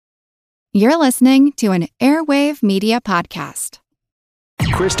You're listening to an Airwave Media Podcast.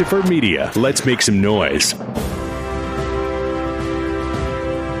 Christopher Media, let's make some noise.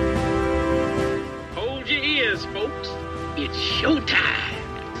 Hold your ears, folks. It's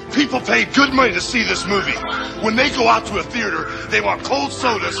showtime. People pay good money to see this movie. When they go out to a theater, they want cold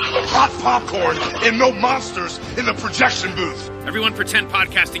sodas, hot popcorn, and no monsters in the projection booth. Everyone pretend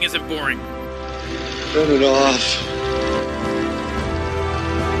podcasting isn't boring. Turn it off.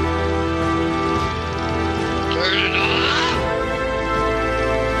 Turn it off.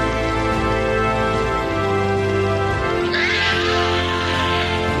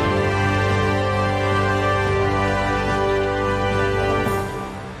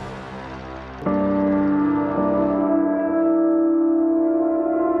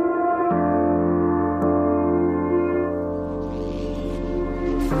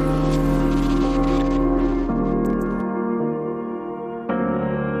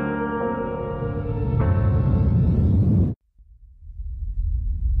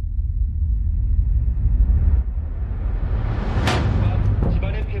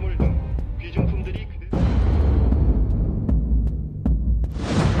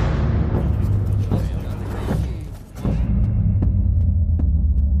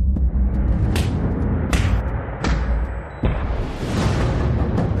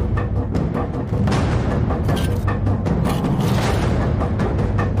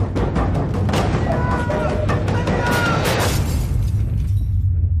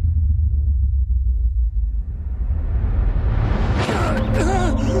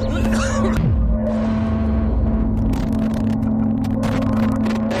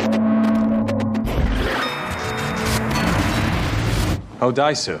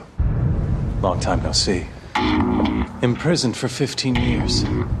 Oh-Dae-Su. Long time no see. Imprisoned for 15 years.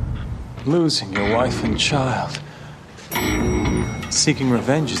 Losing your wife and child. Seeking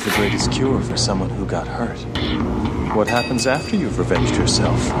revenge is the greatest cure for someone who got hurt. What happens after you've revenged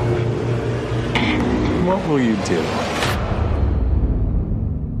yourself? What will you do?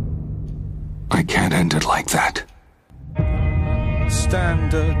 I can't end it like that.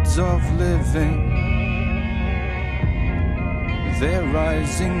 Standards of living, they're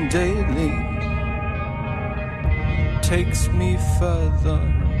rising daily. Takes me further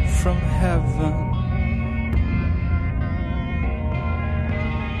from heaven.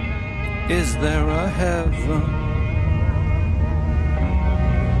 Is there a heaven?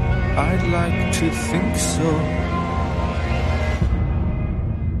 I'd like to think so.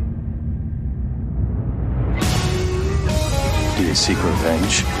 Do you seek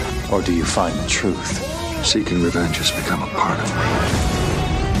revenge, or do you find the truth? Seeking revenge has become a part of me.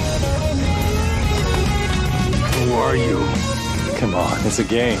 Who are you? Come on, it's a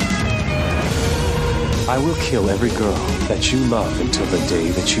game. I will kill every girl that you love until the day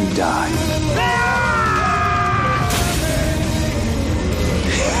that you die.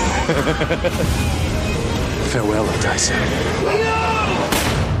 Farewell, Oh-Dae-Su.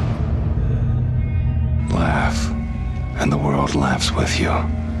 Laugh, and the world laughs with you.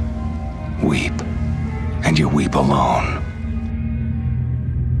 Weep, and you weep alone.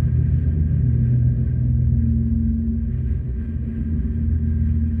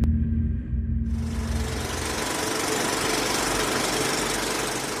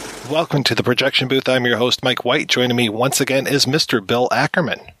 Welcome to the Projection Booth. I'm your host, Mike White. Joining me once again is Mr. Bill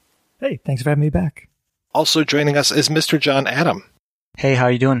Ackerman. Hey, thanks for having me back. Also joining us is Mr. John Adam. Hey, how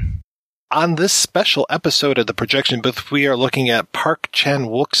you doing? On this special episode of the Projection Booth, we are looking at Park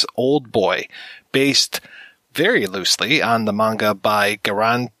Chan-wook's Oldboy, based very loosely on the manga by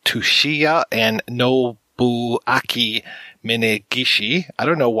Garon Tsuchiya and Nobuaki Minegishi. I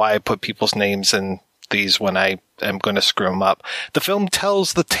don't know why I put people's names in these when I am going to screw them up. The film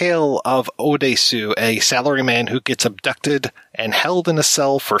tells the tale of Oh-Dae-Su, a salaryman who gets abducted and held in a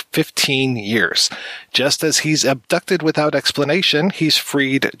cell for 15 years. Just as he's abducted without explanation, he's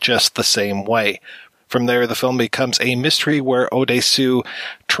freed just the same way. From there, the film becomes a mystery where Oh-Dae-Su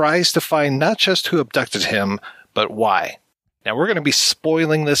tries to find not just who abducted him, but why. Now, we're going to be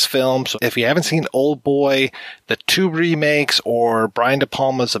spoiling this film, so if you haven't seen Oldboy, the 2 remakes, or Brian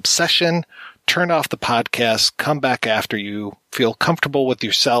DePalma's Obsession, turn off the podcast, come back after you feel comfortable with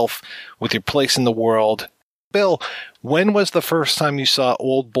yourself, with your place in the world. Bill, when was the first time you saw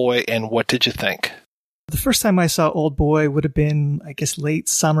Oldboy, and what did you think? The first time I saw Oldboy would have been, I guess, late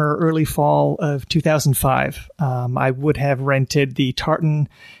summer, early fall of 2005. I would have rented the Tartan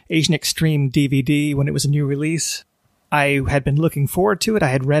Asian Extreme DVD when it was a new release. I had been looking forward to it. I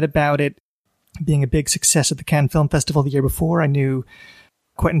had read about it being a big success at the Cannes Film Festival the year before. I knew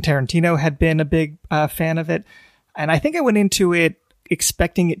Quentin Tarantino had been a big fan of it. And I think I went into it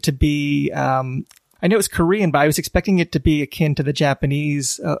expecting it to be, I know it's Korean, but I was expecting it to be akin to the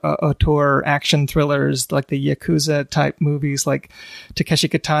Japanese auteur action thrillers, like the Yakuza type movies like Takeshi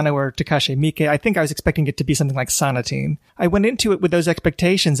Kitano or Takashi Miike. I think I was expecting it to be something like Sonatine. I went into it with those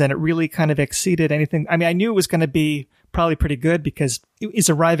expectations and it really kind of exceeded anything. I mean, I knew it was going to be probably pretty good because it is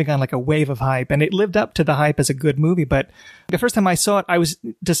arriving on like a wave of hype, and it lived up to the hype as a good movie. But the first time I saw it, I was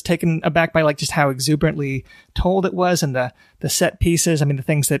just taken aback by like just how exuberantly told it was, and the set pieces. I mean, the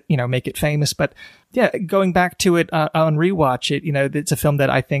things that, you know, make it famous. But yeah, going back to it on rewatch, it, you know, it's a film that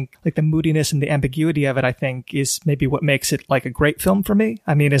I think like the moodiness and the ambiguity of it, I think is maybe what makes it like a great film for me.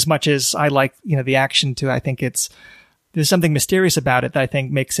 I mean, as much as I like, you know, the action too, I think there's something mysterious about it that I think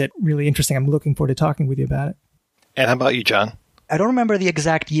makes it really interesting. I'm looking forward to talking with you about it. And how about you, John? I don't remember the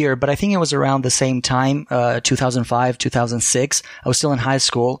exact year, but I think it was around the same time, 2005, 2006. I was still in high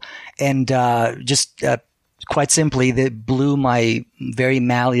school, and quite simply, that blew my very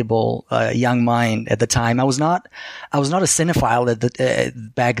malleable young mind at the time. I was not a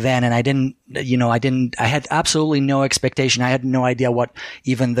cinephile back then, and I had absolutely no expectation. I had no idea what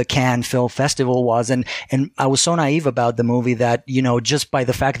even the Cannes Film Festival was, and I was so naive about the movie that, you know, just by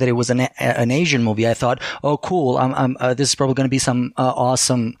the fact that it was an Asian movie, I thought, oh, cool, this is probably going to be some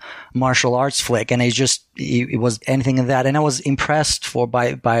awesome martial arts flick, and it was anything of that, and I was impressed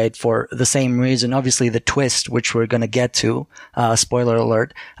by it for the same reason. Obviously, the twist, which we're going to get to, spoiler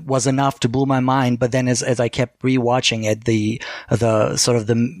alert, was enough to blow my mind. But then as I kept rewatching it, the sort of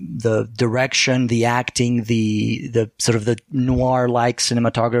the direction, the acting, the sort of the noir-like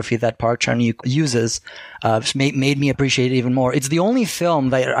cinematography that Park Chan-wook uses, made me appreciate it even more. It's the only film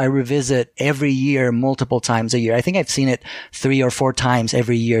that I revisit every year, multiple times a year. I think I've seen it 3 or 4 times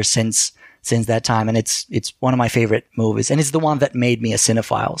every year since that time. And it's one of my favorite movies. And it's the one that made me a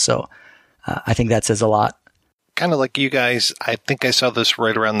cinephile. So, I think that says a lot. Kind of like you guys, I think I saw this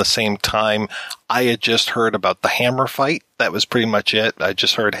right around the same time. I had just heard about the hammer fight. That was pretty much it. I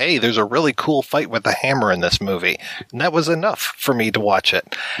just heard, hey, there's a really cool fight with the hammer in this movie. And that was enough for me to watch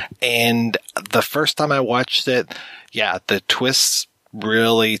it. And the first time I watched it, yeah, the twists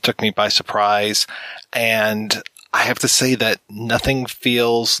really took me by surprise. And I have to say that nothing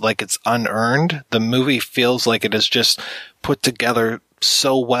feels like it's unearned. The movie feels like it is just put together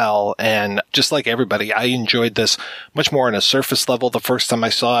so well, and just like everybody, I enjoyed this much more on a surface level the first time I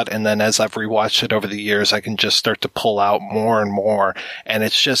saw it, and then as I've rewatched it over the years, I can just start to pull out more and more, and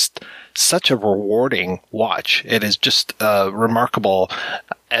it's just such a rewarding watch. It is just remarkable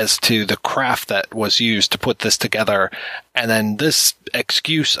as to the craft that was used to put this together. And then this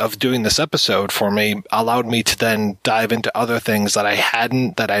excuse of doing this episode for me allowed me to then dive into other things that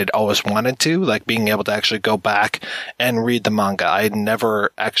I'd always wanted to, like being able to actually go back and read the manga. I had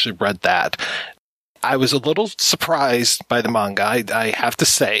never actually read that. I was a little surprised by the manga, I have to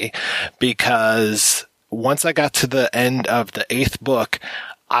say, because once I got to the end of the 8th book,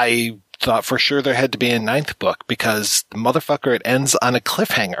 I thought for sure there had to be a 9th book, because the motherfucker, it ends on a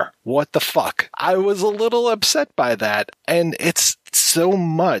cliffhanger. What the fuck? I was a little upset by that. And it's so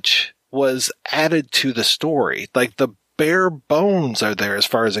much was added to the story. Like the bare bones are there as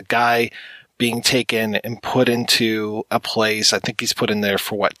far as a guy being taken and put into a place. I think he's put in there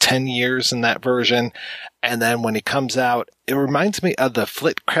for 10 years in that version. And then when he comes out, it reminds me of the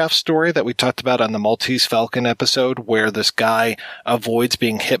Flitcraft story that we talked about on the Maltese Falcon episode, where this guy avoids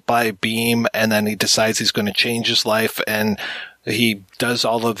being hit by a beam and then he decides he's going to change his life, and he does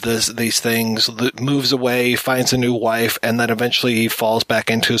all of these things, moves away, finds a new wife, and then eventually he falls back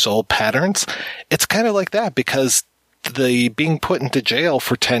into his old patterns. It's kind of like that, because the being put into jail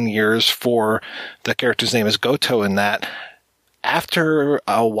for 10 years for the character's name is Goto in that. After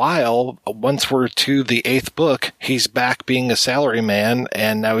a while, once we're to the 8th book, he's back being a salaryman,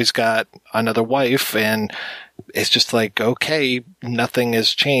 and now he's got another wife, and it's just like, okay, nothing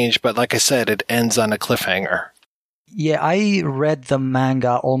has changed. But like I said, it ends on a cliffhanger. Yeah, I read the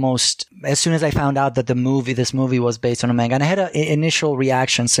manga almost as soon as I found out that this movie was based on a manga. And I had an initial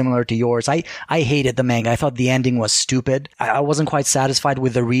reaction similar to yours. I hated the manga. I thought the ending was stupid. I wasn't quite satisfied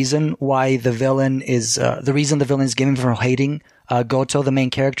with the reason why the villain is given for hating Goto, the main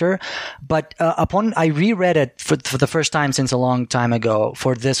character. But I reread it for the first time since a long time ago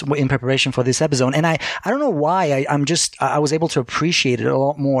in preparation for this episode, and I don't know why I was able to appreciate it a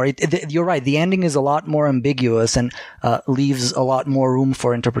lot more. You're right, the ending is a lot more ambiguous and leaves a lot more room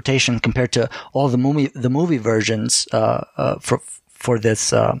for interpretation compared to all the movie versions for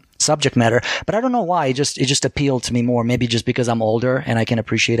this subject matter. But I don't know why. It just appealed to me more. Maybe just because I'm older and I can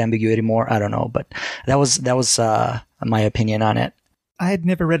appreciate ambiguity more. I don't know. But that was my opinion on it. I had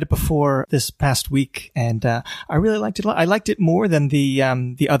never read it before this past week, and I really liked it a lot. I liked it more than the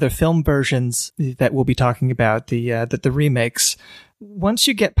other film versions that we'll be talking about, the remakes. Once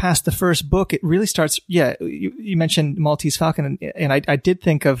you get past the first book, it really starts. Yeah, you mentioned Maltese Falcon, and I did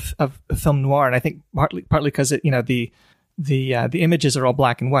think of film noir, and I think partly because the images are all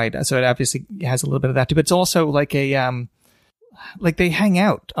black and white, so it obviously has a little bit of that too. But it's also like like they hang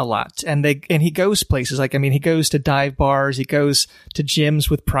out a lot, and he goes places. Like, I mean, he goes to dive bars, he goes to gyms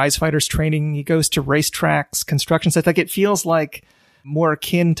with prize fighters training, he goes to racetracks, construction sites. Like, it feels like more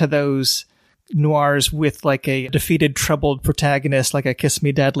akin to those noirs with like a defeated, troubled protagonist, like a Kiss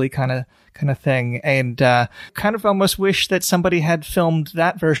Me Deadly kind of thing. And kind of almost wish that somebody had filmed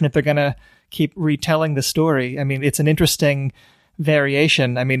that version if they're gonna keep retelling the story. I mean, it's an interesting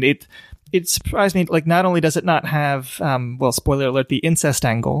variation. I mean, it surprised me, like, not only does it not have, well, spoiler alert, the incest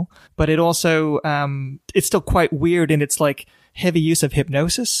angle, but it also, it's still quite weird in its, like, heavy use of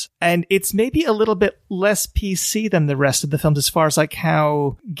hypnosis. And it's maybe a little bit less PC than the rest of the films as far as, like,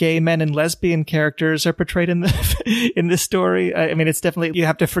 how gay men and lesbian characters are portrayed in in this story. I mean, it's definitely, you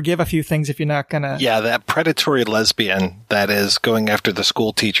have to forgive a few things if you're not gonna... Yeah, that predatory lesbian that is going after the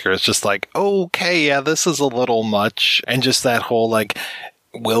school teacher is just like, okay, yeah, this is a little much. And just that whole, like...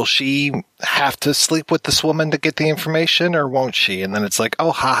 will she have to sleep with this woman to get the information, or won't she? And then it's like,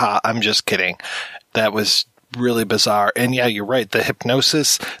 oh, haha, I'm just kidding. That was really bizarre. And yeah, you're right. The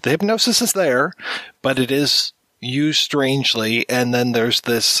hypnosis is there, but it is used strangely. And then there's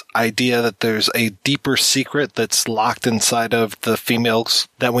this idea that there's a deeper secret that's locked inside of the females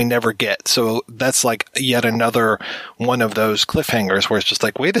that we never get. So that's like yet another one of those cliffhangers where it's just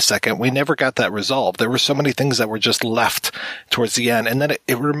like, wait a second, we never got that resolved. There were so many things that were just left towards the end. And then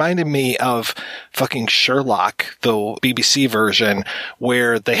it reminded me of fucking Sherlock, the BBC version,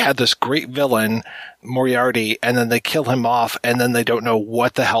 where they had this great villain, Moriarty, and then they kill him off, and then they don't know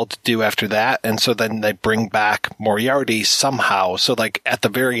what the hell to do after that. And so then they bring back Moriarty somehow. So like at the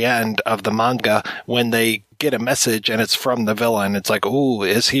very end of the manga, when they get a message and it's from the villain, it's like, ooh,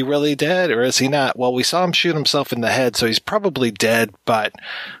 is he really dead or is he not? Well, we saw him shoot himself in the head, so he's probably dead, but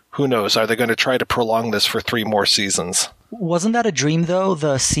who knows? Are they going to try to prolong this for 3 more seasons? Wasn't that a dream, though?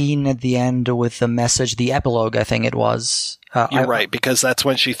 The scene at the end with the message, the epilogue, I think it was. You're right, because that's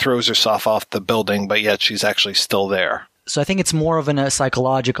when she throws herself off the building, but yet she's actually still there. So I think it's more of a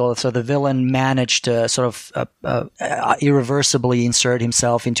psychological. So the villain managed to sort of irreversibly insert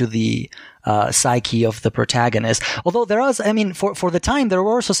himself into the psyche of the protagonist. Although there was, I mean, for the time, there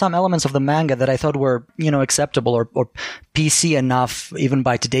were also some elements of the manga that I thought were, acceptable or PC enough, even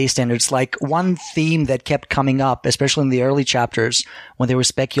by today's standards. Like one theme that kept coming up, especially in the early chapters, when they were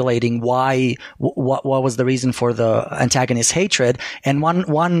speculating what was the reason for the antagonist's hatred. And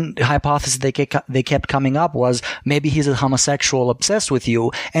one hypothesis they kept coming up was maybe he's a homosexual obsessed with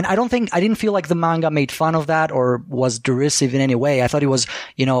you. And I didn't feel like the manga made fun of that or was derisive in any way. I thought it was,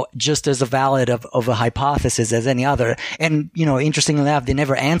 just as valid of a hypothesis as any other. And, interestingly enough, they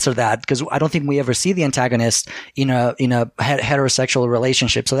never answer that because I don't think we ever see the antagonist in a heterosexual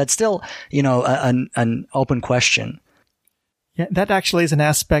relationship. So that's still, an open question. Yeah, that actually is an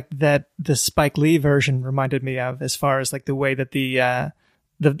aspect that the Spike Lee version reminded me of, as far as like the way that the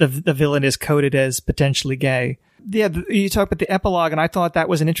villain is coded as potentially gay. Yeah, you talk about the epilogue, and I thought that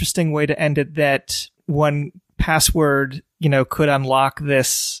was an interesting way to end it, that one password, could unlock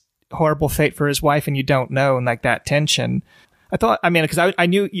this horrible fate for his wife and you don't know, and like that tension. Because I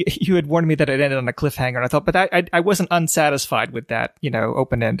knew you had warned me that it ended on a cliffhanger, and I thought, but I wasn't unsatisfied with that,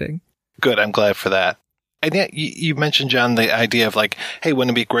 open ending. Good, I'm glad for that. And yet, you mentioned, John, the idea of like, hey,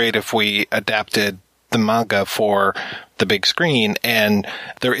 wouldn't it be great if we adapted the manga for the big screen? And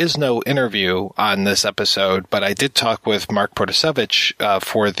there is no interview on this episode, but I did talk with Mark Protasevich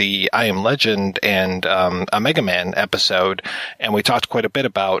for the I Am Legend and a Mega Man episode, and we talked quite a bit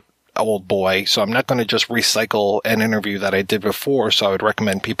about Oldboy, so I'm not going to just recycle an interview that I did before, so I would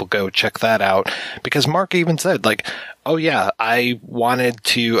recommend people go check that out, because Mark even said, like, oh yeah, I wanted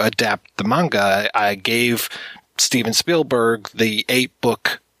to adapt the manga. I gave Steven Spielberg the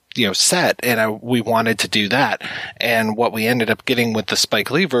 8-book set, and we wanted to do that. And what we ended up getting with the Spike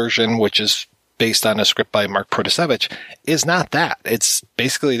Lee version, which is based on a script by Mark Protasevich, is not that. It's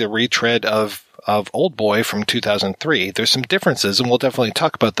basically the retread of Oldboy from 2003. There's some differences, and we'll definitely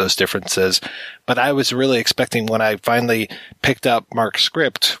talk about those differences. But I was really expecting, when I finally picked up Mark's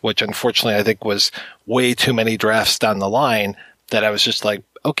script, which unfortunately I think was way too many drafts down the line, that I was just like,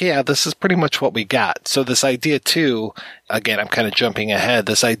 okay, yeah, this is pretty much what we got. So this idea too, again, I'm kind of jumping ahead,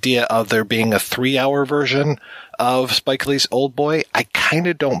 this idea of there being a 3-hour version of Spike Lee's Oldboy, I kind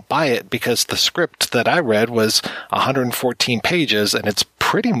of don't buy it because the script that I read was 114 pages and it's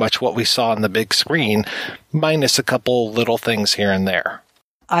pretty much what we saw on the big screen, minus a couple little things here and there.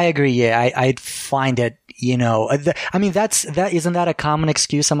 I agree. Yeah, I find it, isn't that a common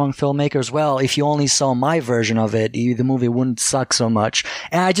excuse among filmmakers? Well, if you only saw my version of it, the movie wouldn't suck so much.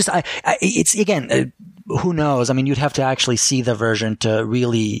 And it's again, who knows? I mean, you'd have to actually see the version to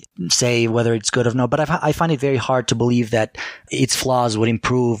really say whether it's good or no. But I find it very hard to believe that its flaws would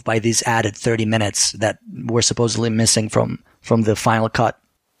improve by these added 30 minutes that were supposedly missing from the final cut.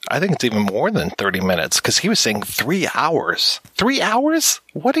 I think it's even more than 30 minutes because he was saying 3 hours. 3 hours?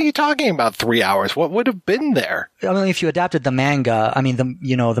 What are you talking about 3 hours? What would have been there? I mean, if you adapted the manga,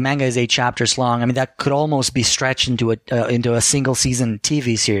 the manga is 8 chapters long. I mean, that could almost be stretched into a single season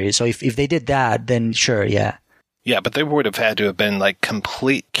TV series. So if they did that, then sure, yeah. Yeah, but they would have had to have been like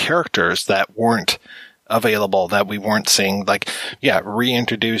complete characters that weren't available, that we weren't seeing,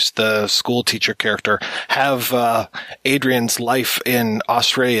 reintroduce the school teacher character, have Adrian's life in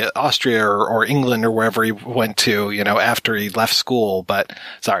Austria or England or wherever he went to, after he left school. But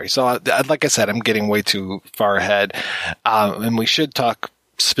sorry. So like I said, I'm getting way too far ahead. And we should talk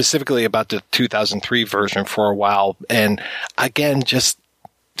specifically about the 2003 version for a while. And again, just,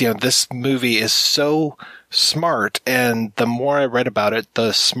 this movie is so smart, and the more I read about it,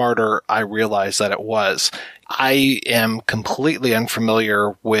 the smarter I realized that it was. I am completely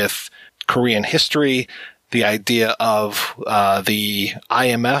unfamiliar with Korean history, the idea of the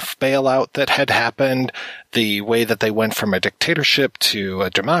IMF bailout that had happened, the way that they went from a dictatorship to a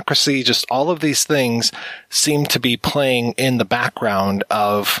democracy, just all of these things seem to be playing in the background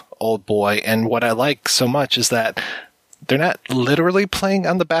of Oldboy. And what I like so much is that they're not literally playing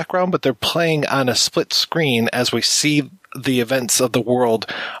on the background, but they're playing on a split screen as we see the events of the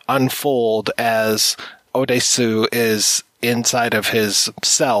world unfold as Oh-Dae-Su is inside of his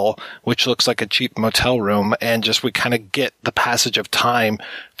cell, which looks like a cheap motel room, and just we kind of get the passage of time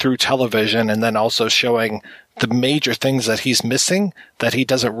through television, and then also showing the major things that he's missing that he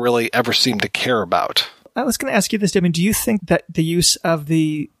doesn't really ever seem to care about. I was going to ask you this, Devin. Do you think that the use of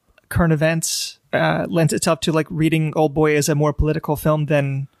the current events lends itself to like reading Oldboy as a more political film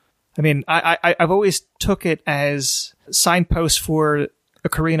than, I've always took it as signposts for a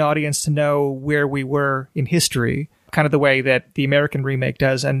Korean audience to know where we were in history, kind of the way that the American remake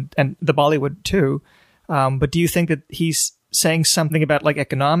does and the Bollywood too. But do you think that he's saying something about like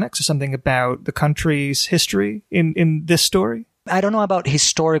economics or something about the country's history in this story? I don't know about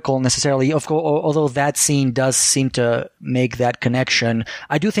historical necessarily, of course, although that scene does seem to make that connection.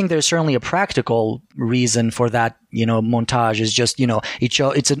 I do think there's certainly a practical reason for that, montage is just,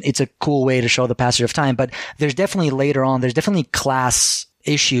 it's a cool way to show the passage of time. But there's definitely class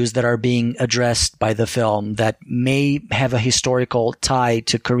issues that are being addressed by the film that may have a historical tie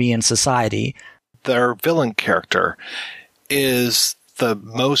to Korean society. Their villain character is the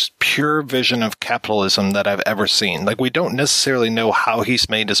most pure vision of capitalism that I've ever seen. Like, we don't necessarily know how he's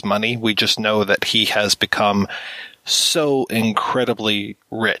made his money. We just know that he has become so incredibly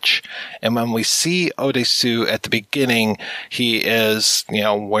rich. And when we see Oh-Dae-Su at the beginning, he is,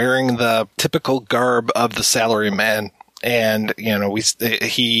 wearing the typical garb of the salaryman. And,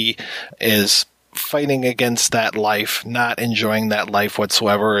 he is fighting against that life, not enjoying that life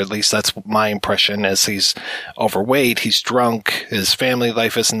whatsoever. At least that's my impression, as he's overweight, he's drunk, his family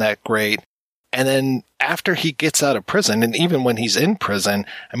life isn't that great. And then after he gets out of prison, and even when he's in prison,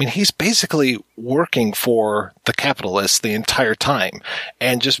 he's basically working for the capitalist the entire time,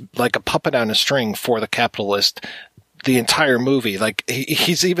 and just like a puppet on a string for the capitalist the entire movie. Like,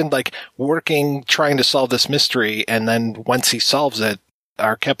 he's even like working, trying to solve this mystery, and then once he solves it,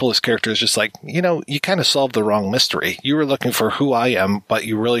 our capitalist character is just like, you kind of solved the wrong mystery. You were looking for who I am, but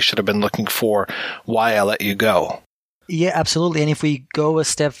you really should have been looking for why I let you go. Yeah, absolutely. And if we go a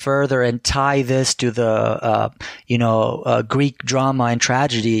step further and tie this to the, Greek drama and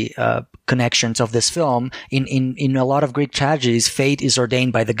tragedy connections of this film, in a lot of Greek tragedies, fate is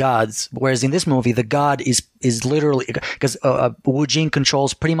ordained by the gods. Whereas in this movie, the god is literally, because Woo Jin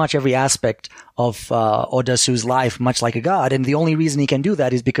controls pretty much every aspect of Oh-Dae-Su's life, much like a god. And the only reason he can do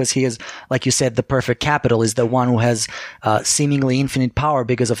that is because he is, like you said, the perfect capitalist, the one who has seemingly infinite power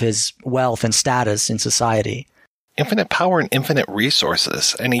because of his wealth and status in society. Infinite power and infinite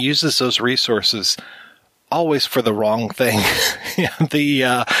resources, and he uses those resources always for the wrong thing.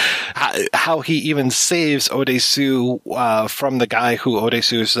 how he even saves Oh-Dae-Su from the guy who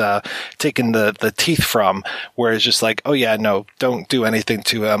Oh-Dae-Su's taken the teeth from, where it's just like, oh yeah, no, don't do anything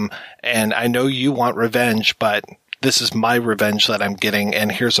to him. And I know you want revenge, but this is my revenge that I'm getting,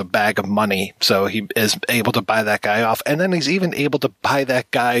 and here's a bag of money. So he is able to buy that guy off. And then he's even able to buy that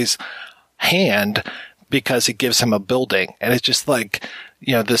guy's hand because he gives him a building. And it's just like,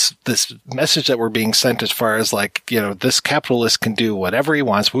 this message that we're being sent as far as like, this capitalist can do whatever he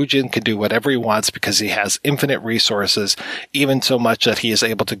wants. Woo Jin can do whatever he wants because he has infinite resources, even so much that he is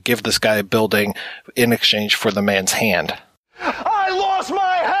able to give this guy a building in exchange for the man's hand. I lost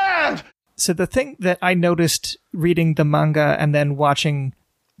my hand! So the thing that I noticed reading the manga and then watching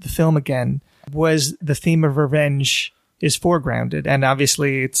the film again was the theme of revenge is foregrounded. And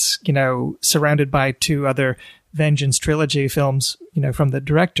obviously it's, surrounded by two other Vengeance trilogy films, from the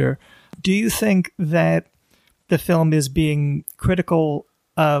director. Do you think that the film is being critical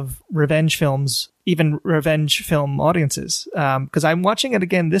of revenge films, even revenge film audiences? Because I'm watching it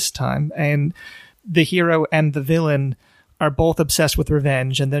again this time, and the hero and the villain are both obsessed with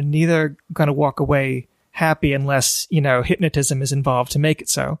revenge, and they're neither going to walk away happy unless, hypnotism is involved to make it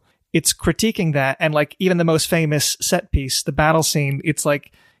so. It's critiquing that, and like even the most famous set piece, the battle scene, it's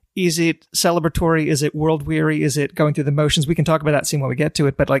like, is it celebratory? Is it world weary? Is it going through the motions? We can talk about that scene when we get to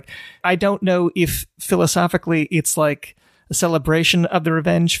it, but like, I don't know if philosophically it's like a celebration of the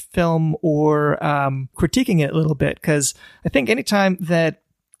revenge film or critiquing it a little bit, because I think anytime that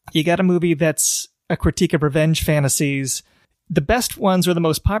you got a movie that's a critique of revenge fantasies, the best ones or the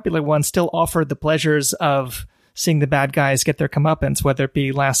most popular ones still offer the pleasures of seeing the bad guys get their comeuppance, whether it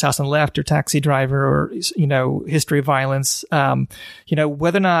be Last House on the Left or Taxi Driver or, History of Violence.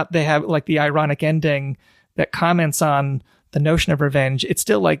 Whether or not they have like the ironic ending that comments on the notion of revenge, it's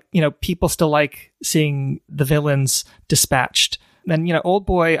still like, people still like seeing the villains dispatched. And,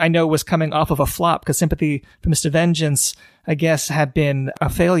 Oldboy, I know, was coming off of a flop because Sympathy for Mr. Vengeance, I guess, had been a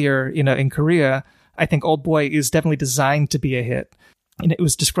failure, in Korea. I think Oldboy is definitely designed to be a hit. And it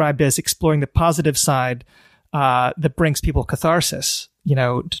was described as exploring the positive side that brings people catharsis,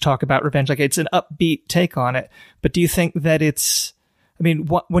 to talk about revenge. Like, it's an upbeat take on it. But do you think that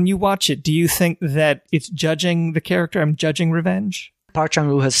when you watch it, do you think that it's judging the character? I'm judging revenge? Park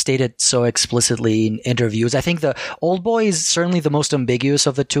Chan-wook has stated so explicitly in interviews. I think the Oldboy is certainly the most ambiguous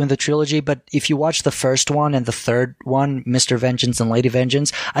of the two in the trilogy, but if you watch the first one and the third one, Mr. Vengeance and Lady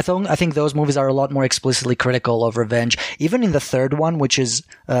Vengeance, I think those movies are a lot more explicitly critical of revenge. Even in the third one, which is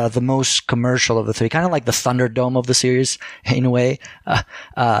the most commercial of the three, kind of like the Thunderdome of the series in a way.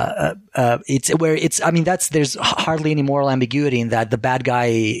 There's hardly any moral ambiguity in that. The bad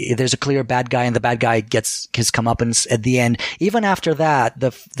guy, there's a clear bad guy, and the bad guy gets his comeuppance at the end. Even after that,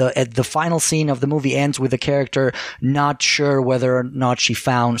 the final scene of the movie ends with the character not sure whether or not she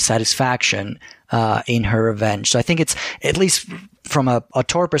found satisfaction in her revenge. So I think it's, at least from a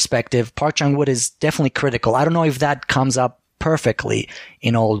auteur perspective, Park Chan-wook is definitely critical. I don't know if that comes up perfectly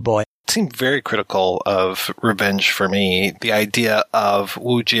in Oldboy. It seemed very critical of revenge for me. The idea of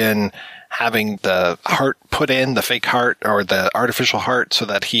Woo Jin having the heart put in, the fake heart or the artificial heart, so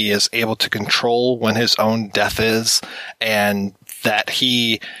that he is able to control when his own death is, and that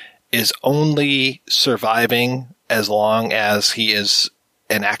he is only surviving as long as he is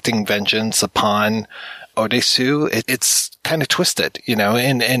enacting vengeance upon Oh-Dae-Su. It's kind of twisted,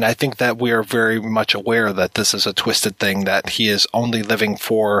 and I think that we are very much aware that this is a twisted thing, that he is only living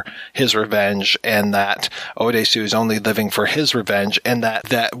for his revenge, and that Oh-Dae-Su is only living for his revenge, and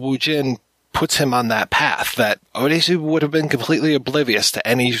that Woo Jin puts him on that path, that Oh-Dae-Su would have been completely oblivious to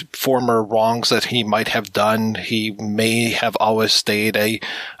any former wrongs that he might have done. He may have always stayed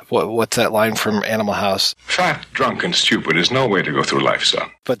what's that line from Animal House? Fat, drunk, and stupid is no way to go through life, son.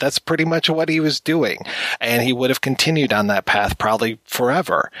 But that's pretty much what he was doing. And he would have continued on that path probably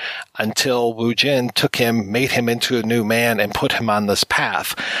forever until Woo Jin took him, made him into a new man, and put him on this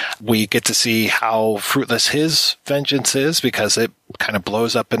path. We get to see how fruitless his vengeance is, because it kind of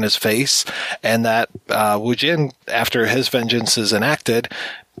blows up in his face, and that Woo Jin, after his vengeance is enacted,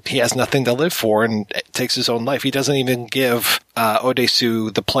 he has nothing to live for and takes his own life. He doesn't even give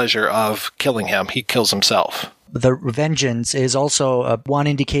Oh-Dae-Su the pleasure of killing him. He kills himself. The vengeance is also one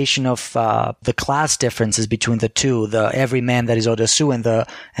indication of the class differences between the two. The everyman that is Oh-Dae-Su and the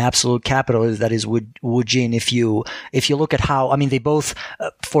absolute capitalist that is Woo Jin. If you look at how, they both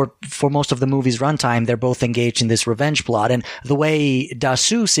for most of the movie's runtime, they're both engaged in this revenge plot. And the way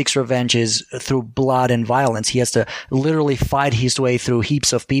Dae-Su seeks revenge is through blood and violence. He has to literally fight his way through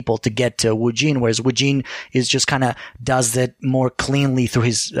heaps of people to get to Woo Jin, whereas Woo Jin is just kind of does it more cleanly through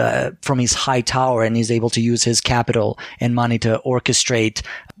his from his high tower, and he's able to use his his capital and money to orchestrate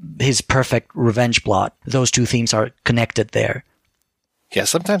his perfect revenge plot. Those two themes are connected there. Yeah,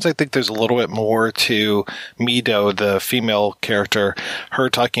 sometimes I think there's a little bit more to Mido, the female character, her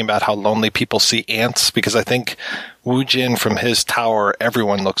talking about how lonely people see ants, because I think Woo Jin from his tower,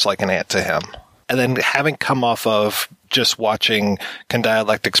 everyone looks like an ant to him. And then having come off of just watching Can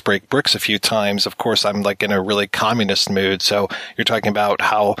Dialectics Break Bricks a few times, of course, I'm like in a really communist mood. So you're talking about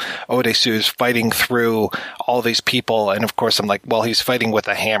how Oh-Dae-Su is fighting through all these people. And of course, I'm like, well, he's fighting with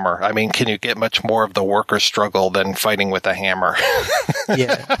a hammer. I mean, can you get much more of the worker struggle than fighting with a hammer?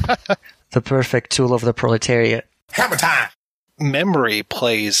 Yeah. The perfect tool of the proletariat. Hammer time! Memory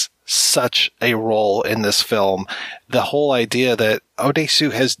plays such a role in this film. The whole idea that Oh-Dae-Su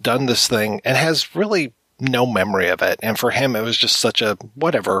has done this thing and has really no memory of it. And for him, it was just such a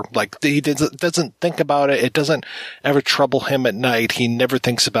whatever. Like, he doesn't think about it. It doesn't ever trouble him at night. He never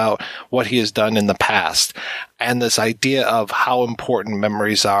thinks about what he has done in the past. And this idea of how important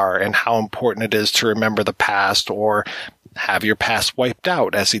memories are and how important it is to remember the past or have your past wiped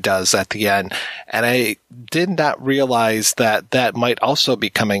out, as he does at the end. And I did not realize that that might also be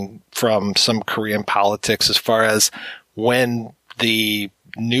coming from some Korean politics, as far as when the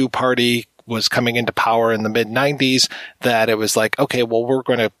new party was coming into power in the mid-90s, that it was like, okay, well, we're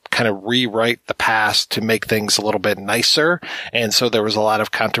going to kind of rewrite the past to make things a little bit nicer. And so there was a lot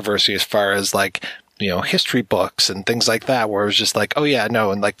of controversy as far as like, you know, history books and things like that, where it was just like, oh yeah,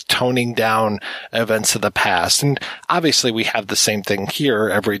 no, and like toning down events of the past. And obviously we have the same thing here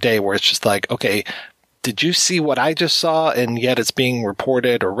every day, where it's just like, okay, did you see what I just saw? And yet it's being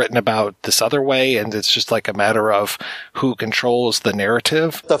reported or written about this other way. And it's just like a matter of who controls the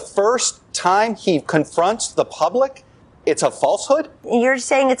narrative. The first time he confronts the public, it's a falsehood? You're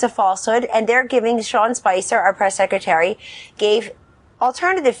saying it's a falsehood, and they're giving Sean Spicer, our press secretary, gave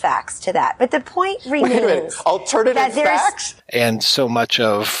alternative facts to that. But the point remains. Wait a minute. Alternative facts? And so much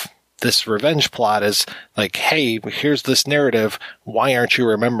of this revenge plot is like, hey, here's this narrative. Why aren't you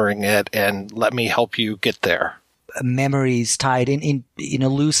remembering it? And let me help you get there. Memories tied in a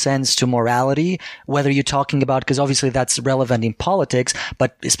loose sense to morality, whether you're talking about, because obviously that's relevant in politics,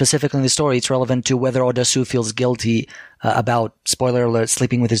 but specifically in the story, it's relevant to whether Oh-Dae-Su feels guilty about, spoiler alert,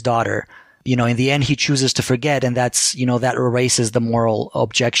 sleeping with his daughter. You know, in the end, he chooses to forget, and that's, you know, that erases the moral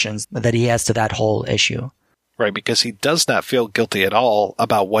objections that he has to that whole issue. Right, because he does not feel guilty at all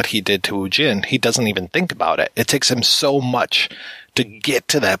about what he did to Woo Jin. He doesn't even think about it. It takes him so much to get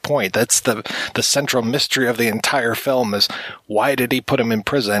to that point. That's the central mystery of the entire film, is why did he put him in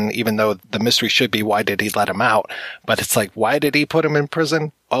prison, even though the mystery should be why did he let him out. But it's like, why did he put him in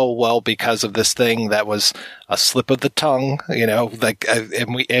prison? Oh, well, because of this thing that was a slip of the tongue, you know, like,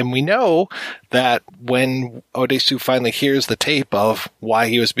 and we know that when Oh-Dae-Su finally hears the tape of why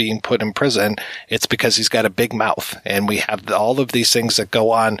he was being put in prison, it's because he's got a big mouth. And we have all of these things that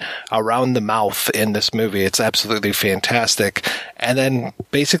go on around the mouth in this movie. It's absolutely fantastic. And then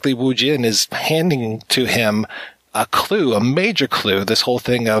basically Woo Jin is handing to him a clue, a major clue, this whole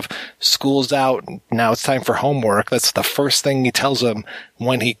thing of school's out, now it's time for homework. That's the first thing he tells him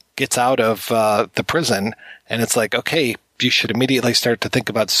when he gets out of the prison. And it's like, okay, you should immediately start to think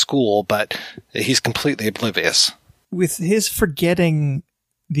about school, but he's completely oblivious. With his forgetting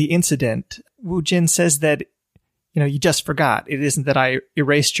the incident, Woo Jin says that, you know, you just forgot. It isn't that I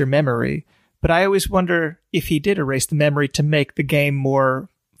erased your memory. But I always wonder if he did erase the memory to make the game more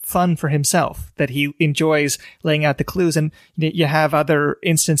fun for himself, that he enjoys laying out the clues. And you have other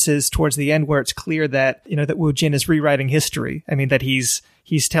instances towards the end where it's clear that, you know, that Woo Jin is rewriting history. I mean, that he's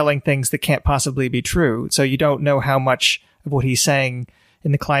telling things that can't possibly be true. So you don't know how much of what he's saying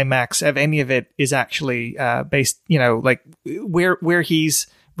in the climax, of any of it, is actually based, you know, like where he's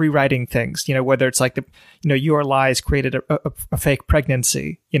rewriting things, you know, whether it's like your lies created a fake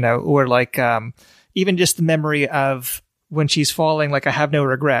pregnancy, you know, or like even just the memory of when she's falling, like, I have no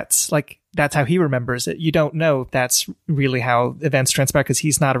regrets. Like, that's how he remembers it. You don't know if that's really how events transpire, because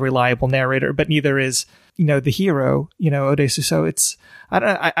he's not a reliable narrator, but neither is, you know, the hero, you know, Oh-Dae-Su. So it's, I don't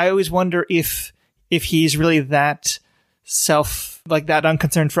know, I always wonder if he's really that like that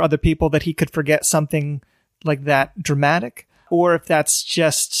unconcerned for other people that he could forget something like that dramatic, or if that's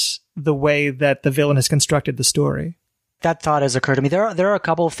just the way that the villain has constructed the story. That thought has occurred to me. There are a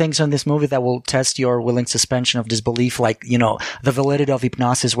couple of things in this movie that will test your willing suspension of disbelief, like, you know, the validity of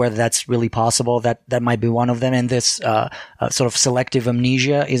hypnosis, whether that's really possible. That might be one of them. And this sort of selective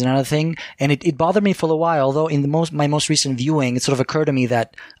amnesia is another thing. And it bothered me for a while, although in my most recent viewing, it sort of occurred to me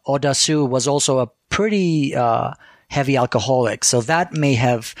that Oh-Dae-Su was also a pretty heavy alcoholic. So that may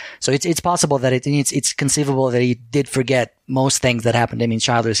have, so it's possible that it's conceivable that he did forget most things that happened to him in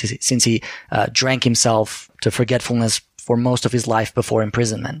childhood since he drank himself to forgetfulness for most of his life before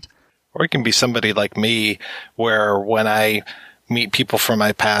imprisonment. Or it can be somebody like me, where when I meet people from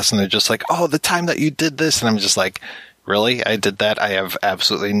my past and they're just like, oh, the time that you did this. And I'm just like, really? I did that? I have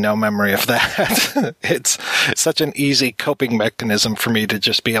absolutely no memory of that. It's such an easy coping mechanism for me to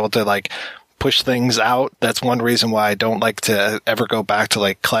just be able to like push things out. That's one reason why I don't like to ever go back to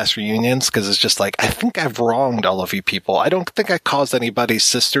like class reunions, because it's just like, I think I've wronged all of you people. I don't think I caused anybody's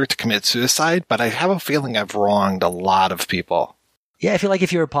sister to commit suicide, but I have a feeling I've wronged a lot of people. Yeah, I feel like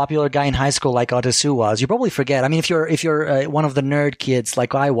if you're a popular guy in high school like Oh-Dae-Su was, you probably forget. I mean, if you're one of the nerd kids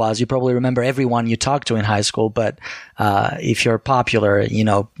like I was, you probably remember everyone you talked to in high school. But if you're popular, you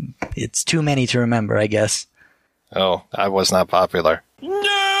know, it's too many to remember, I guess. Oh, I was not popular.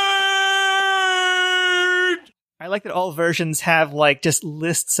 I like that all versions have like just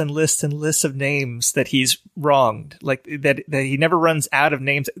lists and lists and lists of names that he's wronged. Like that he never runs out of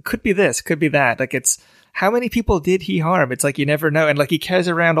names. It could be this, could be that. Like it's, how many people did he harm? It's like you never know. And like he carries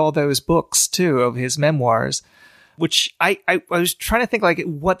around all those books too of his memoirs, which I was trying to think like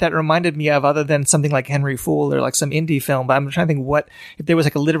what that reminded me of other than something like Henry Fool or like some indie film. But I'm trying to think what, if there was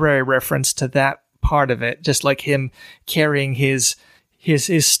like a literary reference to that part of it, just like him carrying his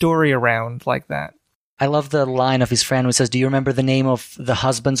story around like that. I love the line of his friend who says, do you remember the name of the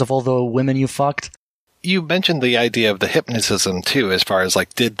husbands of all the women you fucked? You mentioned the idea of the hypnotism too, as far as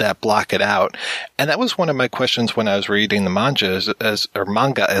like, did that block it out? And that was one of my questions when I was reading the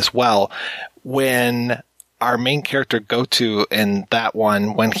manga as well. When our main character Goto in that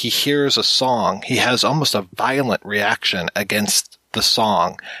one, when he hears a song, he has almost a violent reaction against the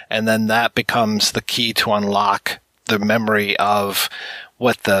song. And then that becomes the key to unlock the memory of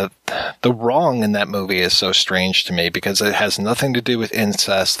what the wrong in that movie is so strange to me, because it has nothing to do with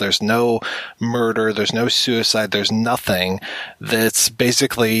incest. There's no murder. There's no suicide. There's nothing. That's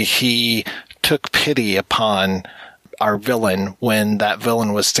basically he took pity upon our villain when that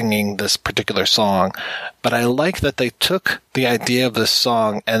villain was singing this particular song. But I like that they took the idea of this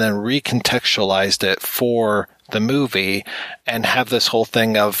song and then recontextualized it for the movie and have this whole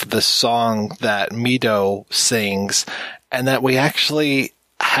thing of the song that Mido sings, and that we actually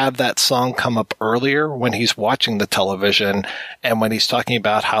have that song come up earlier when he's watching the television and when he's talking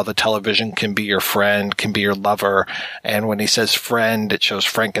about how the television can be your friend, can be your lover. And when he says friend, it shows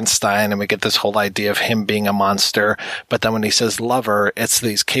Frankenstein and we get this whole idea of him being a monster. But then when he says lover, it's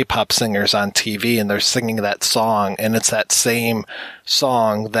these K-pop singers on TV and they're singing that song. And it's that same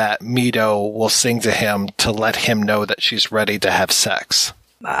song that Mido will sing to him to let him know that she's ready to have sex.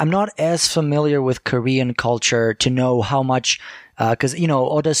 I'm not as familiar with Korean culture to know how much, because, you know,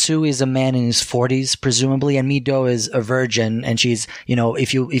 Oh-Dae-Su is a man in his 40s, presumably, and Mido is a virgin, and she's, you know,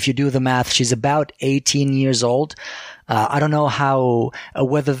 if you do the math, she's about 18 years old. I don't know how,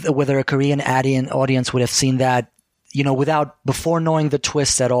 whether a Korean audience would have seen that, you know, before knowing the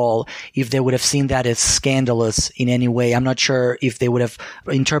twist at all, if they would have seen that as scandalous in any way. I'm not sure if they would have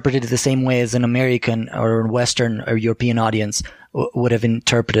interpreted it the same way as an American or Western or European audience would have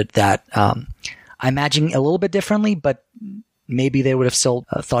interpreted that. I imagine a little bit differently, but maybe they would have still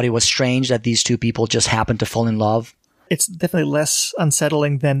thought it was strange that these two people just happened to fall in love. It's definitely less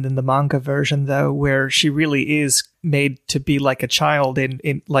unsettling than in the manga version, though, where she really is made to be like a child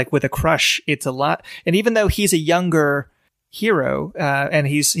in like with a crush. It's a lot. And even though he's a younger hero, and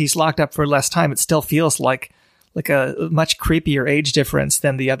he's locked up for less time, it still feels like a much creepier age difference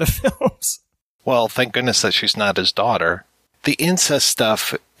than the other films. Well, thank goodness that she's not his daughter. The incest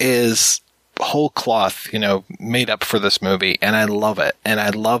stuff is whole cloth, you know, made up for this movie, and I love it. And I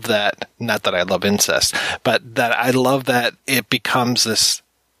love that, not that I love incest, but that I love that it becomes this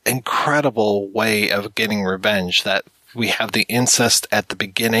incredible way of getting revenge, that we have the incest at the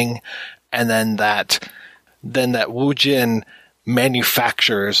beginning, and then that Woojin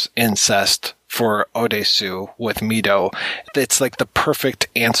manufactures incest for Oh-Dae-Su with Mido. It's like the perfect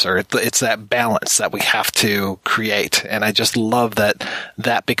answer. It's that balance that we have to create. And I just love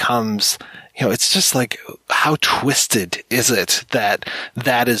that becomes, you know, it's just like, how twisted is it that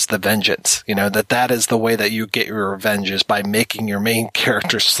is the vengeance? You know, that is the way that you get your revenge, is by making your main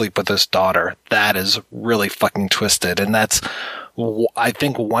character sleep with his daughter. That is really fucking twisted. And that's, I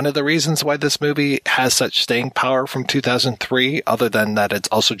think, one of the reasons why this movie has such staying power from 2003, other than that it's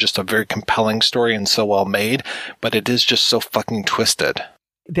also just a very compelling story and so well made, but it is just so fucking twisted.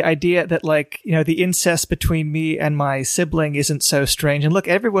 The idea that, like, you know, the incest between me and my sibling isn't so strange. And look,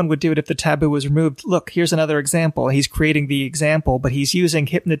 everyone would do it if the taboo was removed. Look, here's another example. He's creating the example, but he's using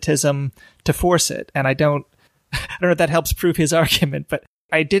hypnotism to force it. And I don't I don't know if that helps prove his argument, but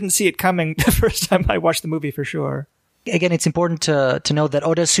I didn't see it coming the first time I watched the movie for sure. Again, it's important to note that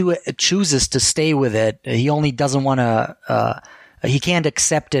Oh-Dae-Su chooses to stay with it. He only doesn't want to, he can't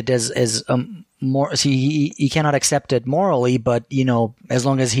accept it as more, he cannot accept it morally, but, as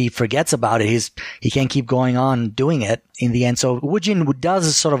long as he forgets about it, he can't keep going on doing it in the end. So Woojin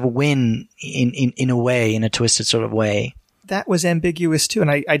does sort of win in a way, in a twisted sort of way. That was ambiguous too, and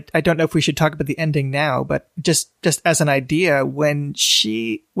I don't know if we should talk about the ending now, but just as an idea, when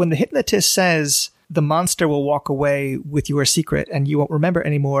the hypnotist says the monster will walk away with your secret and you won't remember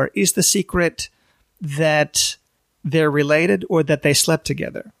anymore, is the secret that they're related or that they slept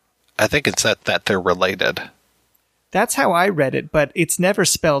together? I think it's that they're related. That's how I read it, but it's never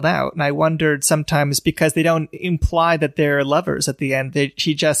spelled out. And I wondered sometimes because they don't imply that they're lovers at the end.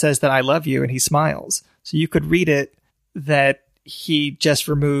 She just says that I love you and he smiles. So you could read it that he just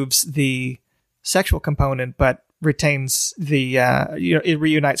removes the sexual component, but retains the, it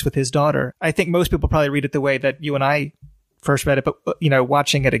reunites with his daughter. I think most people probably read it the way that you and I first read it, but,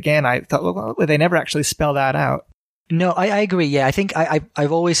 watching it again, I thought, well, they never actually spell that out. No, I agree. Yeah, I think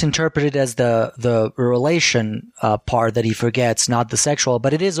I've always interpreted as the relation part that he forgets, not the sexual,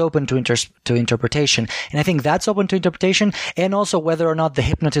 but it is open to interpretation. And I think that's open to interpretation. And also whether or not the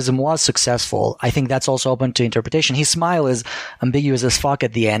hypnotism was successful, I think that's also open to interpretation. His smile is ambiguous as fuck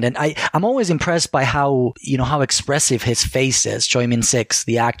at the end. And I'm always impressed by how expressive his face is. Choi Min-sik's,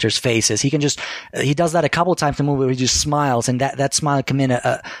 the actor's face is. He does that a couple of times in the movie where he just smiles, and that smile can mean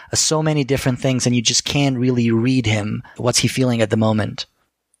so many different things, and you just can't really read him. What's he feeling at the moment?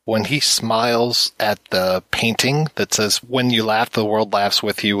 When he smiles at the painting that says, when you laugh, the world laughs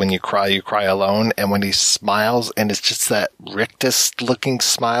with you. When you cry alone. And when he smiles, and it's just that rictus-looking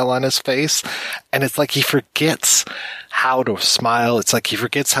smile on his face. And it's like he forgets how to smile. It's like he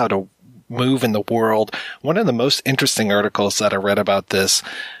forgets how to move in the world. One of the most interesting articles that I read about this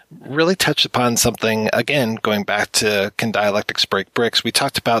really touched upon something, again, going back to Can Dialectics Break Bricks. We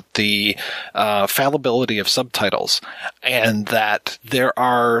talked about the fallibility of subtitles, and that there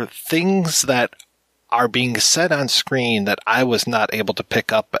are things that are being said on screen that I was not able to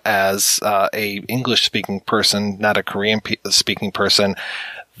pick up as a English-speaking person, not a Korean-speaking person.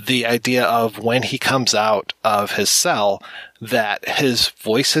 The idea of when he comes out of his cell, that his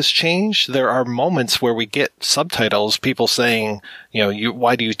voice has changed. There are moments where we get subtitles, people saying,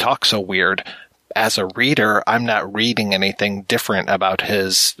 why do you talk so weird? As a reader, I'm not reading anything different about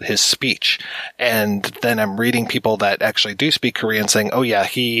his speech. And then I'm reading people that actually do speak Korean saying, oh yeah,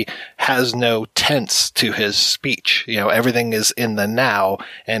 he has no tense to his speech. Everything is in the now.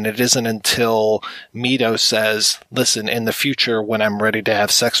 And it isn't until Mito says, listen, in the future, when I'm ready to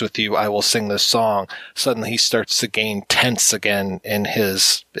have sex with you, I will sing this song. Suddenly he starts to gain tense again in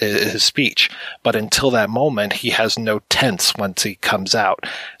his speech. But until that moment, he has no tense once he comes out.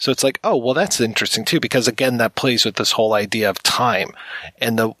 So it's like, oh, well, that's interesting too, because again, that plays with this whole idea of time.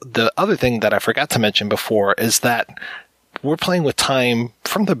 And the other thing that I forgot to mention before is that we're playing with time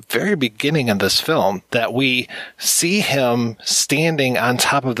from the very beginning of this film, that we see him standing on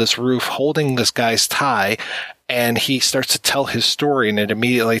top of this roof holding this guy's tie, and he starts to tell his story, and it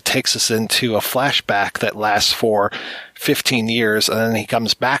immediately takes us into a flashback that lasts for 15 years, and then he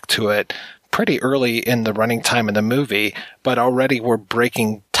comes back to it pretty early in the running time of the movie, but already we're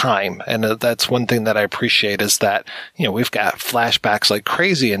breaking time. And that's one thing that I appreciate, is that, we've got flashbacks like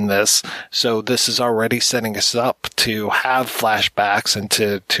crazy in this. So this is already setting us up to have flashbacks and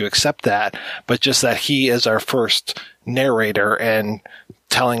to accept that. But just that he is our first narrator and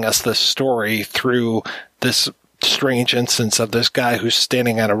telling us this story through this strange instance of this guy who's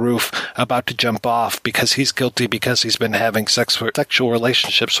standing on a roof about to jump off because he's guilty because he's been having sexual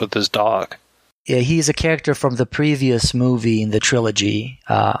relationships with his dog. Yeah, he's a character from the previous movie in the trilogy.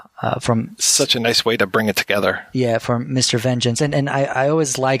 From such a nice way to bring it together. Yeah, from Mr. Vengeance, and I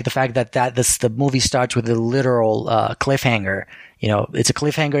always like the fact that the movie starts with a literal cliffhanger. It's a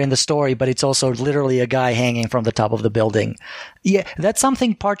cliffhanger in the story, but it's also literally a guy hanging from the top of the building. Yeah, that's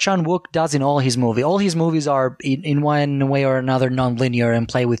something Park Chan-wook does in all his movies. All his movies are in one way or another non-linear and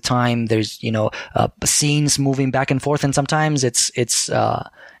play with time. There's scenes moving back and forth, and sometimes it's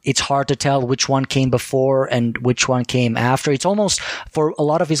hard to tell which one came before and which one came after. It's almost, for a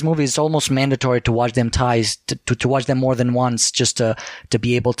lot of his movies, it's almost mandatory to watch them to watch them more than once, just to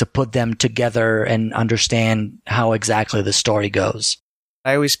be able to put them together and understand how exactly the story goes.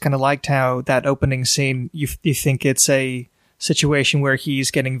 I always kind of liked how that opening scene, you think it's a situation where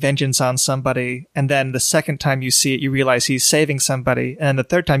he's getting vengeance on somebody, and then the second time you see it, you realize he's saving somebody, and the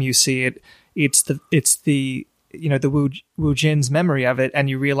third time you see it, it's the Woo Jin's memory of it, and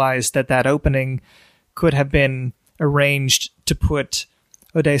you realize that opening could have been arranged to put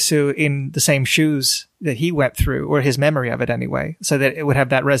Oh-Dae-Su in the same shoes that he went through, or his memory of it anyway, so that it would have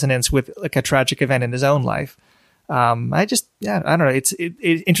that resonance with like a tragic event in his own life. I don't know. It's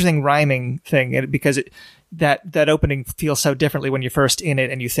interesting rhyming thing because that opening feels so differently when you're first in it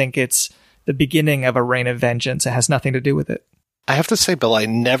and you think it's the beginning of a reign of vengeance. It has nothing to do with it. I have to say, Bill, I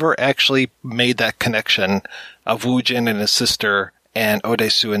never actually made that connection of Woo Jin and his sister and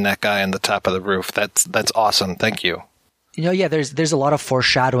Oh-Dae-Su and that guy on the top of the roof. That's awesome. Thank you. Yeah, there's a lot of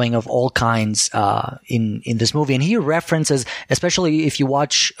foreshadowing of all kinds in this movie, and he references, especially if you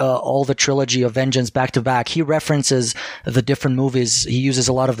watch all the trilogy of Vengeance back to back, he references the different movies. He uses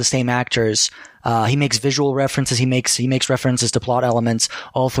a lot of the same actors. He makes visual references. He makes references to plot elements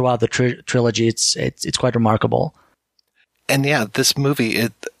all throughout the trilogy. It's quite remarkable. And yeah, this movie,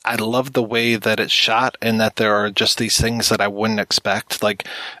 I love the way that it's shot and that there are just these things that I wouldn't expect. Like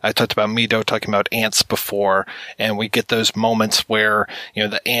I talked about Mido talking about ants before, and we get those moments where,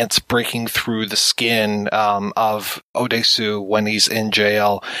 the ants breaking through the skin of Oh-Dae-Su when he's in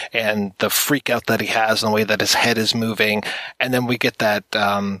jail, and the freak out that he has and the way that his head is moving. And then we get that,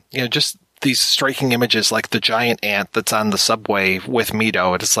 just these striking images like the giant ant that's on the subway with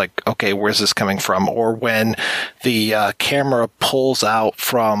Mido. It's like, okay, where's this coming from? Or when the camera pulls out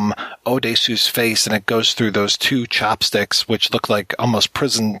from Oh-Dae-Su's face and it goes through those two chopsticks, which look like almost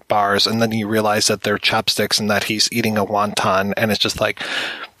prison bars, and then you realize that they're chopsticks and that he's eating a wonton, and it's just like,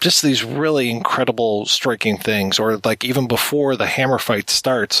 just these really incredible striking things. Or like even before the hammer fight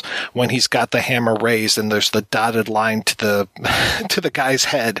starts, when he's got the hammer raised and there's the dotted line to the to the guy's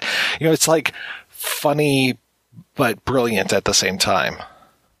head. It's like funny but brilliant at the same time.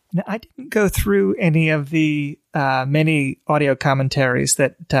 Now, I didn't go through any of the many audio commentaries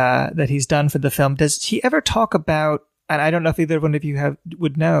that he's done for the film. Does he ever talk about, and I don't know if either one of you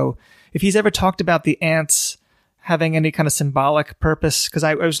would know, if he's ever talked about the ants having any kind of symbolic purpose? Because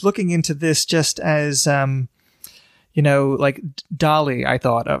I was looking into this just as, like Dali, I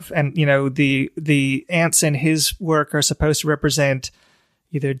thought of. And, the ants in his work are supposed to represent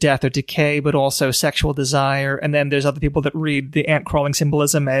either death or decay, but also sexual desire. And then there's other people that read the ant crawling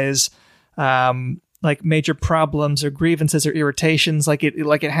symbolism as, like major problems or grievances or irritations. Like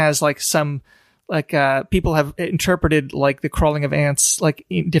it has like some, people have interpreted like the crawling of ants like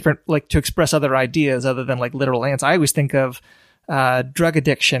in different, like to express other ideas other than like literal ants. I always think of drug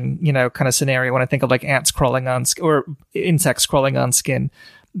addiction, kind of scenario when I think of like ants crawling on or insects crawling on skin.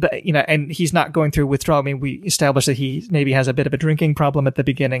 But, and he's not going through withdrawal. I mean, we established that he maybe has a bit of a drinking problem at the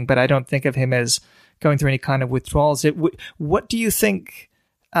beginning, but I don't think of him as going through any kind of withdrawals. What do you think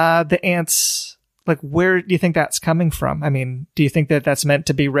the ants, like, where do you think that's coming from? I mean, do you think that that's meant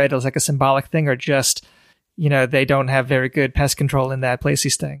to be read as like a symbolic thing, or just, they don't have very good pest control in that place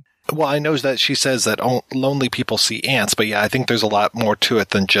he's staying? Well, I know that she says that lonely people see ants, but yeah, I think there's a lot more to it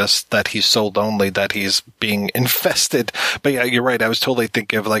than just that he's so lonely that he's being infested. But yeah, you're right. I was totally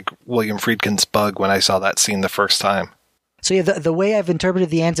thinking of like William Friedkin's Bug when I saw that scene the first time. So yeah, the way I've interpreted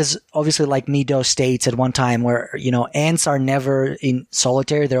the ants is obviously like Mido states at one time, where, ants are never in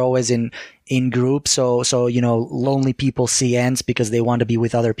solitary. They're always in groups. So, lonely people see ants because they want to be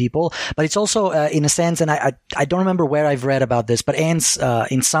with other people. But it's also, in a sense, and I don't remember where I've read about this, but ants,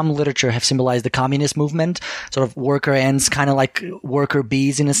 in some literature have symbolized the communist movement, sort of worker ants, kind of like worker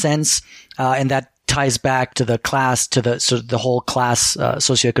bees in a sense. And that ties back to the class, to the whole class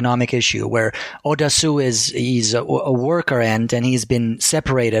socioeconomic issue, where Oh-Dae-Su he's a worker ant, and he's been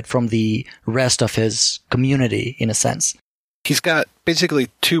separated from the rest of his community in a sense. He's got basically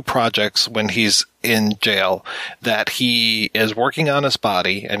two projects when he's in jail that he is working on his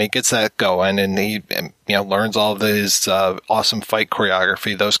body, and he gets that going, and he learns all of his awesome fight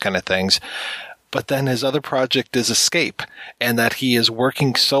choreography, those kind of things. But then his other project is escape, and that he is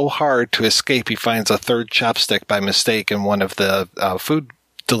working so hard to escape, he finds a third chopstick by mistake in one of the food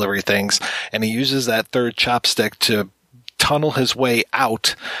delivery things, and he uses that third chopstick to tunnel his way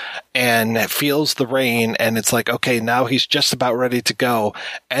out and feels the rain, and it's like, okay, now he's just about ready to go.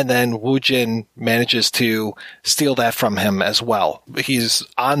 And then Woo Jin manages to steal that from him as well. He's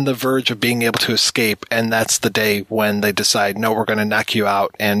on the verge of being able to escape, and that's the day when they decide, no, we're going to knock you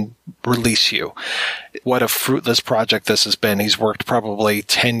out and release you. What a fruitless project this has been. He's worked probably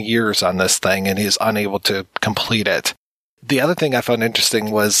 10 years on this thing, and he's unable to complete it. The other thing I found interesting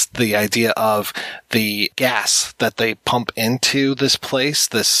was the idea of the gas that they pump into this place,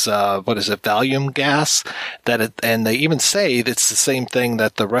 this, Valium gas, and they even say it's the same thing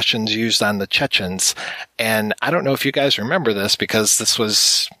that the Russians used on the Chechens. And I don't know if you guys remember this, because this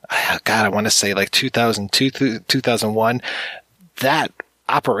was, I want to say like 2002, 2001. That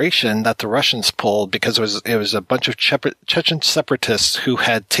operation that the Russians pulled, because it was a bunch of Chechen separatists who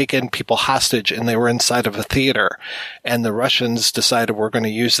had taken people hostage, and they were inside of a theater. And the Russians decided, we're going to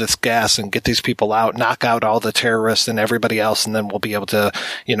use this gas and get these people out, knock out all the terrorists and everybody else, and then we'll be able to,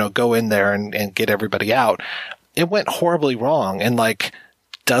 go in there and get everybody out. It went horribly wrong, and like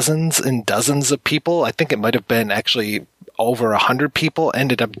dozens and dozens of people, I think it might have been actually over 100 people,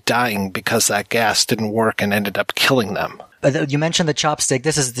 ended up dying because that gas didn't work and ended up killing them. You mentioned the chopstick.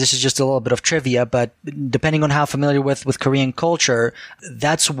 This is just a little bit of trivia, but depending on how familiar with Korean culture,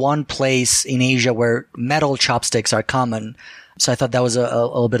 that's one place in Asia where metal chopsticks are common. So I thought that was a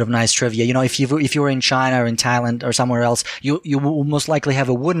little bit of nice trivia. If you were in China or in Thailand or somewhere else, you will most likely have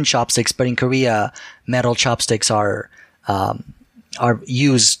a wooden chopsticks, but in Korea, metal chopsticks are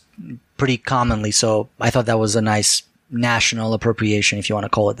used pretty commonly. So I thought that was a nice national appropriation, if you want to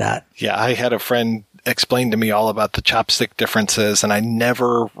call it that. Yeah, I had a friend explain to me all about the chopstick differences, and I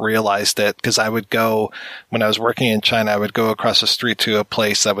never realized it, because I would go, when I was working in China, I would go across the street to a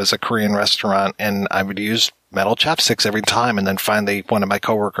place that was a Korean restaurant, and I would use metal chopsticks every time. And then finally one of my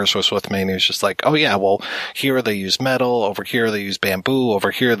coworkers was with me, and he was just like, oh yeah, well, here they use metal, over here they use bamboo, over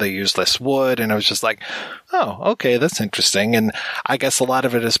here they use less wood. And I was just like, oh, okay, that's interesting. And I guess a lot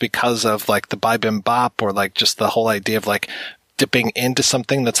of it is because of like the bibimbap, or like just the whole idea of like dipping into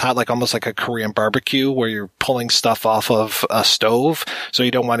something that's hot, like almost like a Korean barbecue where you're pulling stuff off of a stove. So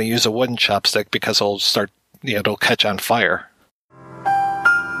you don't want to use a wooden chopstick because it'll catch on fire.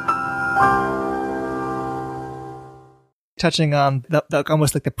 Touching on the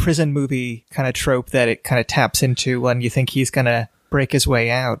almost like the prison movie kind of trope that it kind of taps into when you think he's going to break his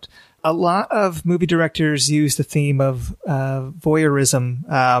way out. A lot of movie directors use the theme of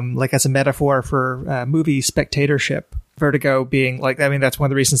voyeurism, like as a metaphor for movie spectatorship. Vertigo being that's one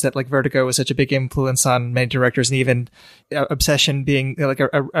of the reasons that like Vertigo was such a big influence on many directors, and even Obsession being like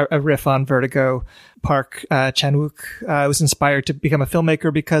a riff on Vertigo. Park Chan-wook was inspired to become a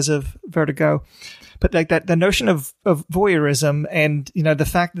filmmaker because of Vertigo. But like that, the notion of voyeurism, and the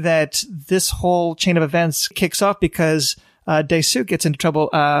fact that this whole chain of events kicks off because Dae-Su gets into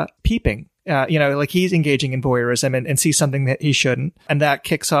trouble peeping. Like he's engaging in voyeurism and sees something that he shouldn't. And that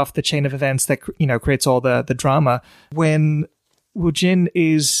kicks off the chain of events that, creates all the drama. When Woo-jin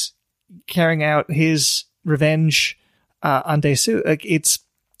is carrying out his revenge on Dae-Su, like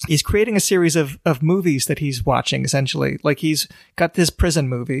he's creating a series of movies that he's watching, essentially. Like he's got this prison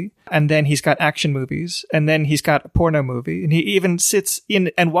movie, and then he's got action movies, and then he's got a porno movie, and he even sits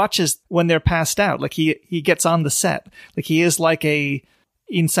in and watches when they're passed out. Like he gets on the set. Like he is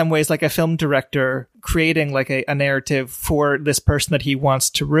in some ways like a film director creating like a narrative for this person that he wants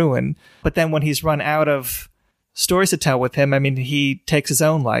to ruin. But then when he's run out of stories to tell with him, I mean, he takes his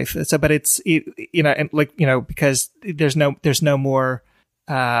own life. So, but because there's no more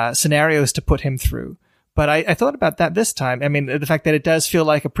scenarios to put him through. But I thought about that this time. I mean, the fact that it does feel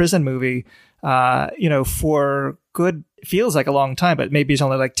like a prison movie, for good, feels like a long time, but maybe it's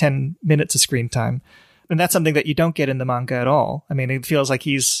only like 10 minutes of screen time. And that's something that you don't get in the manga at all. I mean, it feels like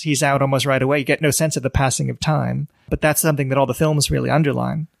he's out almost right away. You get no sense of the passing of time. But that's something that all the films really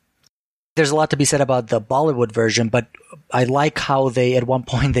underline. There's a lot to be said about the Bollywood version, but I like how at one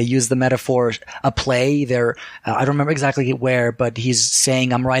point they use the metaphor, a play. I don't remember exactly where, but he's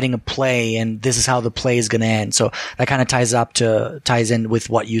saying, I'm writing a play and this is how the play is going to end. So that kind of ties in with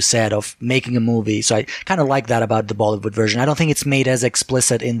what you said of making a movie. So I kind of like that about the Bollywood version. I don't think it's made as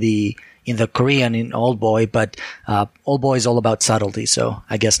explicit in the Korean, in Oldboy, but Oldboy is all about subtlety. So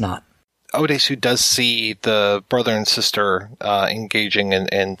I guess not. Oh-Dae-Su does see the brother and sister engaging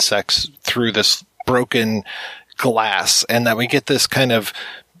in sex through this broken glass, and that we get this kind of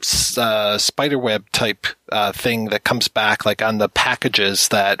spiderweb type thing that comes back like on the packages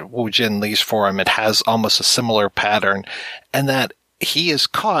that Woo-jin leaves for him. It has almost a similar pattern, and that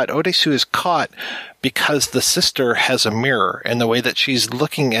Oh-Dae-Su is caught because the sister has a mirror, and the way that she's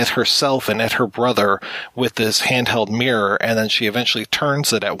looking at herself and at her brother with this handheld mirror, and then she eventually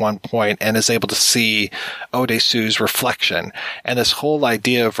turns it at one point and is able to see Oh-Dae-Su's reflection. And this whole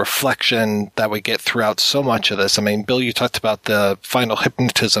idea of reflection that we get throughout so much of this. I mean, Bill, you talked about the final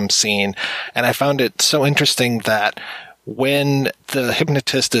hypnotism scene, and I found it so interesting that when the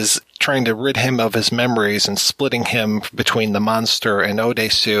hypnotist is trying to rid him of his memories and splitting him between the monster and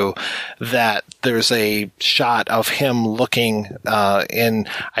Oh-Dae-Su, that there's a shot of him looking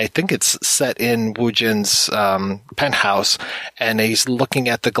I think it's set in Woo-jin's penthouse, and he's looking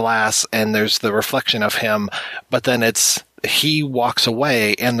at the glass and there's the reflection of him, but then it's he walks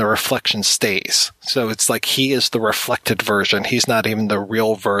away and the reflection stays. So it's like he is the reflected version. He's not even the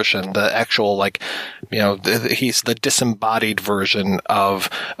real version, the actual, like, he's the disembodied version of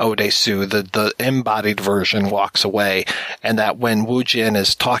Oh-Dae-Su. The embodied version walks away. And that when Woo Jin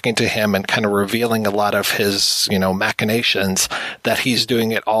is talking to him and kind of revealing a lot of his, machinations, that he's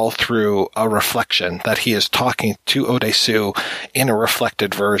doing it all through a reflection, that he is talking to Oh-Dae-Su in a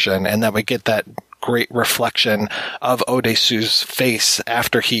reflected version. And that we get that great reflection of Oh-Dae-Su's face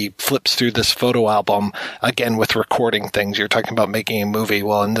after he flips through this photo album, again with recording things. You're talking about making a movie.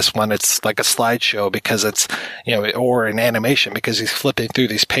 Well, in this one, it's like a slideshow because it's, or an animation because he's flipping through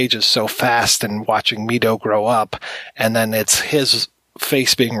these pages so fast and watching Mido grow up. And then it's his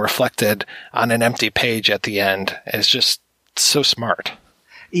face being reflected on an empty page at the end. It's just so smart.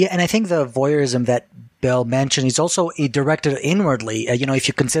 Yeah, and I think the voyeurism that Bill mentioned is also directed inwardly. If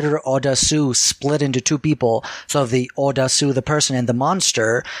you consider Oh-Dae-Su split into two people, so the Oh-Dae-Su, the person, and the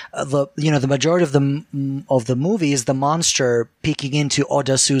monster, the majority of the movie is the monster peeking into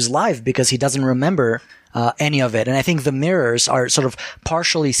Oh-Dae-Su's life because he doesn't remember any of it. And I think the mirrors are sort of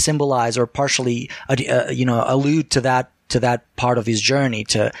partially symbolize or partially, allude to that part of his journey,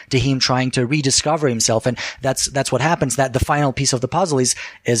 to him trying to rediscover himself. And that's what happens. That the final piece of the puzzle is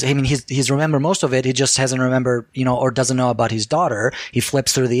he's remembered most of it. He just hasn't remembered, or doesn't know about his daughter. He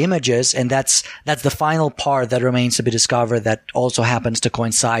flips through the images, and that's the final part that remains to be discovered, that also happens to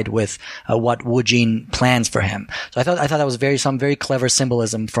coincide with what Woo Jin plans for him. So I thought that was some very clever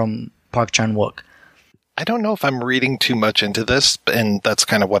symbolism from Park Chan-wook. I don't know if I'm reading too much into this, and that's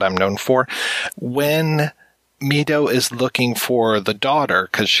kind of what I'm known for. When Mido is looking for the daughter,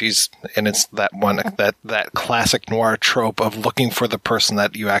 and it's that classic noir trope of looking for the person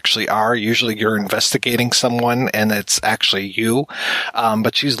that you actually are. Usually you're investigating someone and it's actually you.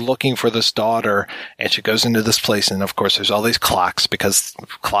 But she's looking for this daughter and she goes into this place. And of course there's all these clocks because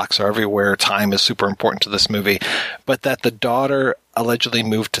clocks are everywhere. Time is super important to this movie, but that the daughter allegedly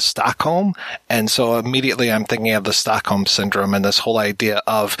moved to Stockholm. And so immediately I'm thinking of the Stockholm syndrome and this whole idea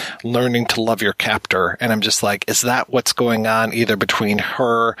of learning to love your captor. And I'm just like, is that what's going on either between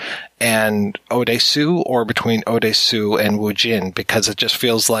her and Oh-Dae-Su or between Oh-Dae-Su and Woo Jin? Because it just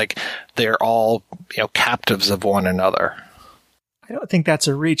feels like they're all, captives of one another. I don't think that's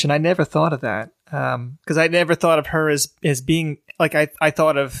a reach. And I never thought of that. Because I never thought of her as being like, I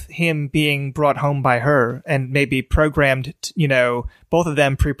thought of him being brought home by her and maybe programmed, both of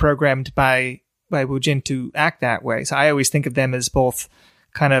them pre-programmed by Woo Jin to act that way. So I always think of them as both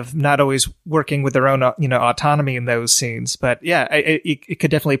kind of not always working with their own, autonomy in those scenes. But yeah, it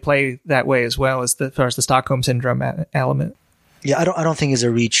could definitely play that way as well as far as the Stockholm syndrome element. Yeah, I don't think it's a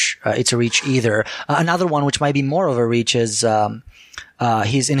reach. It's a reach either. Another one which might be more of a reach is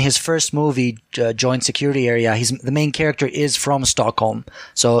he's in his first movie, Joint Security Area. The main character is from Stockholm,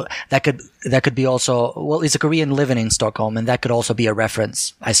 so that could be also. Well, he's a Korean living in Stockholm, and that could also be a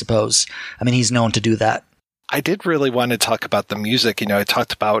reference, I suppose. I mean, he's known to do that. I did really want to talk about the music. I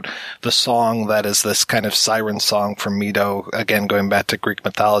talked about the song that is this kind of siren song from Mido, again, going back to Greek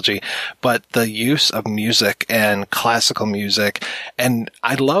mythology, but the use of music and classical music. And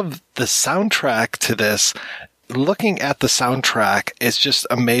I love the soundtrack to this. Looking at the soundtrack is just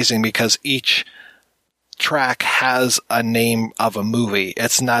amazing because each track has a name of a movie.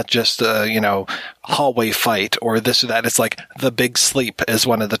 It's not just a, hallway fight or this or that. It's like The Big Sleep is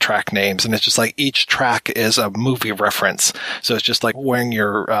one of the track names. And it's just like each track is a movie reference. So it's just like wearing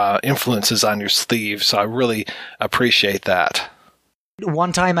your influences on your sleeve. So I really appreciate that.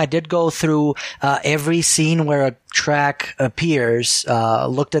 One time I did go through every scene where a track appears,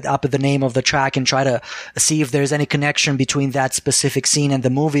 looked up at the name of the track and try to see if there's any connection between that specific scene and the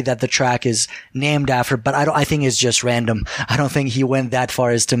movie that the track is named after. But I think it's just random. I don't think he went that far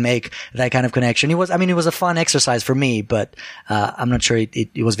as to make that kind of connection. It was a fun exercise for me, but I'm not sure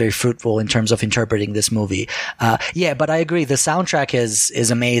it was very fruitful in terms of interpreting this movie. But I agree. The soundtrack is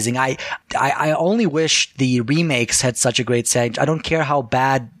amazing. I only wish the remakes had such a great sound. I don't care how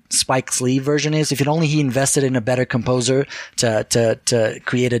bad Spike Lee version is. If he invested in a better composer to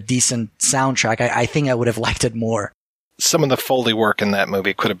create a decent soundtrack, I think I would have liked it more. Some of the Foley work in that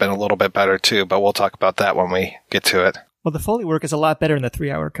movie could have been a little bit better too, but we'll talk about that when we get to it. Well, the Foley work is a lot better in the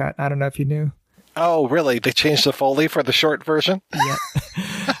 3-hour cut. I don't know if you knew. Oh, really? They changed the Foley for the short version? Yeah.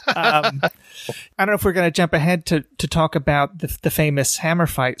 I don't know if we're going to jump ahead to talk about the famous hammer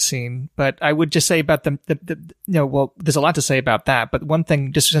fight scene, but I would just say about there's a lot to say about that. But one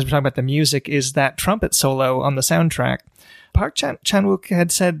thing, just as we're talking about the music, is that trumpet solo on the soundtrack. Park Chan-wook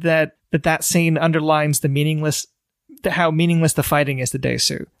had said that scene underlines how meaningless the fighting is to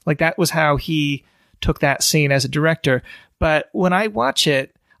Dae-Su. Like that was how he took that scene as a director. But when I watch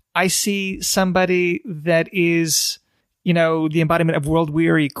it, I see somebody that is, you know, the embodiment of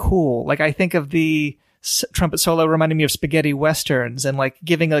world-weary cool. Like, I think of the trumpet solo reminding me of spaghetti westerns and like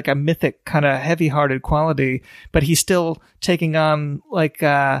giving like a mythic kind of heavy-hearted quality, but he's still taking on like,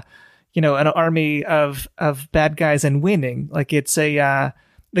 you know, an army of bad guys and winning. Like, it's a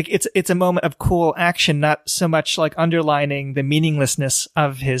moment of cool action, not so much like underlining the meaninglessness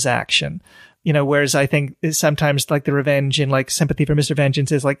of his action. You know, whereas I think sometimes like the revenge and like Sympathy for Mr.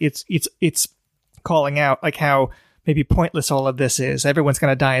 Vengeance is like, it's calling out like how maybe pointless all of this is. Everyone's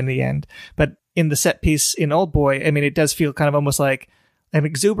going to die in the end. But in the set piece in Oldboy, I mean, it does feel kind of almost like an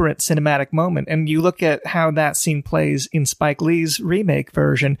exuberant cinematic moment. And you look at how that scene plays in Spike Lee's remake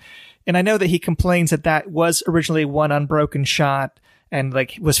version. And I know that he complains that was originally one unbroken shot and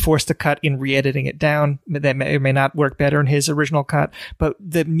like was forced to cut in re-editing it down. That may or may not work better in his original cut. But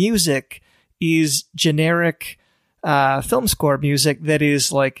the music is generic film score music that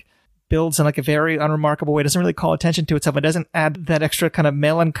is like builds in like a very unremarkable way. It doesn't really call attention to itself. It doesn't add that extra kind of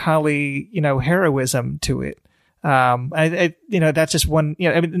melancholy, you know, heroism to it. You know, that's just one, you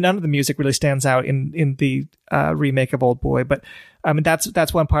know, I mean, none of the music really stands out in the remake of Oldboy, but I mean,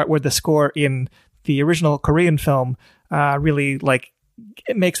 that's one part where the score in the original Korean film really like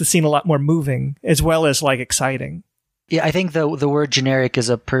it makes the scene a lot more moving as well as like exciting. Yeah, I think the word generic is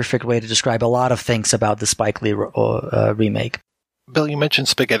a perfect way to describe a lot of things about the Spike Lee remake. Bill, you mentioned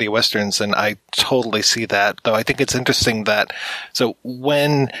spaghetti westerns, and I totally see that, though I think it's interesting that, so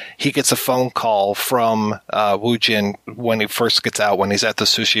when he gets a phone call from Woo Jin when he first gets out, when he's at the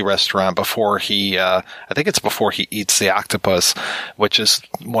sushi restaurant before he, I think it's before he eats the octopus, which is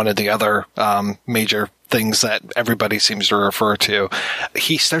one of the other major things that everybody seems to refer to,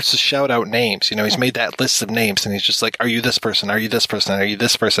 he starts to shout out names. You know, he's made that list of names and he's just like, are you this person? Are you this person? Are you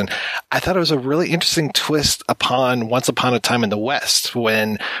this person? I thought it was a really interesting twist upon Once Upon a Time in the West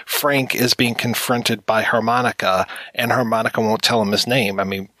when Frank is being confronted by Harmonica and Harmonica won't tell him his name. I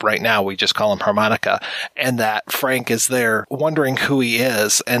mean, right now we just call him Harmonica, and that Frank is there wondering who he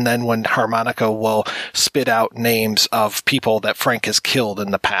is. And then when Harmonica will spit out names of people that Frank has killed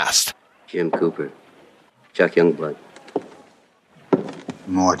in the past. Jim Cooper. Chuck Youngblood.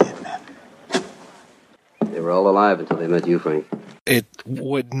 More dead men. They were all alive until they met you, Frank. It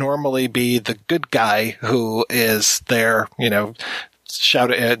would normally be the good guy who is there, you know,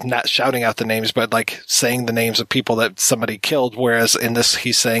 not shouting out the names, but like saying the names of people that somebody killed. Whereas in this,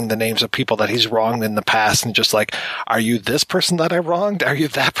 he's saying the names of people that he's wronged in the past and just like, are you this person that I wronged? Are you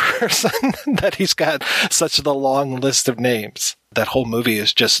that person? That he's got such a long list of names. That whole movie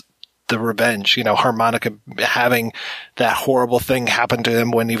is just the revenge, you know, Harmonica having that horrible thing happen to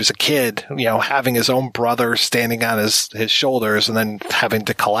him when he was a kid, you know, having his own brother standing on his shoulders and then having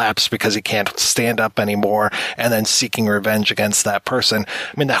to collapse because he can't stand up anymore and then seeking revenge against that person.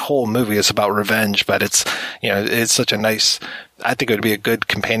 I mean, that whole movie is about revenge, but it's, you know, it's such a nice, I think it would be a good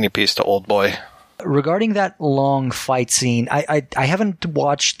companion piece to Oldboy. Regarding that long fight scene, I haven't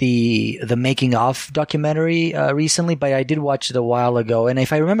watched the making of documentary recently, but I did watch it a while ago. And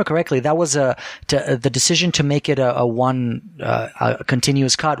if I remember correctly, that was the decision to make it a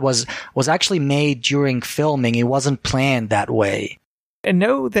continuous cut was actually made during filming. It wasn't planned that way. I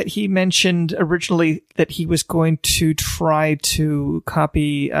know that he mentioned originally that he was going to try to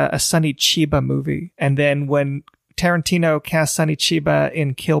copy a Sonny Chiba movie, and then when Tarantino cast Sonny Chiba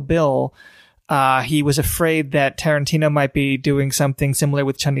in Kill Bill, he was afraid that Tarantino might be doing something similar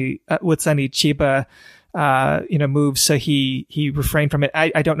with Sonny Chiba, moves. So he refrained from it.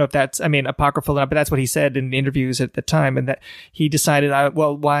 I don't know if that's, apocryphal or not, but that's what he said in interviews at the time. And that he decided,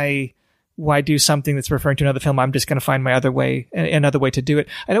 why do something that's referring to another film? I'm just going to find another way to do it.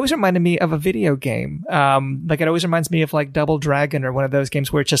 It always reminded me of a video game. It always reminds me of like Double Dragon or one of those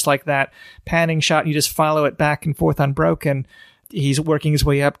games where it's just like that panning shot and you just follow it back and forth unbroken. He's working his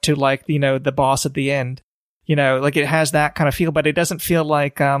way up to the boss at the end, it has that kind of feel, but it doesn't feel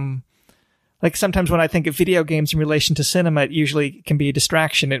like sometimes when I think of video games in relation to cinema, it usually can be a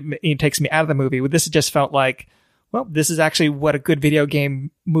distraction. It takes me out of the movie. This just felt like, well, this is actually what a good video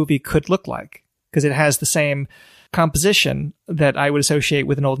game movie could look like, because it has the same composition that I would associate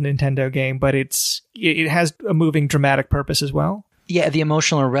with an old Nintendo game, but it has a moving dramatic purpose as well. Yeah, the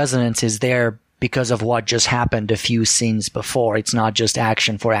emotional resonance is there because of what just happened a few scenes before. It's not just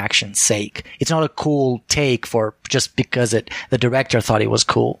action for action's sake. It's not a cool take for just because the director thought it was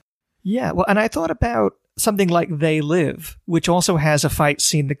cool. Yeah, well, and I thought about something like They Live, which also has a fight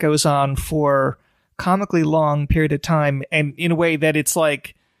scene that goes on for comically long period of time, and in a way that it's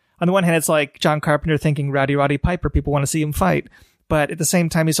like, on the one hand, it's like John Carpenter thinking Rowdy Roddy Piper, people want to see him fight. but at the same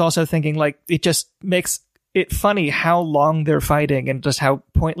time, he's also thinking like it just makes it funny how long they're fighting and just how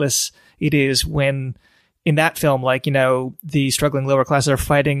pointless it is when in that film, like, you know, the struggling lower classes are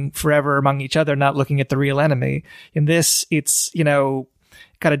fighting forever among each other, not looking at the real enemy. In this, it's, you know,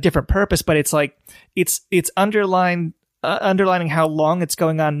 got a different purpose, but it's like, it's underlining how long it's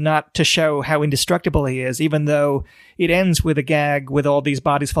going on, not to show how indestructible he is, even though it ends with a gag with all these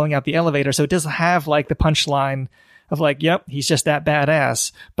bodies falling out the elevator. So it doesn't have like the punchline of like, yep, he's just that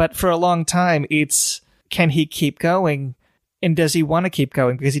badass. But for a long time, it's, can he keep going? And does he want to keep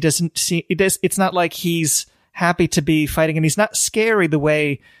going? Because he doesn't see, it's not like he's happy to be fighting, and he's not scary the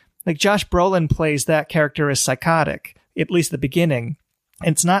way, like Josh Brolin plays that character as psychotic, at least at the beginning.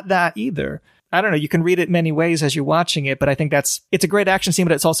 And it's not that either. I don't know. You can read it many ways as you're watching it, but I think it's a great action scene,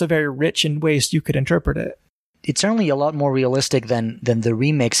 but it's also very rich in ways you could interpret it. It's certainly a lot more realistic than the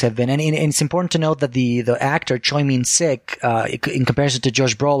remakes have been. And it's important to note that the actor, Choi Min-sik, in comparison to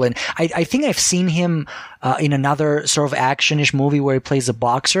Josh Brolin, I think I've seen him in another sort of action-ish movie where he plays a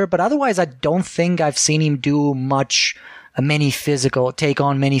boxer, but otherwise I don't think I've seen him do take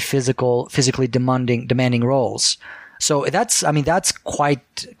on many physically demanding roles. So that's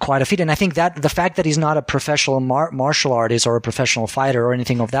quite a feat. And I think that the fact that he's not a professional martial artist or a professional fighter or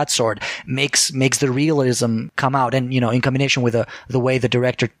anything of that sort makes the realism come out. And, you know, in combination with the way the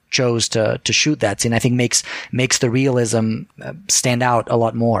director chose to shoot that scene, I think makes the realism stand out a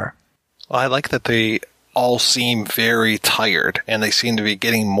lot more. Well, I like that they all seem very tired, and they seem to be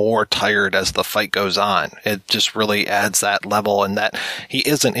getting more tired as the fight goes on. It just really adds that level, and that he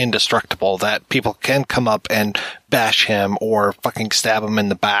isn't indestructible, that people can come up and bash him or fucking stab him in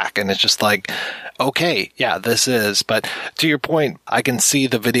the back, and it's just like, okay, yeah, this is. But to your point, I can see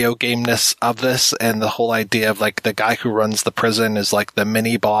the video gameness of this, and the whole idea of like the guy who runs the prison is like the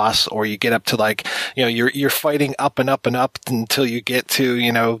mini boss, or you get up to like, you know, you're fighting up and up and up until you get to,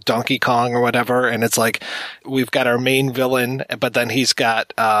 you know, Donkey Kong or whatever, and it's like we've got our main villain, but then he's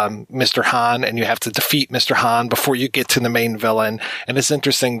got Mr. Han, and you have to defeat Mr. Han before you get to the main villain. And it's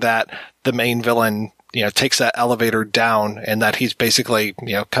interesting that the main villain, you know, takes that elevator down, and that he's basically,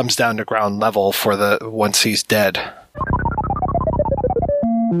 you know, comes down to ground level once he's dead.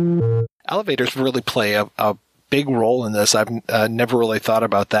 Elevators really play a big role in this. I've never really thought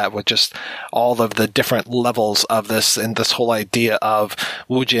about that, with just all of the different levels of this, and this whole idea of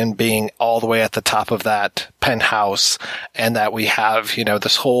Woojin being all the way at the top of that penthouse, and that we have, you know,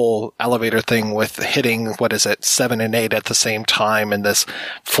 this whole elevator thing with hitting, 7 and 8 at the same time, and this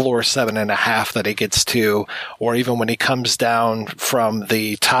floor 7.5 that he gets to, or even when he comes down from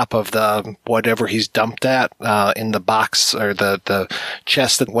the top of the whatever he's dumped at in the box or the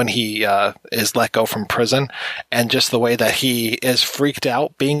chest when he is let go from prison. And just the way that he is freaked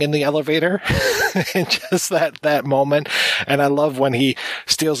out being in the elevator and just that moment. And I love when he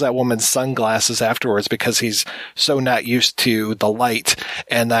steals that woman's sunglasses afterwards, because he's so not used to the light,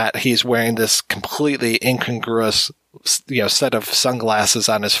 and that he's wearing this completely incongruous, you know, set of sunglasses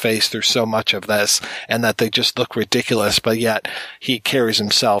on his face through so much of this, and that they just look ridiculous, but yet he carries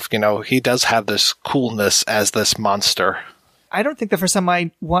himself, you know, he does have this coolness as this monster. I don't think the first time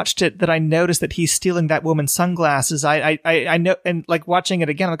I watched it that I noticed that he's stealing that woman's sunglasses. I know, and like watching it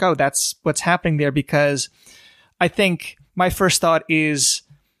again, I'm like, oh, that's what's happening there, because I think my first thought is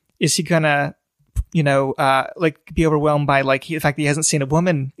he gonna, you know, like be overwhelmed by like the fact that he hasn't seen a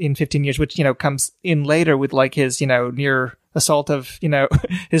woman in 15 years, which, you know, comes in later with like his, you know, near assault of, you know,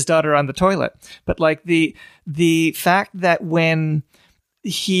 his daughter on the toilet. But like the fact that when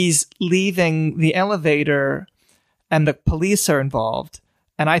he's leaving the elevator and the police are involved,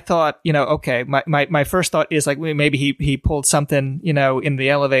 and I thought, you know, okay, my first thought is like, maybe he pulled something, you know, in the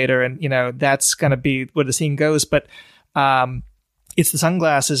elevator, and, you know, that's going to be where the scene goes. But it's the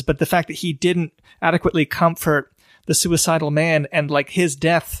sunglasses. But the fact that he didn't adequately comfort the suicidal man, and like his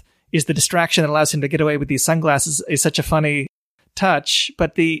death is the distraction that allows him to get away with these sunglasses, is such a funny touch.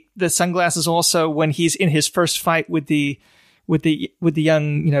 But the sunglasses also, when he's in his first fight with the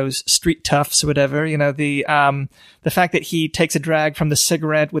young, you know, street toughs or whatever, you know, the fact that he takes a drag from the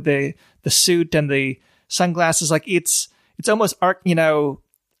cigarette with the suit and the sunglasses, like it's almost art, you know,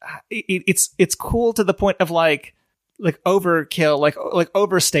 it's cool to the point of like overkill, like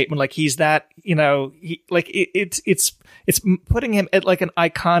overstatement, like he's that, you know, it's putting him at like an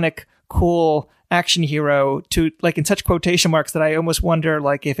iconic, cool action hero to like in such quotation marks that I almost wonder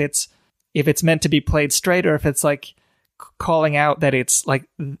like if it's meant to be played straight, or if it's like calling out that it's like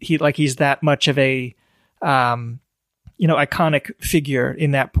he's that much of a you know, iconic figure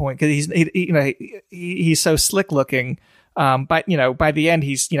in that point, because he's so slick looking, But by the end,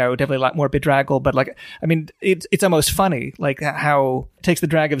 he's definitely a lot more bedraggled. But like, I mean, it's almost funny, like how it takes the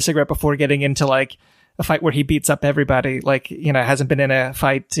drag of a cigarette before getting into like a fight where he beats up everybody. Like, hasn't been in a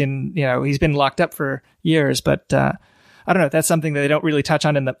fight in he's been locked up for years. But I don't know. That's something that they don't really touch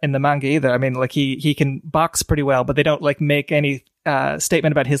on in the manga either. I mean, like he can box pretty well, but they don't like make any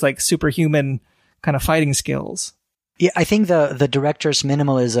statement about his like superhuman kind of fighting skills. Yeah, I think the director's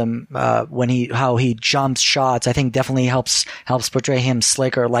minimalism, how he jumps shots, I think definitely helps portray him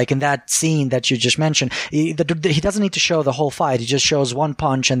slicker. Like in that scene that you just mentioned, he doesn't need to show the whole fight. He just shows one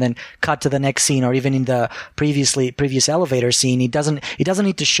punch and then cut to the next scene, or even in the previous elevator scene, he doesn't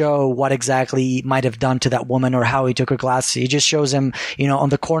need to show what exactly he might have done to that woman or how he took her glasses. He just shows him, on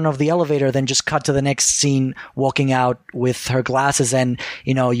the corner of the elevator, then just cut to the next scene walking out with her glasses, and,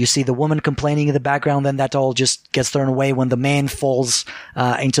 you see the woman complaining in the background, then that all just gets thrown away when the man falls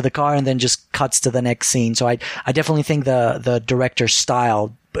into the car, and then just cuts to the next scene. So I definitely think the director's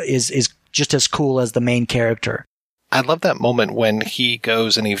style is just as cool as the main character. I love that moment when he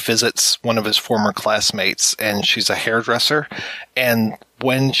goes and he visits one of his former classmates, and she's a hairdresser, and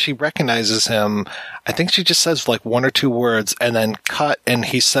when she recognizes him, I think she just says like one or two words and then cut, and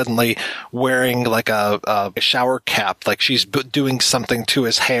he's suddenly wearing like a shower cap, like she's doing something to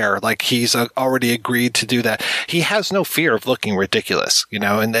his hair, like he's already agreed to do that. He has no fear of looking ridiculous,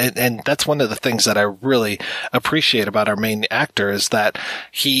 and that's one of the things that I really appreciate about our main actor, is that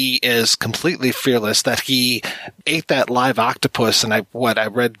he is completely fearless, that he ate that live octopus, and I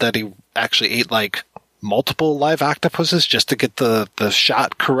read that he actually ate like multiple live octopuses just to get the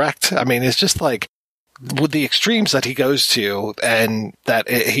shot correct. I mean, it's just like with the extremes that he goes to, and that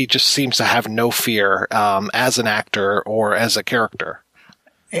he just seems to have no fear as an actor or as a character.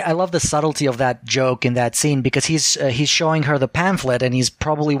 I love the subtlety of that joke in that scene, because he's showing her the pamphlet, and he's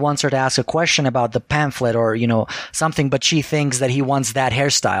probably wants her to ask a question about the pamphlet or something, but she thinks that he wants that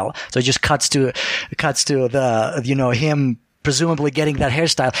hairstyle, so it just cuts to the him presumably getting that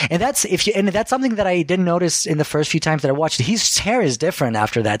hairstyle. And that's something that I didn't notice in the first few times that I watched. His hair is different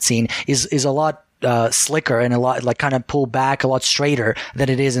after that scene, is a lot slicker and a lot like kind of pulled back, a lot straighter than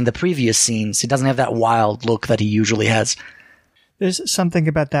it is in the previous scenes. He doesn't have that wild look that he usually has. There's something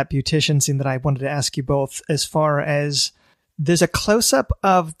about that beautician scene that I wanted to ask you both, as far as there's a close-up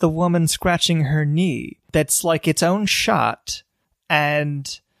of the woman scratching her knee that's like its own shot,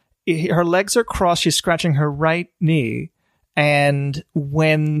 and her legs are crossed, she's scratching her right knee. And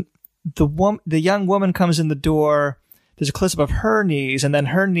when the young woman comes in the door, there's a close-up of her knees, and then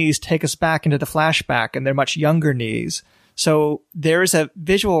her knees take us back into the flashback, and they're much younger knees. So there is a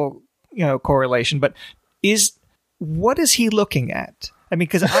visual, correlation. But what is he looking at? I mean,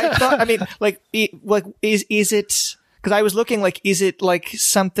 because I thought, is it? Because I was looking like, is it like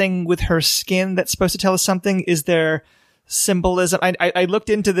something with her skin that's supposed to tell us something? Is there symbolism? I looked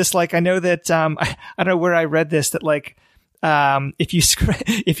into this. Like, I know that I don't know where I read this, that like.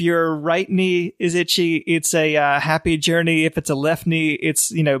 If your right knee is itchy, it's a happy journey. If it's a left knee,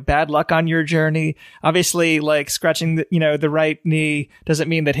 it's bad luck on your journey. Obviously, like scratching the right knee doesn't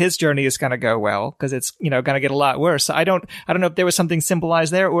mean that his journey is going to go well, because it's going to get a lot worse. So I don't know if there was something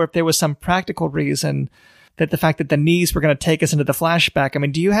symbolized there, or if there was some practical reason that the fact that the knees were going to take us into the flashback. I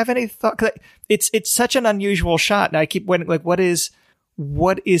mean, do you have any thought? 'Cause it's such an unusual shot, and I keep wondering, like, what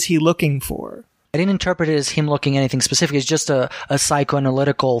is he looking for? I didn't interpret it as him looking anything specific. It's just a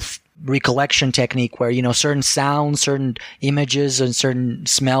psychoanalytical recollection technique where, certain sounds, certain images, and certain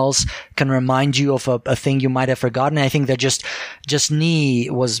smells can remind you of a thing you might have forgotten. I think that just knee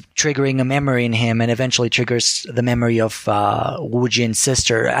was triggering a memory in him, and eventually triggers the memory of Woo Jin's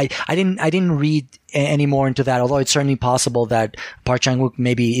sister. I didn't read any more into that, although it's certainly possible that Park Chan-wook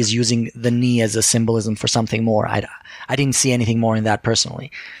maybe is using the knee as a symbolism for something more. I didn't see anything more in that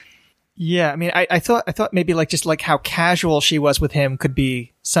personally. Yeah, I mean, I thought maybe like just like how casual she was with him could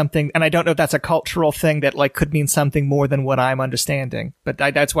be something, and I don't know if that's a cultural thing that like could mean something more than what I'm understanding, but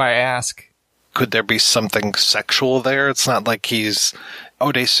that's why I ask. Could there be something sexual there? It's not like he's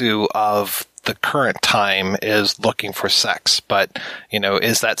Oh-Dae-Su of the current time is looking for sex, but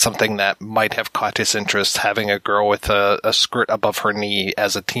is that something that might have caught his interest, having a girl with a skirt above her knee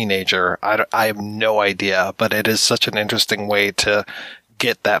as a teenager? I have no idea, but it is such an interesting way to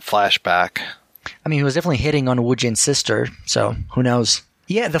get that flashback. I mean, he was definitely hitting on Woo Jin's sister, so who knows?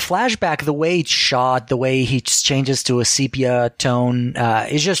 Yeah, the flashback, the way it's shot, the way he changes to a sepia tone,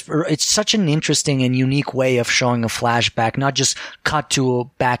 it's such an interesting and unique way of showing a flashback, not just cut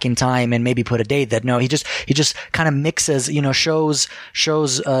to back in time and maybe put a date that. No, he just kind of mixes, shows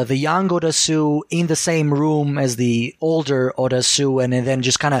the young Oh-Dae-Su in the same room as the older Oh-Dae-Su, and then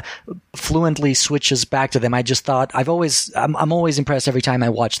just kind of fluently switches back to them. I just thought, I'm always impressed every time I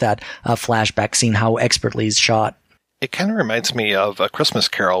watch that flashback scene, how expertly it's shot. It kind of reminds me of A Christmas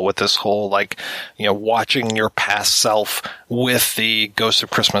Carol with this whole, watching your past self with the Ghost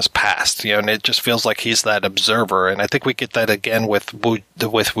of Christmas Past, and it just feels like he's that observer. And I think we get that again with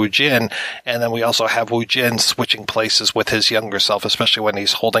Woo Jin. And then we also have Woo Jin switching places with his younger self, especially when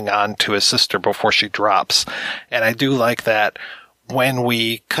he's holding on to his sister before she drops. And I do like that. When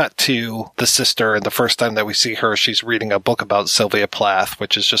we cut to the sister, and the first time that we see her, she's reading a book about Sylvia Plath,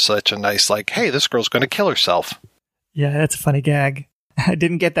 which is just such a nice, hey, this girl's going to kill herself. Yeah, that's a funny gag. I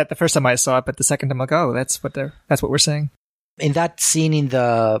didn't get that the first time I saw it, but the second time I'm like, oh, that's what we're saying. In that scene in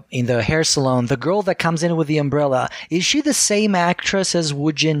the hair salon, the girl that comes in with the umbrella, is she the same actress as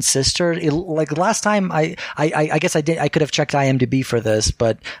Woo Jin's sister? Last time, I guess I could have checked IMDb for this,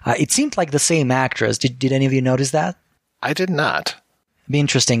 but it seemed like the same actress. Did any of you notice that? I did not. It'd be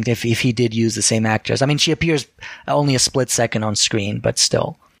interesting if he did use the same actress. I mean, she appears only a split second on screen, but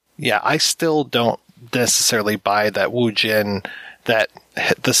still. Yeah, I still don't necessarily buy that Woo Jin, that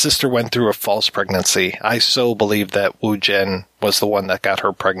the sister went through a false pregnancy. I so believe that Woo Jin was the one that got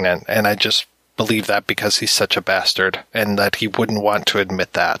her pregnant, and I just believe that because he's such a bastard, and that he wouldn't want to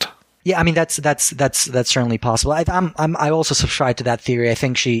admit that. Yeah, I mean that's certainly possible. I also subscribe to that theory. I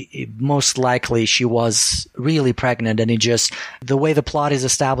think most likely she was really pregnant, and the way the plot is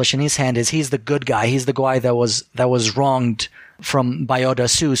established in his hand is he's the good guy. He's the guy that was wronged by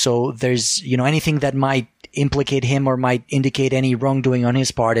Oh-Dae-Su. So there's anything that might implicate him or might indicate any wrongdoing on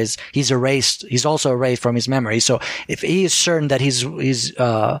his part he's also erased from his memory. So if he is certain that his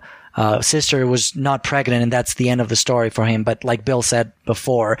sister was not pregnant, and that's the end of the story for him. But like Bill said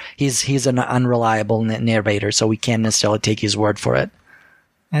before, he's an unreliable narrator, so we can't necessarily take his word for it.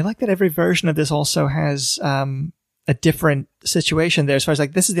 I like that every version of this also has a different situation there, as far as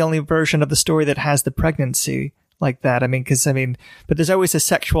this is the only version of the story that has the pregnancy like that. But there's always a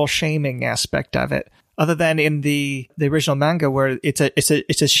sexual shaming aspect of it, other than in the original manga where it's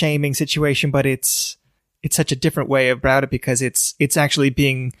a shaming situation, but it's such a different way about it because it's actually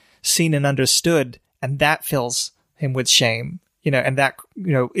being seen and understood, and that fills him with shame, and that,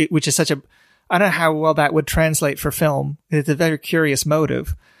 which is such a, I don't know how well that would translate for film. It's a very curious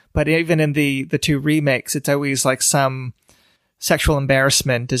motive, but even in the two remakes, it's always some sexual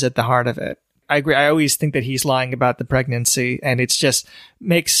embarrassment is at the heart of it. I agree. I always think that he's lying about the pregnancy, and it's just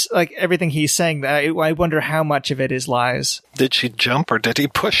makes everything he's saying that I wonder how much of it is lies. Did she jump or did he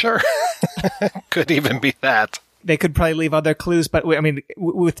push her? Could even be that. They could probably leave other clues, but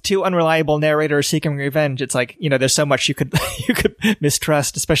with two unreliable narrators seeking revenge, it's there's so much you could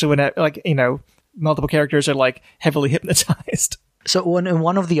mistrust, especially when multiple characters are heavily hypnotized. So in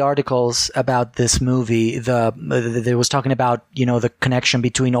one of the articles about this movie, there was talking about the connection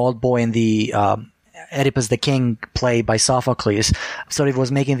between Oldboy and the Oedipus the King play by Sophocles. So it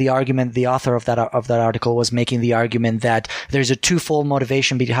was making the argument, the author of that article was making the argument that there's a twofold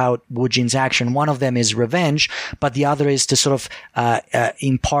motivation behind Woo Jin's action. One of them is revenge, but the other is to sort of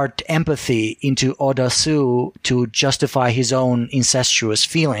impart empathy into Oh-Dae-Su to justify his own incestuous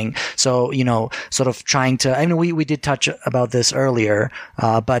feeling. So, sort of trying to, we did touch about this earlier,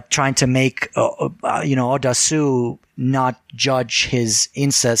 but trying to make, Oh-Dae-Su not judge his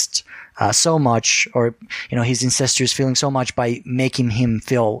incest so much, or his incestuous feeling so much, by making him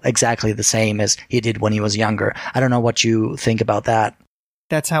feel exactly the same as he did when he was younger. I don't know what you think about that.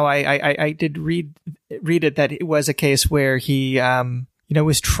 That's how I did read it, that it was a case where he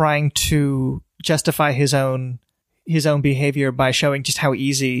was trying to justify his own behavior by showing just how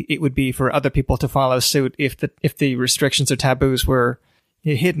easy it would be for other people to follow suit if the restrictions or taboos were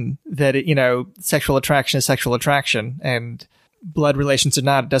hidden. That sexual attraction is sexual attraction, and blood relations or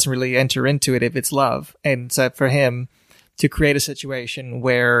not, it doesn't really enter into it if it's love. And so for him to create a situation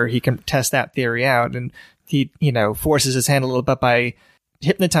where he can test that theory out, and he, forces his hand a little bit by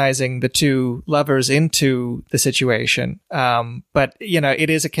hypnotizing the two lovers into the situation. But, it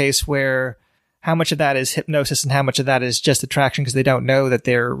is a case where how much of that is hypnosis and how much of that is just attraction because they don't know that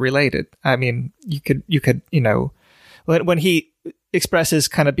they're related. I mean, you could, when he expresses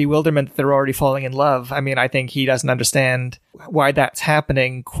kind of bewilderment that they're already falling in love, I think he doesn't understand why that's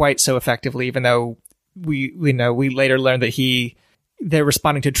happening quite so effectively, even though we later learn that they're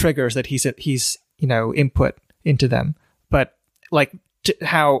responding to triggers that he's input into them. But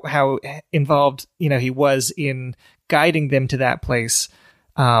how involved he was in guiding them to that place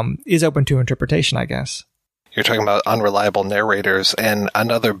is open to interpretation, I guess. You're talking about unreliable narrators, and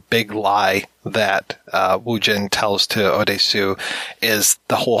another big lie that Woo Jin tells to Oh-Dae-Su is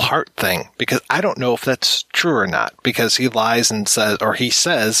the whole heart thing, because I don't know if that's true or not, because he lies and he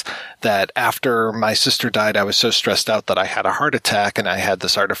says that after my sister died, I was so stressed out that I had a heart attack and I had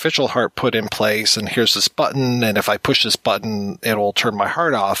this artificial heart put in place, and here's this button, and if I push this button, it'll turn my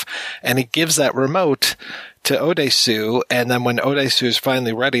heart off. And he gives that remote to Oh-Dae-Su, and then when Oh-Dae-Su is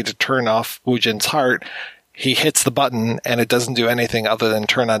finally ready to turn off Woo Jin's heart, he hits the button and it doesn't do anything other than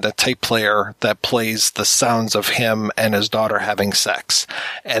turn on the tape player that plays the sounds of him and his daughter having sex.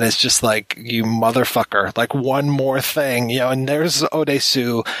 And it's just like, you motherfucker, like one more thing, and there's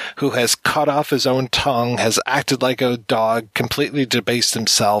Oh-Dae-Su who has cut off his own tongue, has acted like a dog, completely debased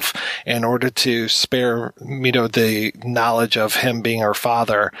himself in order to spare, the knowledge of him being her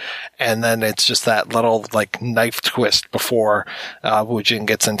father. And then it's just that little like knife twist before Woo Jin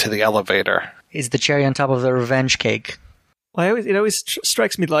gets into the elevator. Is the cherry on top of the revenge cake. Well, it always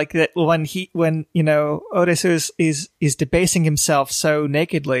strikes me like that when Oh-Dae-Su is debasing himself so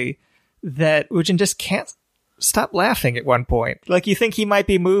nakedly that Woo Jin just can't stop laughing at one point. Like, you think he might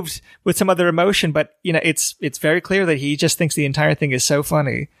be moved with some other emotion, but it's very clear that he just thinks the entire thing is so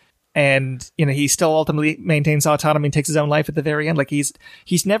funny. And he still ultimately maintains autonomy and takes his own life at the very end. Like,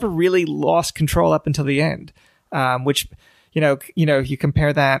 he's never really lost control up until the end. Which if you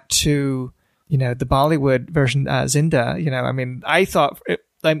compare that to the Bollywood version, Zinda, I thought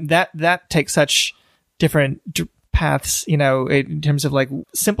that takes such different paths, in terms of like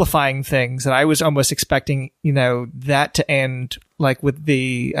simplifying things, that I was almost expecting, that to end like with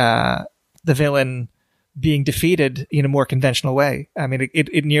the villain being defeated in a more conventional way. I mean,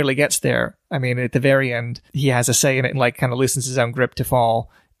 it nearly gets there. I mean, at the very end, he has a say in it and like kind of loosens his own grip to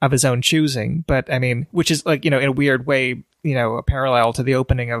fall of his own choosing. But I mean, which is like, in a weird way, a parallel to the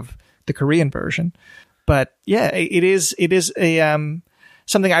opening of the Korean version. But yeah, it is a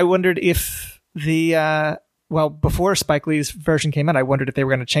something I wondered if before Spike Lee's version came out, I wondered if they were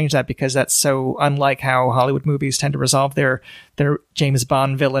going to change that, because that's so unlike how Hollywood movies tend to resolve their James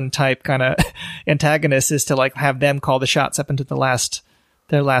Bond villain type kind of antagonists, is to like have them call the shots up into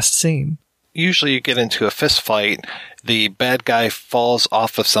their last scene. Usually you get into a fist fight, the bad guy falls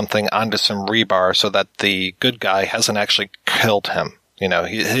off of something onto some rebar so that the good guy hasn't actually killed him.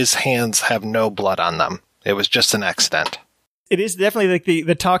 His hands have no blood on them. It was just an accident. It is definitely like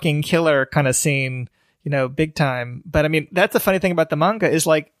the talking killer kind of scene, big time. But I mean, that's the funny thing about the manga is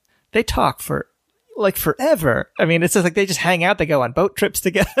like they talk for like forever. I mean, it's just like they just hang out. They go on boat trips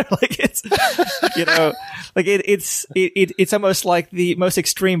together. Like it's, like it's almost like the most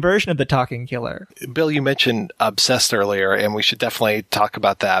extreme version of the talking killer. Bill, you mentioned Obsessed earlier, and we should definitely talk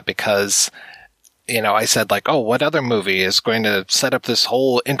about that because I said like, oh, what other movie is going to set up this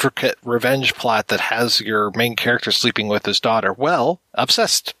whole intricate revenge plot that has your main character sleeping with his daughter? Well,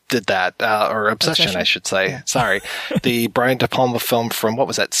 Obsessed did that, or Obsession, I should say. Yeah. Sorry. The Brian DePalma film from, what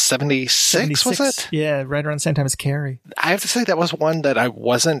was that, 76, was it? Yeah, right around the same time as Carrie. I have to say that was one that I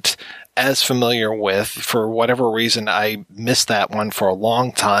wasn't as familiar with. For whatever reason, I missed that one for a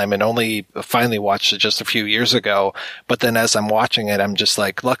long time and only finally watched it just a few years ago. But then as I'm watching it, I'm just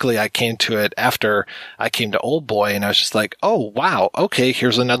like, luckily I came to it after I came to Oldboy, and I was just like, oh, wow, okay,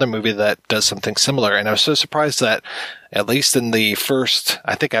 here's another movie that does something similar. And I was so surprised that at least in the first,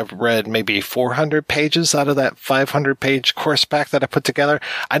 I think I've read maybe 400 pages out of that 500-page course pack that I put together.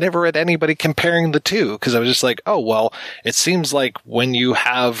 I never read anybody comparing the two, because I was just like, oh, well, it seems like when you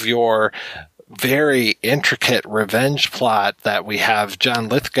have your very intricate revenge plot that we have John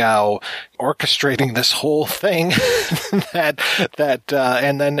Lithgow orchestrating this whole thing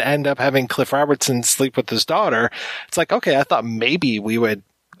and then end up having Cliff Robertson sleep with his daughter. It's like, okay, I thought maybe we would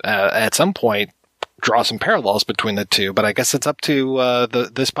at some point draw some parallels between the two, but I guess it's up to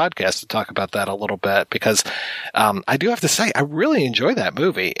this podcast to talk about that a little bit, because I do have to say I really enjoy that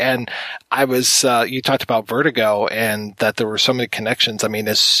movie. And I was you talked about Vertigo and that there were so many connections. I mean,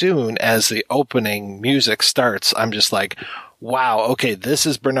 as soon as the opening music starts, I'm just like, wow, okay, this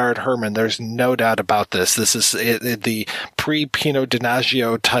is Bernard Herrmann. There's no doubt about this. This is the pre-Pino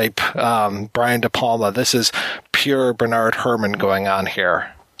Donaggio type Brian DePalma. This is pure Bernard Herrmann going on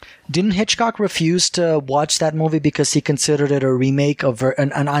here. Didn't Hitchcock refuse to watch that movie because he considered it a remake of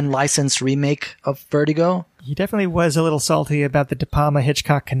an unlicensed remake of Vertigo? He definitely was a little salty about the De Palma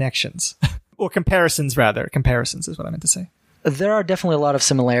Hitchcock connections. Or comparisons, rather. Comparisons is what I meant to say. There are definitely a lot of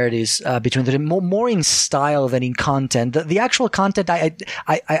similarities between them, more in style than in content. The actual content, I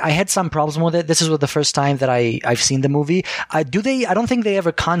had some problems with it. This is the first time that I've seen the movie. I don't think they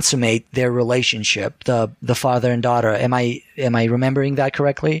ever consummate their relationship, the father and daughter. Am I remembering that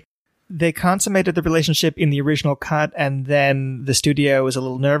correctly? They consummated the relationship in the original cut, and then the studio was a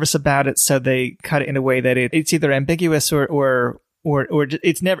little nervous about it, so they cut it in a way that it's either ambiguous or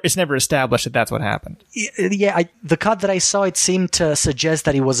it's never established that that's what happened. Yeah, the cut that I saw, it seemed to suggest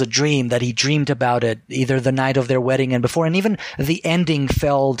that it was a dream, that he dreamed about it either the night of their wedding and before, and even the ending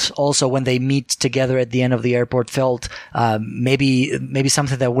felt also when they meet together at the end of the airport felt maybe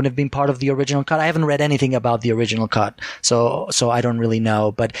something that wouldn't have been part of the original cut. I haven't read anything about the original cut, so I don't really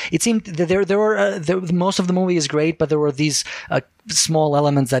know. But it seemed that there were most of the movie is great, but there were these small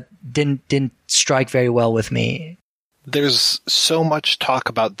elements that didn't strike very well with me. There's so much talk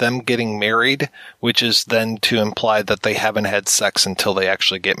about them getting married, which is then to imply that they haven't had sex until they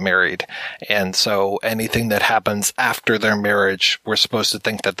actually get married. And so anything that happens after their marriage, we're supposed to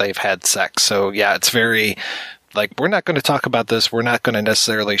think that they've had sex. So yeah, it's very like, we're not going to talk about this. We're not going to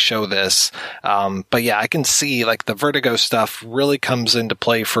necessarily show this. But yeah, I can see like the Vertigo stuff really comes into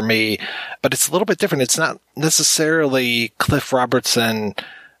play for me, but it's a little bit different. It's not necessarily Cliff Robertson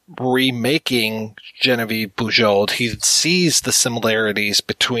remaking Genevieve Bujold. He sees the similarities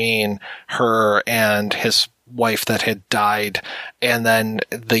between her and his wife that had died, and then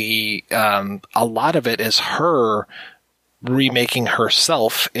a lot of it is her remaking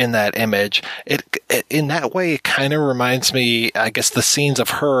herself in that image. It in that way, it kind of reminds me, I guess the scenes of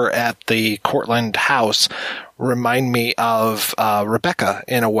her at the Cortland house remind me of Rebecca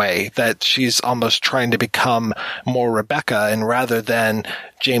in a way, that she's almost trying to become more Rebecca, and rather than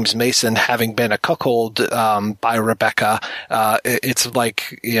James Mason having been a cuckold by Rebecca, it's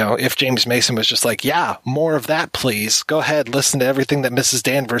like, if James Mason was just like, yeah, more of that, please. Go ahead, listen to everything that Mrs.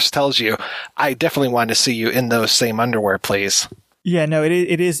 Danvers tells you. I definitely want to see you in those same underwear, please. Yeah, no, it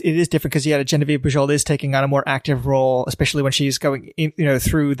is different because Genevieve Bujold is taking on a more active role, especially when she's going in,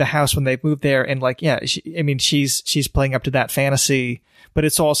 through the house when they've moved there, and she's playing up to that fantasy, but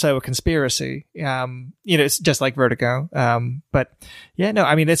it's also a conspiracy. It's just like Vertigo. But yeah, no,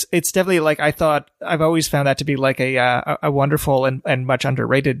 I mean it's definitely like, I've always found that to be like a wonderful and much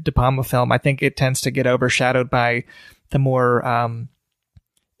underrated De Palma film. I think it tends to get overshadowed by the more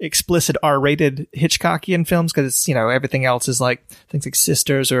explicit R-rated Hitchcockian films, because everything else is like things like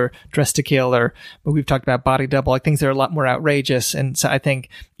Sisters or Dressed to Kill, or we've talked about Body Double, like things that are a lot more outrageous. And so I think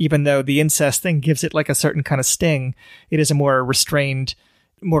even though the incest thing gives it like a certain kind of sting, it is a more restrained,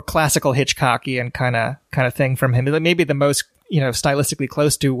 more classical Hitchcockian kind of thing from him. Maybe the most stylistically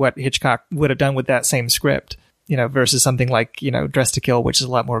close to what Hitchcock would have done with that same script, versus something like Dressed to Kill, which is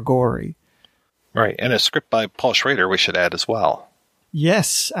a lot more gory. Right, and a script by Paul Schrader, we should add as well.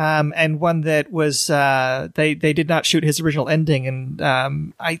 Yes, and one that was they did not shoot his original ending, and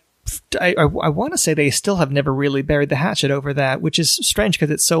I want to say they still have never really buried the hatchet over that, which is strange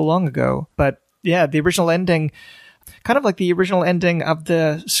because it's so long ago. But yeah, the original ending, kind of like the original ending of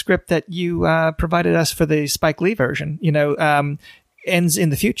the script that you provided us for the Spike Lee version, ends in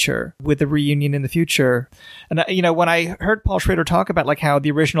the future with a reunion in the future. And when I heard Paul Schrader talk about like how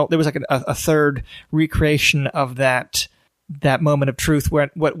the original, there was like a third recreation of that moment of truth,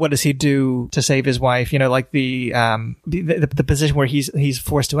 where what does he do to save his wife? Like the position where he's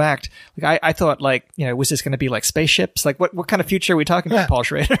forced to act. Like I thought, like, was this going to be like spaceships? Like what kind of future are we talking about, Paul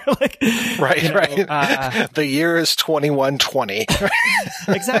Schrader? Like, right. The year is 2120.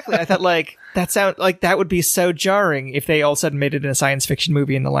 Exactly. I thought like that sound like that would be so jarring if they all of a sudden made it in a science fiction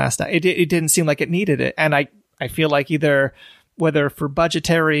movie in the last. It didn't seem like it needed it, and I feel like either, whether for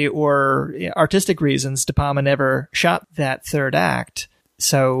budgetary or artistic reasons, De Palma never shot that third act.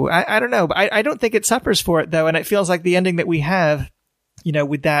 So I don't know, but I don't think it suffers for it though. And it feels like the ending that we have,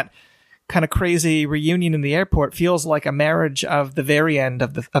 with that kind of crazy reunion in the airport, feels like a marriage of the very end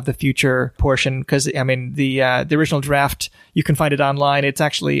of the future portion. Because I mean, the original draft, you can find it online. It's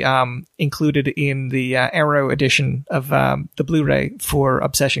actually included in the Arrow edition of the Blu-ray for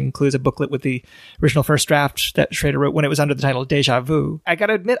Obsession. Includes a booklet with the original first draft that Schrader wrote when it was under the title Deja Vu. I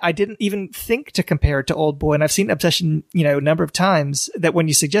gotta admit, I didn't even think to compare it to Oldboy, and I've seen Obsession, a number of times. That when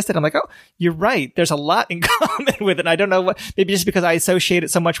you suggested, I'm like, oh, you're right. There's a lot in common with it. And I don't know what, maybe just because I associate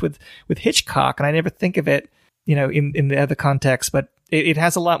it so much with Hitchcock, and I never think of it, in the other context, but it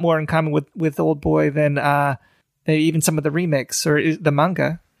has a lot more in common with Oldboy than even some of the remakes or the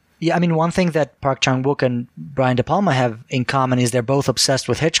manga. Yeah, I mean, one thing that Park Chan-wook and Brian De Palma have in common is they're both obsessed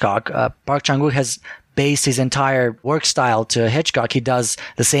with Hitchcock. Park Chan-wook has based his entire work style to Hitchcock. He does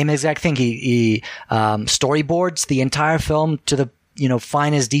the same exact thing. He storyboards the entire film to the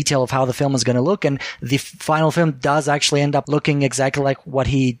finest detail of how the film is going to look, and the final film does actually end up looking exactly like what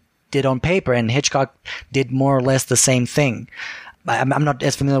he did on paper, and Hitchcock did more or less the same thing. I'm not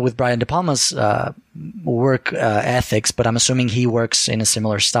as familiar with Brian DePalma's work ethics, but I'm assuming he works in a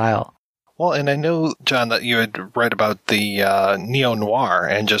similar style. Well, and I know, John, that you had read about the neo-noir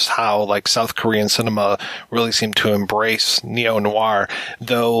and just how, like, South Korean cinema really seemed to embrace neo-noir,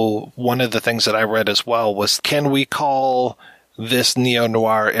 though one of the things that I read as well was, can we call this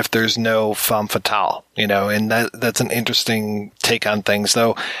neo-noir if there's no femme fatale? And that's an interesting take on things,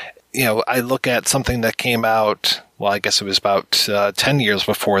 though. I look at something that came out, well, I guess it was about 10 years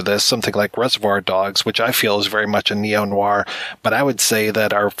before this, something like Reservoir Dogs, which I feel is very much a neo-noir, but I would say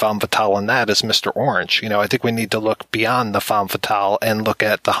that our femme fatale in that is Mr. Orange. I think we need to look beyond the femme fatale and look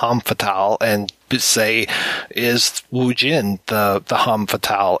at the homme fatale and say, is Woo Jin the homme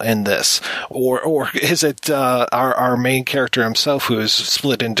fatale in this? Or is it our main character himself who is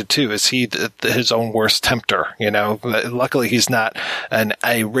split into two? Is he his own worst tempter? Luckily he's not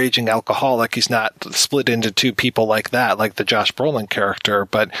a raging alcoholic. He's not split into two people like that, like the Josh Brolin character.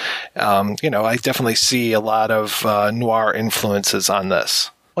 But, I definitely see a lot of noir influences on this.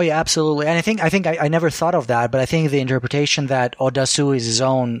 Oh yeah, absolutely. And I think I never thought of that, but I think the interpretation that Oh-Dae-Su is his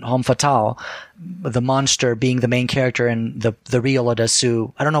own homme fatale, the monster being the main character and the real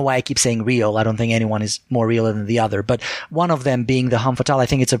Oh-Dae-Su. I don't know why I keep saying real. I don't think anyone is more real than the other, but one of them being the homme fatale, I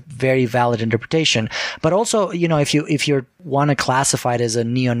think it's a very valid interpretation. But also, if you want to classify it as a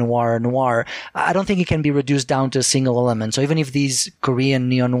neo-noir or noir, I don't think it can be reduced down to a single element. So even if these Korean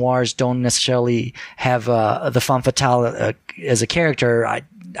neo-noirs don't necessarily have the femme fatale as a character,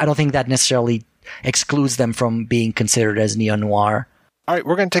 I don't think that necessarily excludes them from being considered as neo-noir. All right,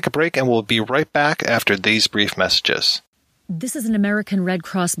 we're going to take a break, and we'll be right back after these brief messages. This is an American Red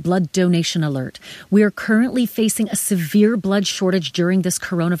Cross blood donation alert. We are currently facing a severe blood shortage during this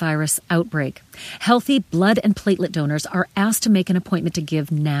coronavirus outbreak. Healthy blood and platelet donors are asked to make an appointment to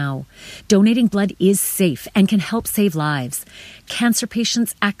give now. Donating blood is safe and can help save lives. Cancer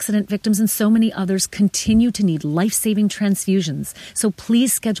patients, accident victims, and so many others continue to need life-saving transfusions. So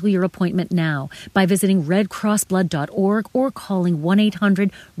please schedule your appointment now by visiting redcrossblood.org or calling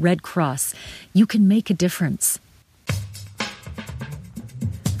 1-800-RED-CROSS. You can make a difference.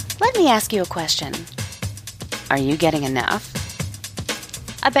 Let me ask you a question. Are you getting enough?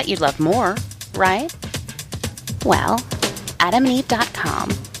 I bet you'd love more, right? Well,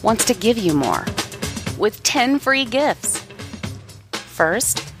 AtomandEve.com wants to give you more with 10 free gifts.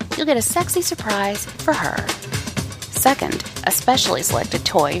 First, you'll get a sexy surprise for her. Second, a specially selected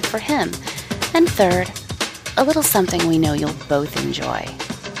toy for him. And third, a little something we know you'll both enjoy.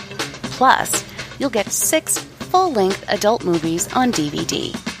 Plus, you'll get 6 full-length adult movies on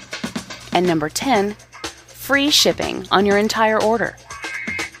DVD. And number 10, free shipping on your entire order.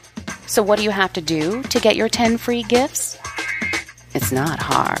 So what do you have to do to get your 10 free gifts? It's not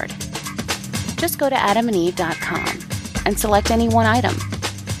hard. Just go to AtomandEve.com and select any one item.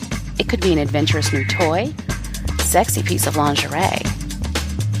 It could be an adventurous new toy, sexy piece of lingerie,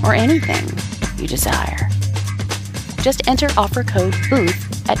 or anything you desire. Just enter offer code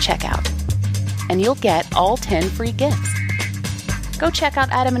BOOTH at checkout, and you'll get all 10 free gifts. Go check out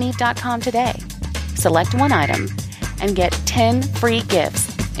AtomandEve.com today. Select one item and get 10 free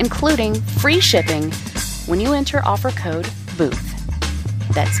gifts, including free shipping, when you enter offer code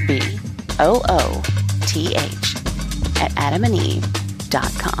BOOTH. That's BOOTH at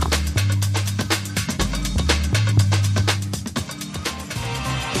AtomandEve.com.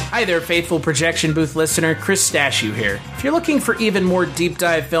 Hi there, faithful Projection Booth listener, Chris Stashew here. If you're looking for even more deep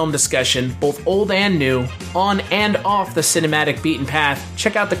dive film discussion, both old and new, on and off the cinematic beaten path,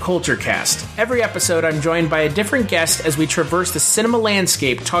 check out the Culture Cast. Every episode I'm joined by a different guest as we traverse the cinema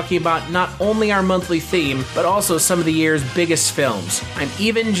landscape talking about not only our monthly theme, but also some of the year's biggest films. I'm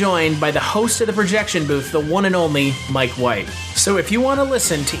even joined by the host of the Projection Booth, the one and only Mike White. So if you want to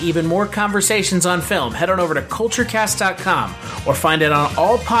listen to even more conversations on film, head on over to culturecast.com or find it on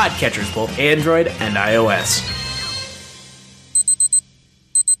all podcatchers, both Android and iOS.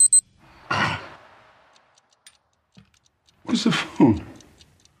 Where's the phone?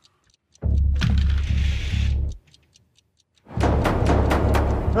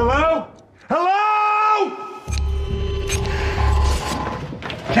 Hello? Hello?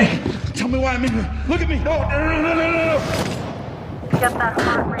 Hey, tell me why I'm in here. Look at me. No. Get that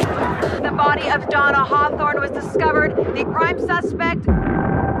heart rate. The body of Donna Hawthorne was discovered. The prime suspect,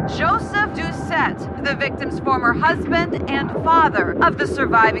 Joseph Doucette, the victim's former husband and father of the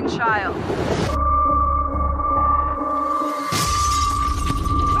surviving child.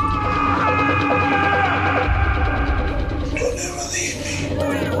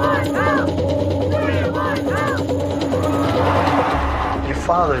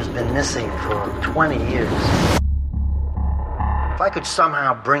 father's been missing for 20 years. If I could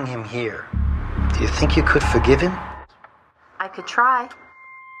somehow bring him here, do you think you could forgive him? I could try.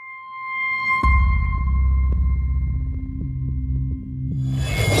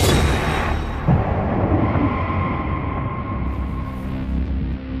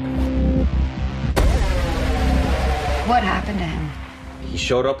 What happened to him? He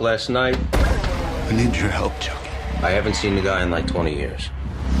showed up last night. I need your help, Chucky. I haven't seen the guy in like 20 years.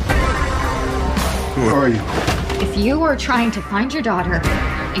 Who are you? If you were trying to find your daughter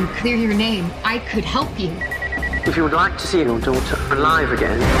and clear your name, I could help you. If you would like to see your daughter alive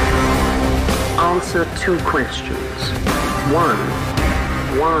again, answer 2 questions. 1,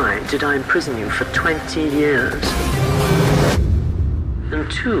 why did I imprison you for 20 years? And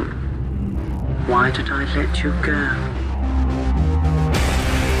 2, why did I let you go?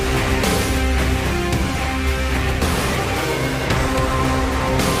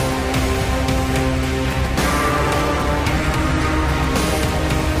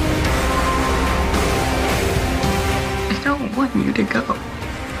 I don't want you to go.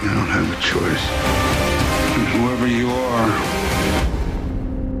 I don't have a choice. And whoever you are,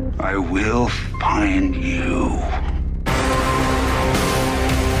 I will find you.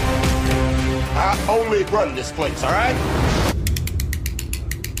 I only run this place, all right?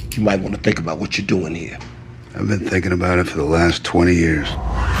 You might want to think about what you're doing here. I've been thinking about it for the last 20 years.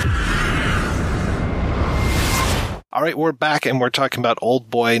 All right, we're back and we're talking about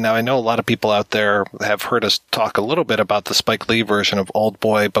Oldboy. Now, I know a lot of people out there have heard us talk a little bit about the Spike Lee version of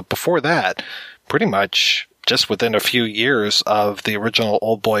Oldboy, but before that, pretty much just within a few years of the original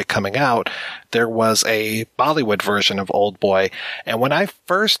Oldboy coming out, there was a Bollywood version of Oldboy. And when I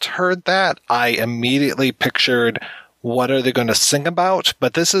first heard that, I immediately pictured, what are they going to sing about?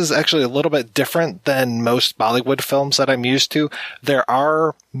 But this is actually a little bit different than most Bollywood films that I'm used to. There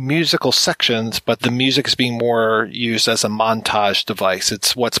are musical sections, but the music is being more used as a montage device.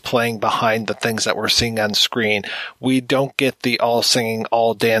 It's what's playing behind the things that we're seeing on screen. We don't get the all singing,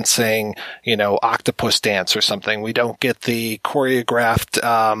 all dancing, octopus dance or something. We don't get the choreographed,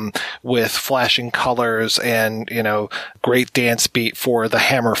 with flashing colors and, great dance beat for the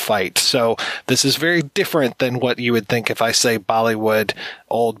hammer fight. So this is very different than what you would think if I say Bollywood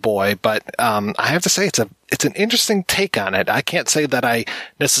Oldboy, but I have to say it's an interesting take on it. I can't say that I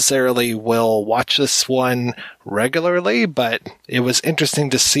necessarily will watch this one regularly, but it was interesting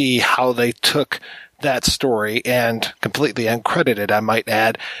to see how they took that story and completely uncredited, I might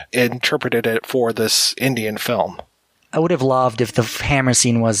add, interpreted it for this Indian film. I would have loved if the hammer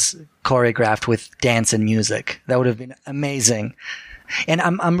scene was choreographed with dance and music. That would have been amazing. And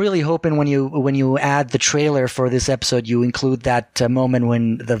I'm really hoping when you add the trailer for this episode, you include that moment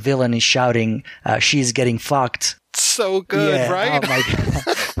when the villain is shouting, "She's getting fucked." So good, right? Oh my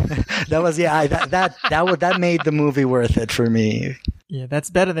god, that made the movie worth it for me. Yeah, that's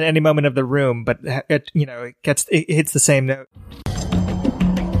better than any moment of The Room, but it hits the same note.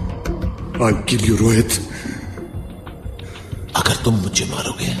 I'll kill you, Rohit. अगर तुम मुझे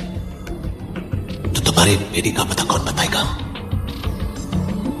मारोगे तो तुम्हारी बेटी का पता कौन बताएगा?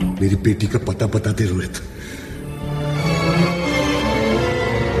 मेरी बेटी का पता बता दे, रोहित।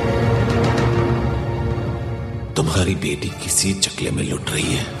 तुम्हारी बेटी किसी चकले में लुट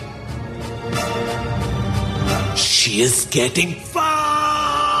रही है। She is getting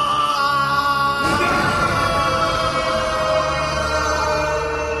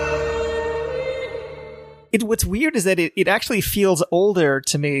What's weird is that it actually feels older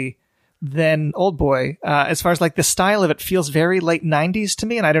to me than Oldboy. As far as like the style of it feels very late 90s to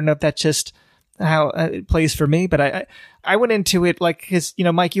me, and I don't know if that's just how it plays for me, but I went into it like, cause,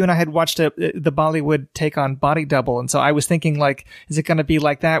 Mike, you and I had watched the Bollywood take on Body Double. And so I was thinking like, is it going to be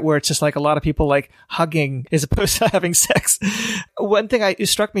like that where it's just like a lot of people like hugging as opposed to having sex? One thing it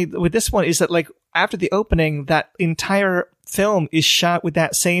struck me with this one is that like after the opening, that entire film is shot with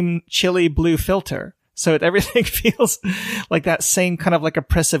that same chilly blue filter. So everything feels like that same kind of like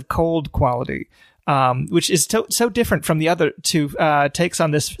oppressive cold quality. Which is so different from the other two takes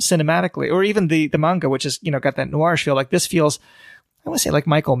on this cinematically, or even the manga, which is got that noirish feel. Like this feels, I want to say like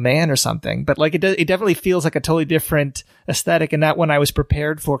Michael Mann or something, but like it definitely feels like a totally different aesthetic, and that one I was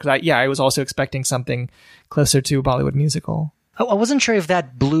prepared for because I was also expecting something closer to a Bollywood musical. I wasn't sure if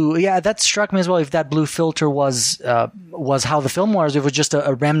that blue, that struck me as well. If that blue filter was how the film was, it was just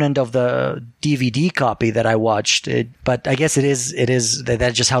a remnant of the DVD copy that I watched. But I guess it is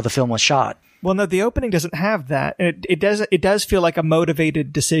that's just how the film was shot. Well, no, the opening doesn't have that. It does feel like a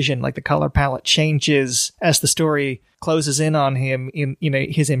motivated decision, like the color palette changes as the story closes in on him in,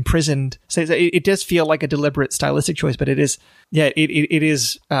 his imprisoned. So it does feel like a deliberate stylistic choice, but it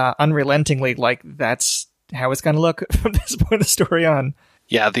is unrelentingly like that's how it's going to look from this point of the story on.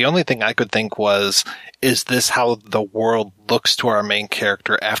 Yeah, the only thing I could think was, is this how the world looks to our main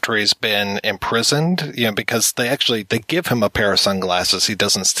character after he's been imprisoned? Because they give him a pair of sunglasses. He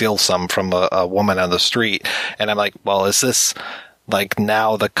doesn't steal some from a woman on the street. And I'm like, well, is this like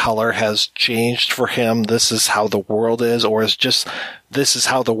now the color has changed for him? This is how the world is? Or is just this is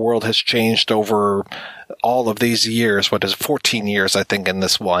how the world has changed over all of these years? What is it, 14 years, I think, in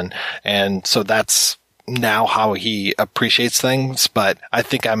this one. And so that's now how he appreciates things, but I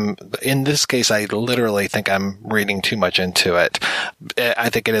think in this case, I literally think I'm reading too much into it. I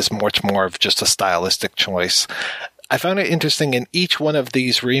think it is much more of just a stylistic choice. I found it interesting, in each one of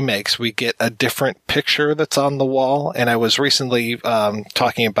these remakes, we get a different picture that's on the wall. And I was recently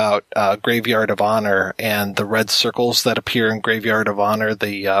talking about Graveyard of Honor and the red circles that appear in Graveyard of Honor,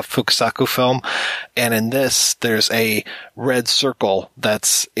 the Fukusaku film. And in this, there's a red circle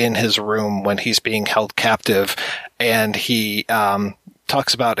that's in his room when he's being held captive. And he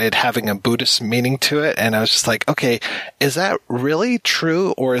talks about it having a Buddhist meaning to it. And I was just like, okay, is that really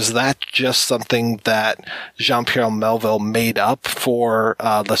true? Or is that just something that Jean-Pierre Melville made up for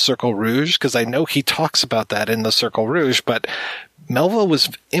Le Cercle Rouge? Because I know he talks about that in Le Cercle Rouge, but Melville was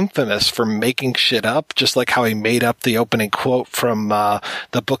infamous for making shit up, just like how he made up the opening quote from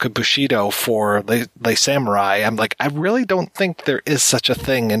the Book of Bushido for Les Samurai. I'm like, I really don't think there is such a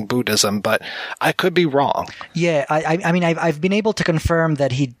thing in Buddhism, but I could be wrong. Yeah, I mean, I've been able to confirm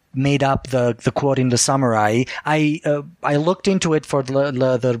that he made up the quote in the Samurai. I looked into it for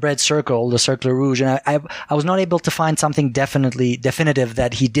the red circle, the Cercle Rouge, and I was not able to find something definitive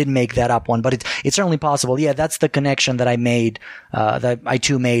that he did make that up one, but it's certainly possible. Yeah, that's the connection that I made, that I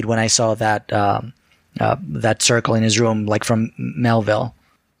too made when I saw that circle in his room, like from Melville.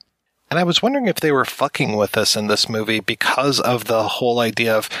 And I was wondering if they were fucking with us in this movie because of the whole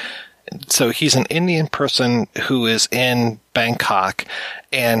idea of, so he's an Indian person who is in Bangkok,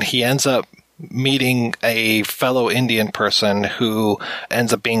 and he ends up meeting a fellow Indian person who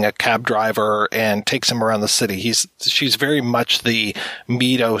ends up being a cab driver and takes him around the city. She's very much the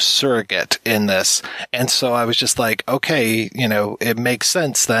Mido surrogate in this. And so I was just like, okay, it makes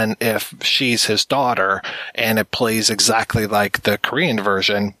sense then if she's his daughter and it plays exactly like the Korean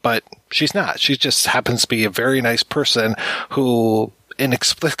version, but she's not. She just happens to be a very nice person who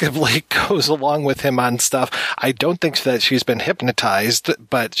inexplicably goes along with him on stuff. I don't think that she's been hypnotized,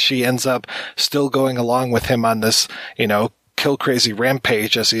 but she ends up still going along with him on this, kill crazy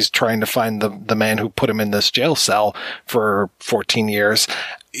rampage as he's trying to find the man who put him in this jail cell for 14 years.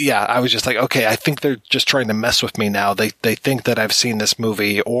 Yeah, I was just like, okay, I think they're just trying to mess with me now. They think that I've seen this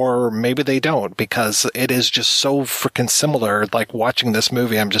movie, or maybe they don't, because it is just so freaking similar. Like watching this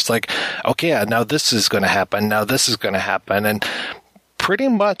movie, I'm just like, okay, yeah, now this is going to happen. Now this is going to happen. And pretty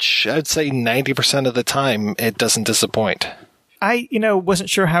much, I'd say 90% of the time, it doesn't disappoint. I, wasn't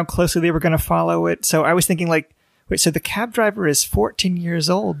sure how closely they were going to follow it. So I was thinking like, wait, so the cab driver is 14 years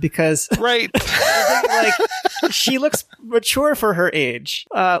old because right. She looks mature for her age.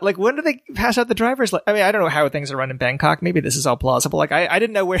 When do they pass out the driver's license? I mean, I don't know how things are run in Bangkok. Maybe this is all plausible. Like I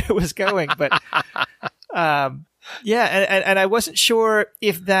didn't know where it was going, but, yeah. And I wasn't sure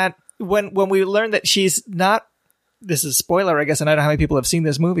if that, when we learned that she's not, this is a spoiler, I guess, and I don't know how many people have seen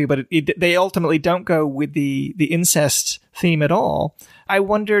this movie, but they ultimately don't go with the incest theme at all. I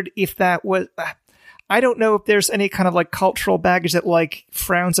wondered if that was, I don't know if there's any kind of like cultural baggage that like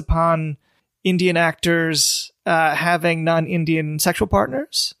frowns upon Indian actors having non-Indian sexual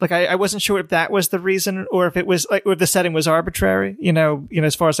partners. Like I wasn't sure if that was the reason, or if it was like, or the setting was arbitrary,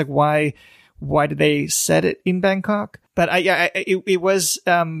 as far as like why did they set it in Bangkok? But it was,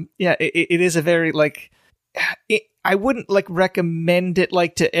 it is a very like, I wouldn't like recommend it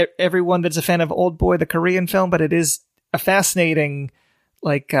like to everyone that's a fan of Oldboy, the Korean film, but it is a fascinating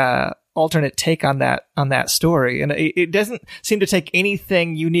like alternate take on that story, and it doesn't seem to take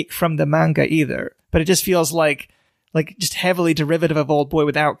anything unique from the manga either. But it just feels like just heavily derivative of Oldboy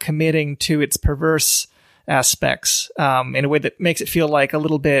without committing to its perverse aspects in a way that makes it feel like a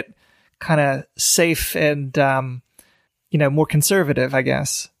little bit kind of safe and more conservative, I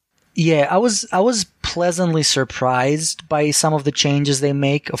guess. Yeah, I was pleasantly surprised by some of the changes they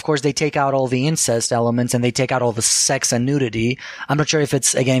make. Of course, they take out all the incest elements and they take out all the sex and nudity. I'm not sure if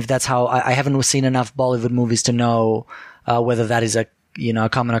that's how, I haven't seen enough Bollywood movies to know whether that is a a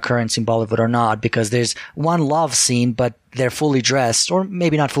common occurrence in Bollywood or not, because there's one love scene, but they're fully dressed, or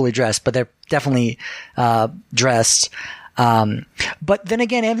maybe not fully dressed, but they're definitely dressed. But then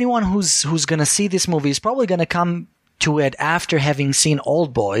again, everyone who's going to see this movie is probably going to come to it after having seen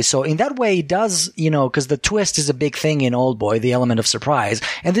Oldboy. So in that way, it does, because the twist is a big thing in Oldboy, the element of surprise.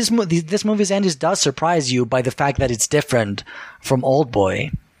 And this movie's end does surprise you by the fact that it's different from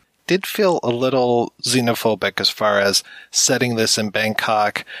Oldboy. Did feel a little xenophobic as far as setting this in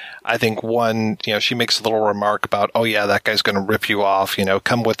Bangkok. I think one, she makes a little remark about, oh yeah, that guy's going to rip you off,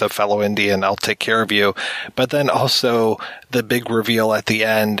 come with a fellow Indian, I'll take care of you. But then also the big reveal at the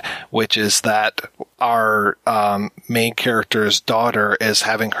end, which is that our main character's daughter is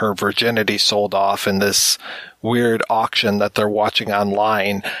having her virginity sold off in this weird auction that they're watching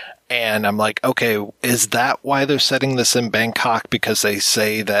online. And I'm like, okay, is that why they're setting this in Bangkok? Because they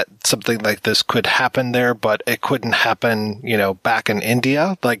say that something like this could happen there, but it couldn't happen, back in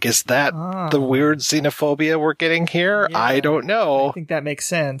India? Like, is that the weird xenophobia we're getting here? Yeah, I don't know. I think that makes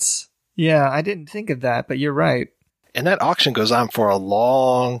sense. Yeah, I didn't think of that, but you're right. And that auction goes on for a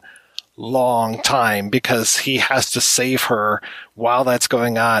long time because he has to save her while that's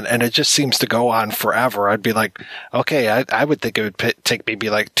going on, and it just seems to go on forever. I'd be like, okay, I would think it would take maybe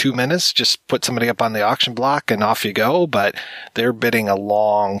like 2 minutes, just put somebody up on the auction block and off you go, but they're bidding a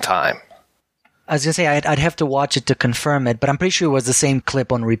long time. I was going to say, I'd have to watch it to confirm it, but I'm pretty sure it was the same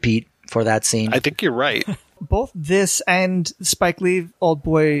clip on repeat for that scene. I think you're right. Both this and Spike Lee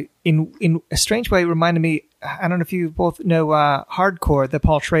Oldboy, in a strange way, reminded me, I don't know if you both know Hardcore, the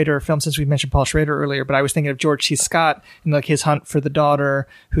Paul Schrader film, since we mentioned Paul Schrader earlier, but I was thinking of George C. Scott and like his hunt for the daughter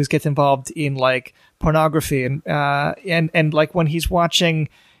who gets involved in like pornography and like when he's watching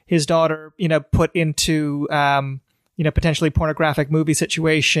his daughter, put into, potentially pornographic movie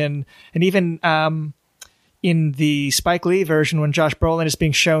situation. And even in the Spike Lee version, when Josh Brolin is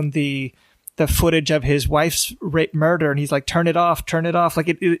being shown the footage of his wife's rape murder, and he's like, turn it off,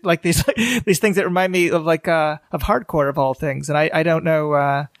 like like these things that remind me of like of Hardcore of all things. And I don't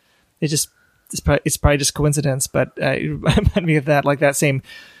know, it's probably just coincidence, but it reminded me of that, like that same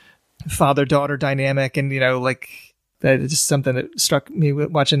father-daughter dynamic, and like that is just something that struck me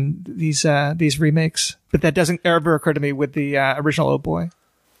watching these remakes. But that doesn't ever occur to me with the original Oldboy.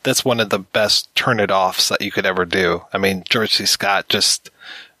 That's one of the best turn it offs that you could ever do. I mean, George C. Scott just.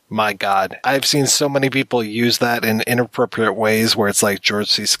 My God, I've seen so many people use that in inappropriate ways where it's like George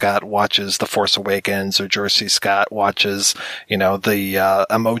C. Scott watches The Force Awakens or George C. Scott watches, the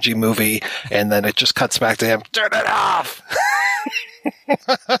Emoji Movie, and then it just cuts back to him, turn it off!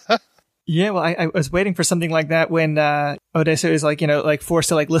 Yeah, well, I was waiting for something like that when Oh-Dae-Su is like forced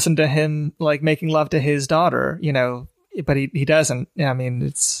to like listen to him like making love to his daughter, but he doesn't. Yeah, I mean,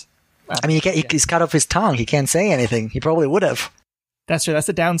 it's... he's cut off his tongue. He can't say anything. He probably would have. That's true. That's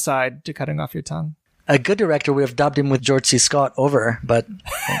the downside to cutting off your tongue. A good director would have dubbed him with George C. Scott over, but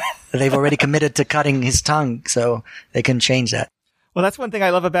they've already committed to cutting his tongue, so they can change that. Well, that's one thing I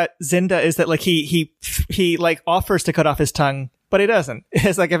love about Zinda is that like he like offers to cut off his tongue, but he doesn't.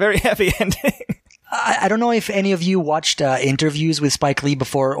 It's like a very happy ending. I don't know if any of you watched interviews with Spike Lee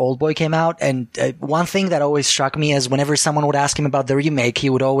before Oldboy came out, and one thing that always struck me is whenever someone would ask him about the remake, he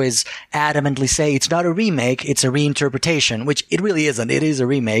would always adamantly say, it's not a remake, it's a reinterpretation, which it really isn't. It is a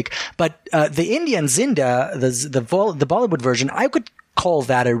remake. But the Indian Zinda, the Bollywood version, I could call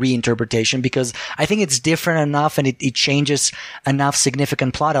that a reinterpretation because I think it's different enough and it changes enough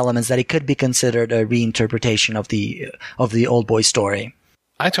significant plot elements that it could be considered a reinterpretation of the Oldboy story.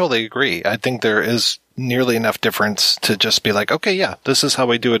 I totally agree. I think there is nearly enough difference to just be like, okay, yeah, this is how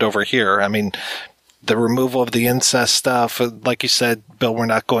we do it over here. I mean, the removal of the incest stuff, like you said, Bill, we're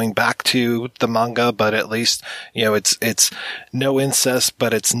not going back to the manga, but at least, it's no incest,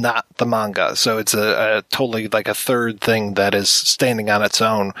 but it's not the manga. So it's a totally like a third thing that is standing on its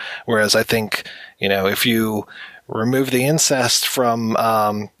own. Whereas I think, if you remove the incest from,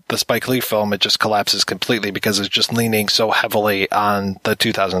 the Spike Lee film, it just collapses completely because it's just leaning so heavily on the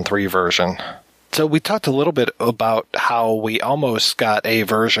 2003 version. So we talked a little bit about how we almost got a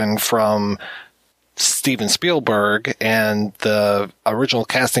version from Steven Spielberg, and the original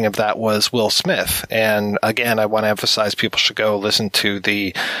casting of that was Will Smith. And again, I want to emphasize people should go listen to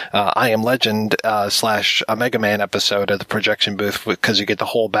the I Am Legend / a Mega Man episode of the Projection Booth because you get the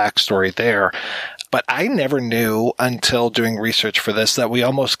whole backstory there. But I never knew until doing research for this that we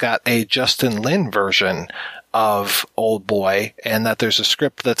almost got a Justin Lin version of Oldboy, and that there's a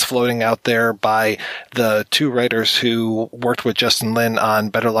script that's floating out there by the two writers who worked with Justin Lin on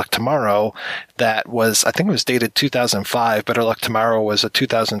Better Luck Tomorrow. That was, I think it was dated 2005. Better Luck Tomorrow was a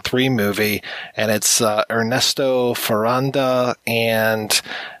 2003 movie, and it's Ernesto Ferranda and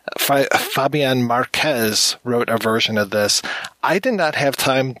Fabian Marquez wrote a version of this. I did not have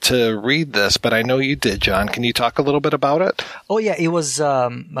time to read this, but I know you did, John. Can you talk a little bit about it? Oh yeah, it was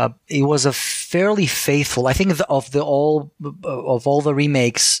a fairly faithful. I think of all the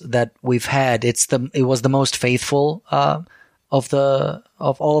remakes that we've had, it was the most faithful of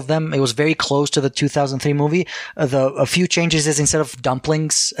all of them. It was very close to the 2003 movie. A few changes is instead of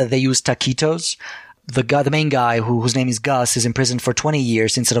dumplings, they used taquitos. The main guy whose name is Gus is imprisoned for 20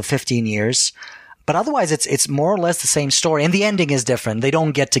 years instead of 15 years. But otherwise, it's more or less the same story. And the ending is different. They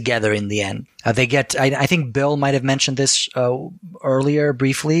don't get together in the end. I think Bill might have mentioned this earlier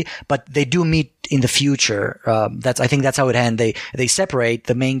briefly, but they do meet in the future. I think that's how it ends. They separate.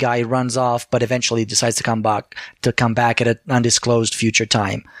 The main guy runs off, but eventually decides to come back at an undisclosed future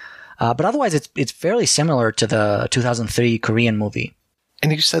time. But otherwise, it's fairly similar to the 2003 Korean movie.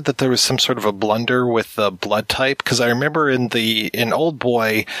 And you said that there was some sort of a blunder with the blood type, because I remember in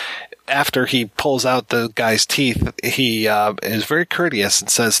Oldboy, after he pulls out the guy's teeth, he is very courteous and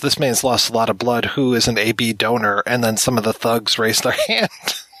says, "This man's lost a lot of blood. Who is an AB donor?" And then some of the thugs raise their hand.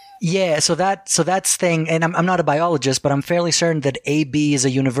 Yeah, so that's thing, and I'm not a biologist, but I'm fairly certain that AB is a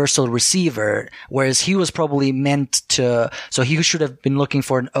universal receiver, whereas he was probably meant to, so he should have been looking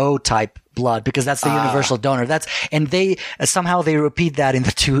for an O type blood because that's the universal donor. And they somehow they repeat that in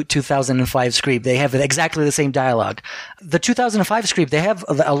the 2005 script. They have exactly the same dialogue. The 2005 script, they have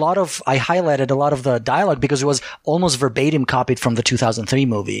I highlighted a lot of the dialogue because it was almost verbatim copied from the 2003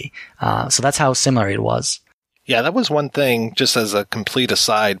 movie. So that's how similar it was. Yeah, that was one thing, just as a complete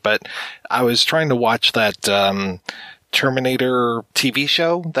aside, but I was trying to watch that Terminator TV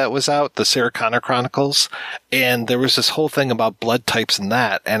show that was out, the Sarah Connor Chronicles, and there was this whole thing about blood types in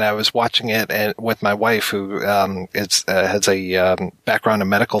that, and I was watching it with my wife, who has a background in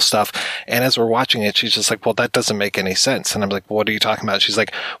medical stuff, and as we're watching it, she's just like, "Well, that doesn't make any sense," and I'm like, "What are you talking about?" She's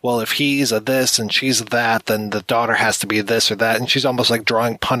like, "Well, if he's a this and she's a that, then the daughter has to be this or that," and she's almost like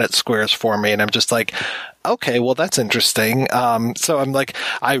drawing Punnett squares for me, and I'm just like, okay, well, that's interesting. So I'm like,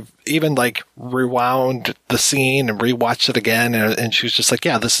 I even like rewound the scene and rewatched it again. And she was just like,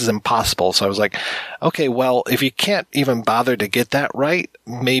 yeah, this is impossible. So I was like, okay, well, if you can't even bother to get that right,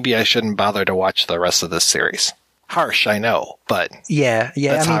 maybe I shouldn't bother to watch the rest of this series. Harsh, I know, but yeah.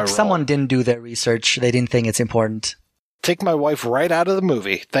 I mean, someone didn't do their research. They didn't think it's important. Take my wife right out of the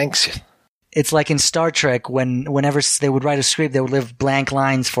movie. Thanks. It's like in Star Trek whenever they would write a script, they would leave blank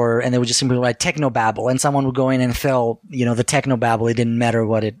lines and they would just simply write technobabble, and someone would go in and fill, the technobabble. It didn't matter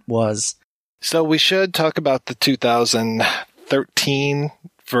what it was. So we should talk about the 2013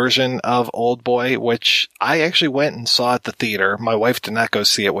 version of Oldboy, which I actually went and saw at the theater. My wife did not go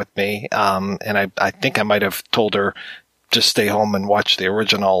see it with me. And I think I might have told her, just stay home and watch the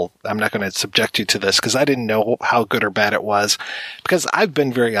original. I'm not going to subject you to this because I didn't know how good or bad it was. Because I've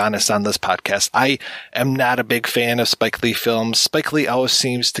been very honest on this podcast. I am not a big fan of Spike Lee films. Spike Lee always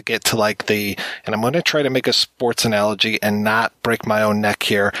seems to get to and I'm going to try to make a sports analogy and not break my own neck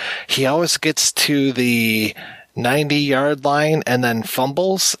here. He always gets to the 90-yard line and then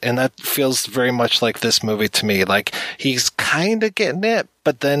fumbles, and that feels very much like this movie to me. Like, he's kind of getting it,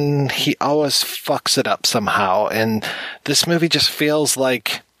 but then he always fucks it up somehow, and this movie just feels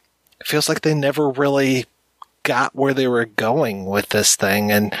like they never really got where they were going with this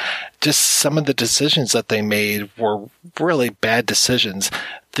thing, and just some of the decisions that they made were really bad decisions.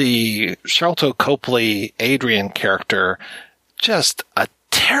 The Sharlto Copley Adrian character, just a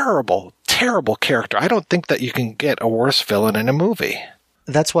terrible character. I don't think that you can get a worse villain in a movie.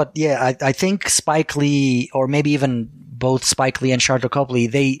 That's what, I think Spike Lee, or maybe even both Spike Lee and Sharlto Copley,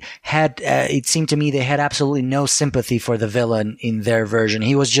 they had, it seemed to me they had absolutely no sympathy for the villain in their version.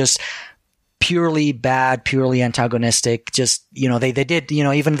 He was just purely bad, purely antagonistic. Just, they did,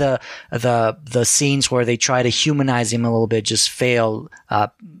 even the scenes where they try to humanize him a little bit just fail,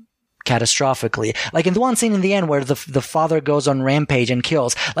 catastrophically. Like in the one scene in the end where the father goes on rampage and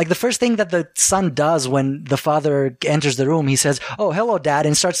kills, like the first thing that the son does when the father enters the room, he says, "Oh, hello, Dad,"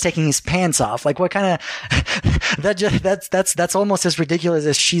 and starts taking his pants off. Like, what kind of that's almost as ridiculous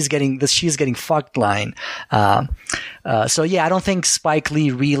as she's getting fucked line. So yeah, I don't think Spike Lee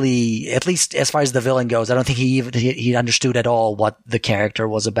really, at least as far as the villain goes, I don't think he understood at all what the character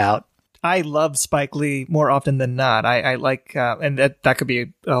was about. I love Spike Lee more often than not. I like, and that could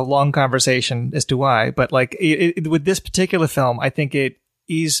be a long conversation as to why, but like with this particular film, I think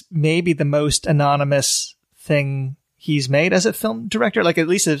he's maybe the most anonymous thing he's made as a film director, like at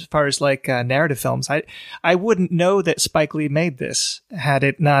least as far as like narrative films. I wouldn't know that Spike Lee made this had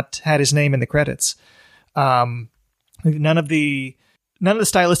it not had his name in the credits. None of the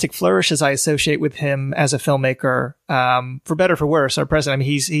stylistic flourishes I associate with him as a filmmaker, for better or for worse, are present. I mean,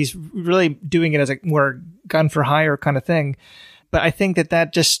 he's really doing it as a more gun for hire kind of thing. But I think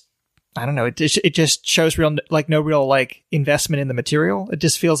that just, I don't know, it just shows no real like investment in the material. It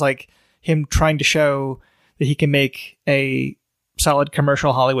just feels like him trying to show that he can make a solid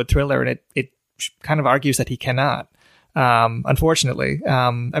commercial Hollywood thriller, and it kind of argues that he cannot, unfortunately.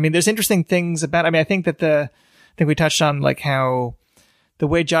 I mean, there's interesting things about, I think we touched on like how the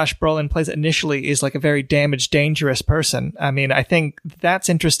way Josh Brolin plays it initially is like a very damaged, dangerous person. I mean, I think that's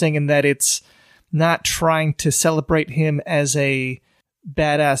interesting in that it's not trying to celebrate him as a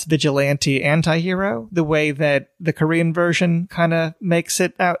badass vigilante anti-hero the way that the Korean version kind of makes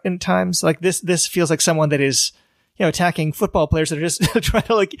it out in times. Like this feels like someone that is, attacking football players that are just trying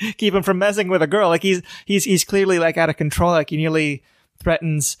to like keep him from messing with a girl. Like he's clearly like out of control. Like he nearly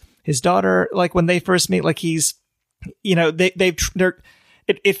threatens his daughter. Like when they first meet, like he's,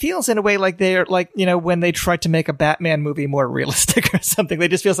 it feels in a way like they're like, when they tried to make a Batman movie more realistic or something, they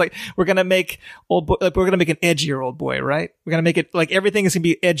just feels like we're going to make we're going to make an edgier Oldboy, right? We're going to make it like everything is going to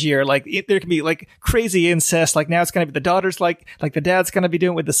be edgier. Like there can be like crazy incest. Like now it's going to be the daughter's like the dad's going to be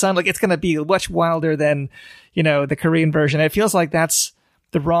doing it with the son. Like it's going to be much wilder than, the Korean version. It feels like that's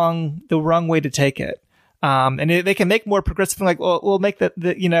the wrong way to take it. And they can make more progressive, like, well, we'll make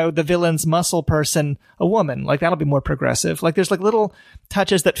the villain's muscle person a woman. Like, that'll be more progressive. Like, there's like little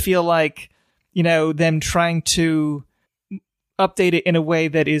touches that feel like, them trying to update it in a way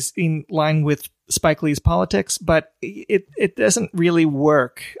that is in line with Spike Lee's politics, but it doesn't really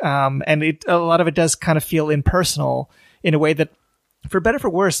work. And a lot of it does kind of feel impersonal in a way that, for better or for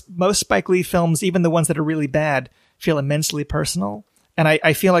worse, most Spike Lee films, even the ones that are really bad, feel immensely personal. And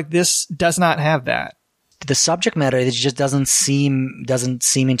I feel like this does not have that. The subject matter, it just doesn't seem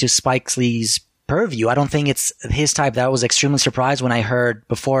into Spike Lee's purview. I don't think it's his type. That was extremely surprised when I heard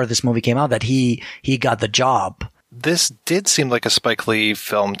before this movie came out that he got the job. This did seem like a Spike Lee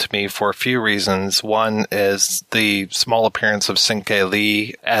film to me for a few reasons. One is the small appearance of Sin-Kei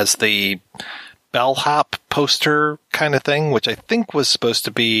Lee as the bellhop poster kind of thing, which I think was supposed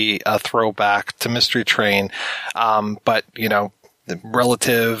to be a throwback to Mystery Train. But,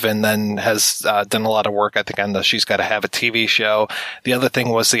 relative, and then has done a lot of work, I think, on the She's Gotta Have a TV show. The other thing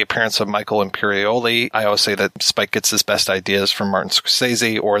was the appearance of Michael Imperioli. I always say that Spike gets his best ideas from Martin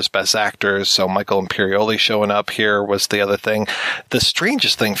Scorsese or his best actors, so Michael Imperioli showing up here was the other thing. The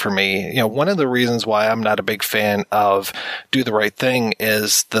strangest thing for me, one of the reasons why I'm not a big fan of Do the Right Thing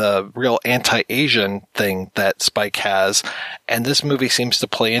is the real anti-Asian thing that Spike has, and this movie seems to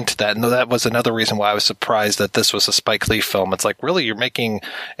play into that. And that was another reason why I was surprised that this was a Spike Lee film. It's like, really, you're making,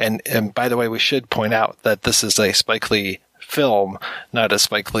 and by the way, we should point out that this is a Spike Lee film, not a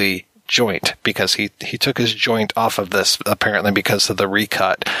Spike Lee joint, because he took his joint off of this apparently because of the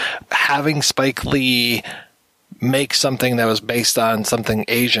recut. Having Spike Lee make something that was based on something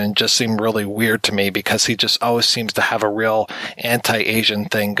Asian just seemed really weird to me, because he just always seems to have a real anti-Asian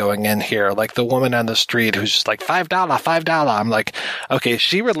thing going in here. Like the woman on the street who's just like, $5. I'm like, okay, is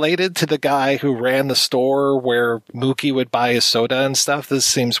she related to the guy who ran the store where Mookie would buy his soda and stuff? This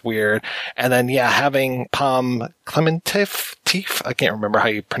seems weird. And then, having Pom Clementif, I can't remember how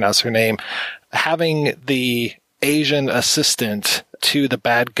you pronounce her name, having the Asian assistant to the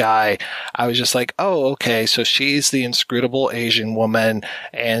bad guy, I was just like, oh, okay, so she's the inscrutable Asian woman,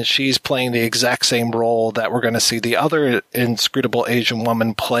 and she's playing the exact same role that we're going to see the other inscrutable Asian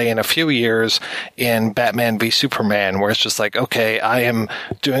woman play in a few years in Batman v Superman, where it's just like, okay, I am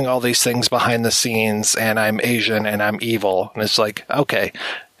doing all these things behind the scenes, and I'm Asian, and I'm evil. And it's like, okay,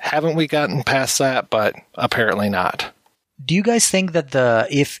 haven't we gotten past that? But apparently not. Do you guys think that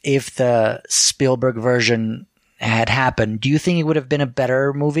if the Spielberg version had happened, do you think it would have been a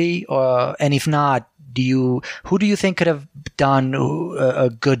better movie? And if not, who do you think could have done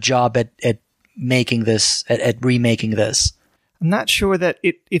a good job at making this, at remaking this? I'm not sure that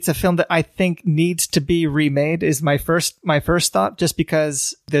it's a film that I think needs to be remade, is my first thought, just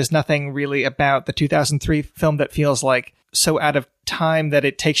because there's nothing really about the 2003 film that feels like so out of time that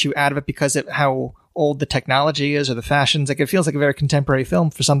it takes you out of it because of how old the technology is or the fashions. Like, it feels like a very contemporary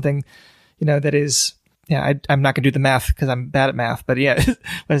film for something, that is, I'm not going to do the math because I'm bad at math, but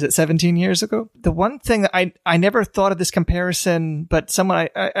what is it, 17 years ago? The one thing that I never thought of this comparison, but someone,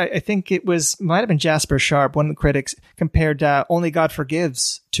 I think it might have been Jasper Sharp, one of the critics, compared Only God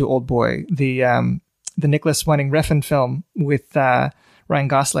Forgives to Oldboy, the Nicholas Winding Refn film with Ryan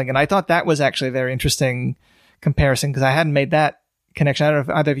Gosling. And I thought that was actually a very interesting comparison because I hadn't made that connection. I don't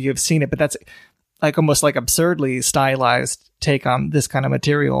know if either of you have seen it, but that's like almost like absurdly stylized take on this kind of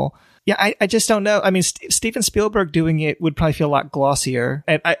material. Yeah, I just don't know. I mean, Steven Spielberg doing it would probably feel a lot glossier.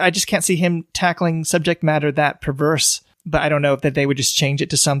 And I just can't see him tackling subject matter that perverse. But I don't know if that they would just change it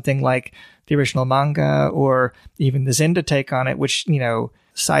to something like the original manga or even the Zinda take on it, which, you know,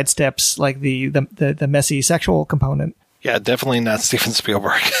 sidesteps like the messy sexual component. Yeah, definitely not Steven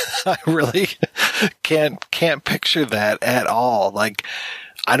Spielberg. I really can't picture that at all. Like,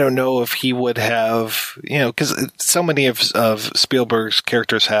 I don't know if he would have, you know, because so many of Spielberg's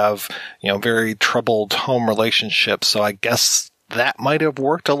characters have, you know, very troubled home relationships. So I guess that might have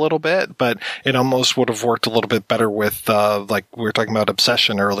worked a little bit, but it almost would have worked a little bit better with, like we were talking about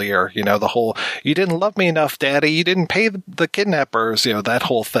Obsession earlier, you know, the whole, you didn't love me enough, Daddy, you didn't pay the kidnappers, you know, that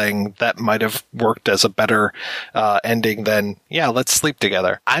whole thing, that might have worked as a better ending than, yeah, let's sleep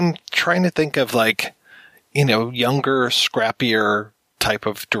together. I'm trying to think of like, you know, younger, scrappier type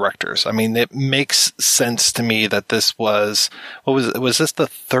of directors. I mean, it makes sense to me that this was this the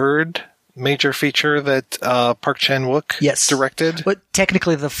third major feature that Park Chan-wook directed? But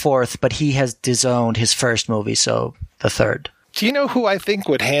technically the fourth, but he has disowned his first movie, so the third. Do you know who I think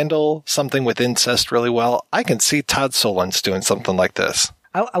would handle something with incest really well? I can see Todd Solondz doing something like this.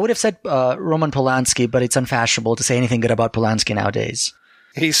 I would have said Roman Polanski, but it's unfashionable to say anything good about Polanski nowadays.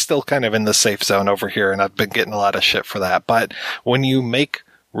 He's still kind of in the safe zone over here, and I've been getting a lot of shit for that. But when you make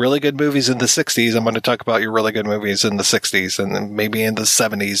really good movies in the 60s, I'm going to talk about your really good movies in the 60s and maybe in the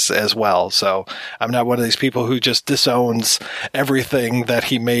 70s as well. So I'm not one of these people who just disowns everything that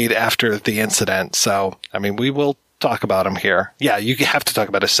he made after the incident. So, I mean, we will talk about him here. Yeah, you have to talk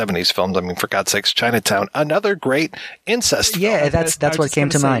about his 70s films. I mean, for God's sakes, Chinatown, another great incest film. Yeah, that's what came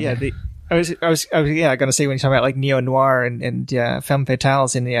to mind. Yeah, I was going to say when you talk about like neo-noir and femme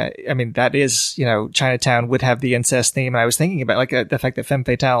fatales, and I mean, that is, you know, Chinatown would have the incest theme. And I was thinking about like the fact that femme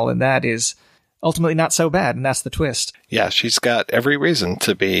fatale and that is ultimately not so bad. And that's the twist. Yeah, she's got every reason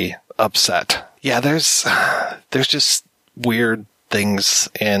to be upset. Yeah, there's just weird things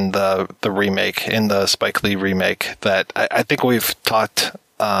in the remake, in the Spike Lee remake that I think we've talked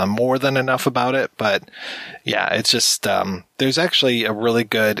more than enough about it, but yeah, it's just, there's actually a really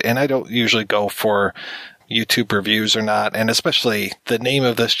good, and I don't usually go for YouTube reviews or not, and especially the name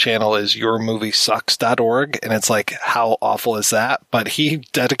of this channel is yourmoviesucks.org, and it's like, how awful is that? But he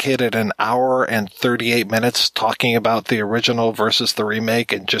dedicated an hour and 38 minutes talking about the original versus the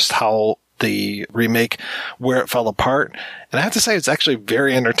remake and just how the remake, where it fell apart. And I have to say, it's actually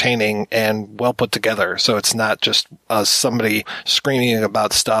very entertaining and well put together. So it's not just somebody screaming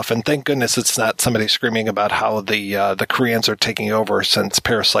about stuff. And thank goodness it's not somebody screaming about how the Koreans are taking over since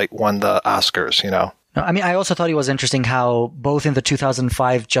Parasite won the Oscars, you know. No, I mean, I also thought it was interesting how both in the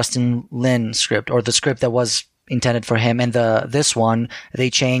 2005 Justin Lin script, or the script that was intended for him, and this one, they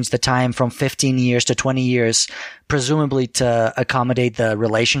changed the time from 15 years to 20 years, presumably to accommodate the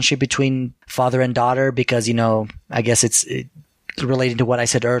relationship between father and daughter, because, you know, I guess it's related to what I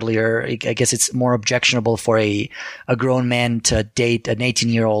said earlier. I guess it's more objectionable for a grown man to date an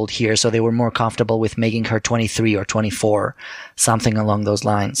 18-year-old here, so they were more comfortable with making her 23 or 24, something along those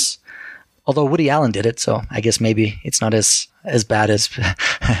lines. Although Woody Allen did it, so I guess maybe it's not as bad as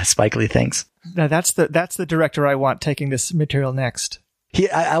Spike Lee thinks. No, that's the director I want taking this material next.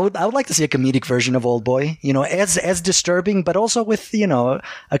 I would like to see a comedic version of Oldboy, you know, as disturbing, but also with, you know,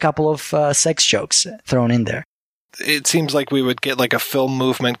 a couple of sex jokes thrown in there. It seems like we would get like a film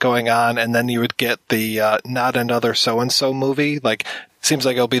movement going on, and then you would get the Not Another So-and-So movie. Like, seems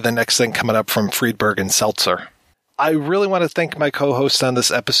like it'll be the next thing coming up from Friedberg and Seltzer. I really want to thank my co-hosts on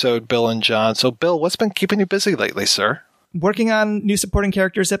this episode, Bill and John. So, Bill, what's been keeping you busy lately, sir? Working on new supporting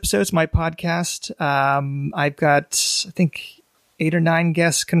characters episodes, my podcast. I've got, I think, 8 or 9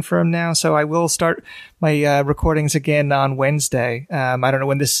 guests confirmed now, so I will start my recordings again on Wednesday. I don't know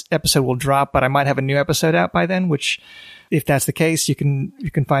when this episode will drop, but I might have a new episode out by then, which, if that's the case, you can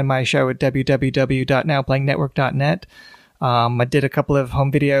find my show at www.nowplayingnetwork.net. I did a couple of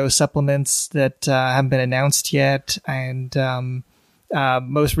home video supplements that haven't been announced yet, and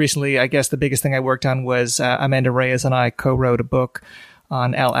most recently, I guess the biggest thing I worked on was Amanda Reyes and I co-wrote a book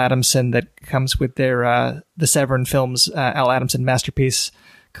on Al Adamson that comes with their the Severin Films Al Adamson Masterpiece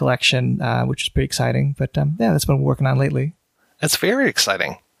collection, which is pretty exciting. But yeah, that's what I'm working on lately. That's very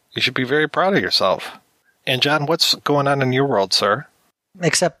exciting. You should be very proud of yourself. And John, what's going on in your world, sir?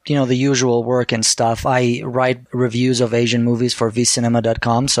 Except, you know, the usual work and stuff. I write reviews of Asian movies for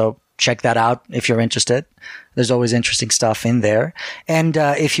vcinema.com, so check that out if you're interested. There's always interesting stuff in there. And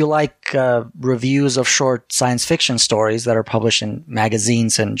if you like reviews of short science fiction stories that are published in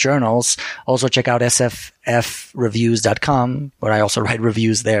magazines and journals, also check out sffreviews.com, where I also write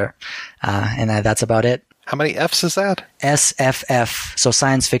reviews there. And that's about it. How many F's is that? SFF, so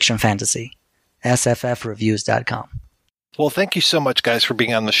science fiction fantasy. sffreviews.com. Well, thank you so much, guys, for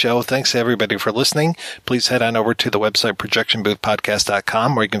being on the show. Thanks to everybody for listening. Please head on over to the website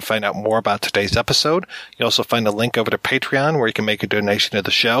projectionboothpodcast.com, where you can find out more about today's episode. You'll also find a link over to Patreon, where you can make a donation to the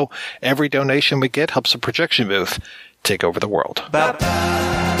show. Every donation we get helps the Projection Booth take over the world.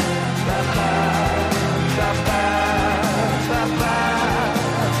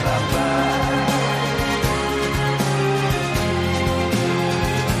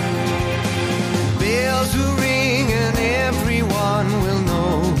 Bells will ring and everyone will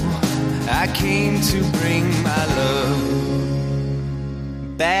know I came to bring my love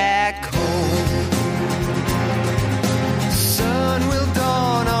back home. Sun will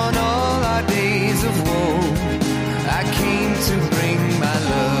dawn on all our days of woe. I came to bring my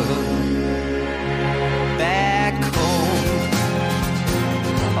love back home.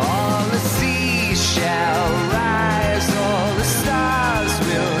 All the seas shall rise, all the stars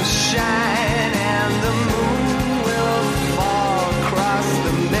will shine, and the moon will fall across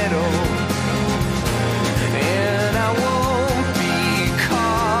the middle. And I won't be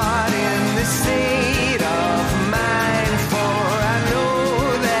caught in this state of mind, for I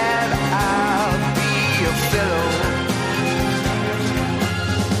know that I'll be a fellow.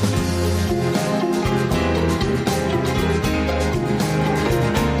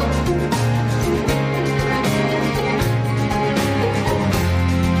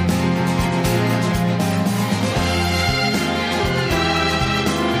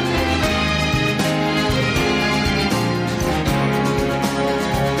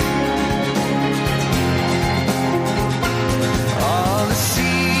 All the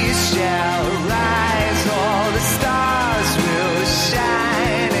seas shall rise, all the stars will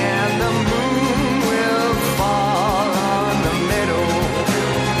shine, and the moon will fall on the middle.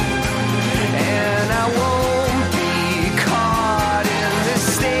 And I won't be caught in this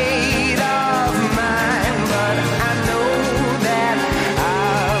state of mind, but I know that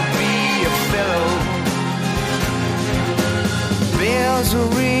I'll be a fellow. Bells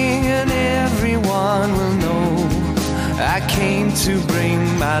will ring and everyone will know I came to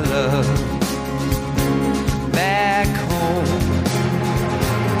bring my love back home.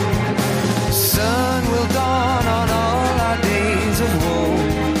 Sun will dawn on all our days of woe.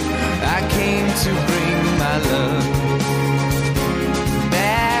 I came to bring my love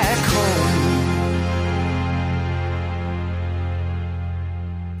back home.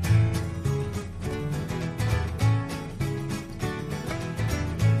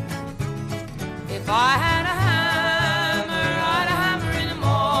 If I had a hammer, I'd a hammer in the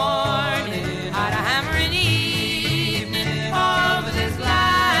morning, I'd a hammer in the evening, all over this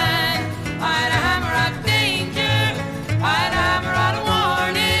land. I'd a hammer out danger, I'd a hammer out a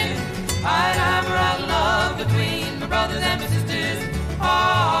warning, I'd a hammer out love between my brothers and my sisters,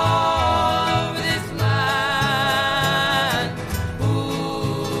 all over this land.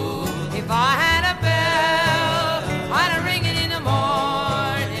 Ooh, if I had a bell, I'd a ring it in the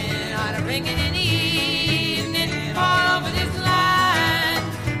morning, I'd a ring it in the evening, all over this land.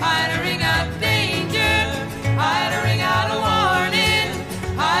 I'd a ring out danger, I'd a ring out a warning,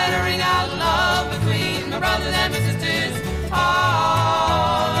 I'd a ring out love between my brothers and my sisters,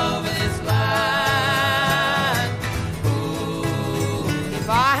 all over this land. Ooh, if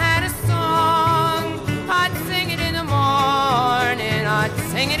I had a song, I'd sing it in the morning, I'd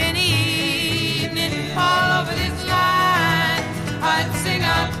sing it in the evening, all over this land. I'd sing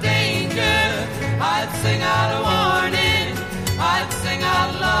out danger, I'd sing out a warning, I'd sing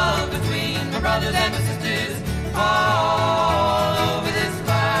out love between my brothers and my sisters, all over this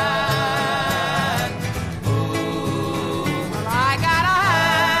land. Ooh, well, I got a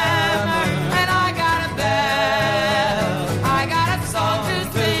hammer and I got a bell, I got a song to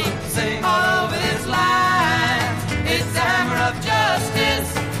sing all over this land. It's the hammer of justice,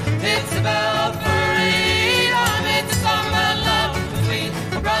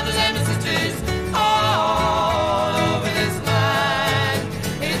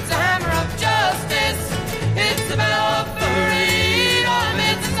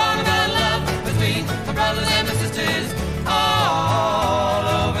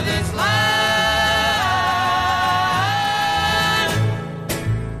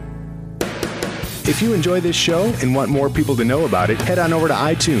 If you enjoy this show and want more people to know about it, head on over to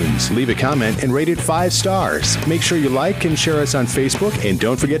iTunes, leave a comment, and rate it 5 stars. Make sure you like and share us on Facebook, and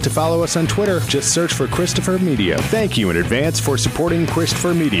don't forget to follow us on Twitter. Just search for Christopher Media. Thank you in advance for supporting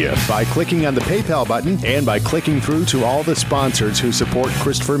Christopher Media by clicking on the PayPal button and by clicking through to all the sponsors who support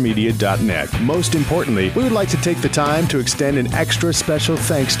ChristopherMedia.net. Most importantly, we would like to take the time to extend an extra special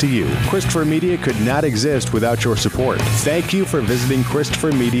thanks to you. Christopher Media could not exist without your support. Thank you for visiting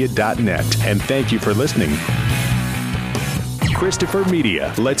ChristopherMedia.net, and thank you for listening. Christopher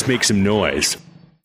Media. Let's make some noise.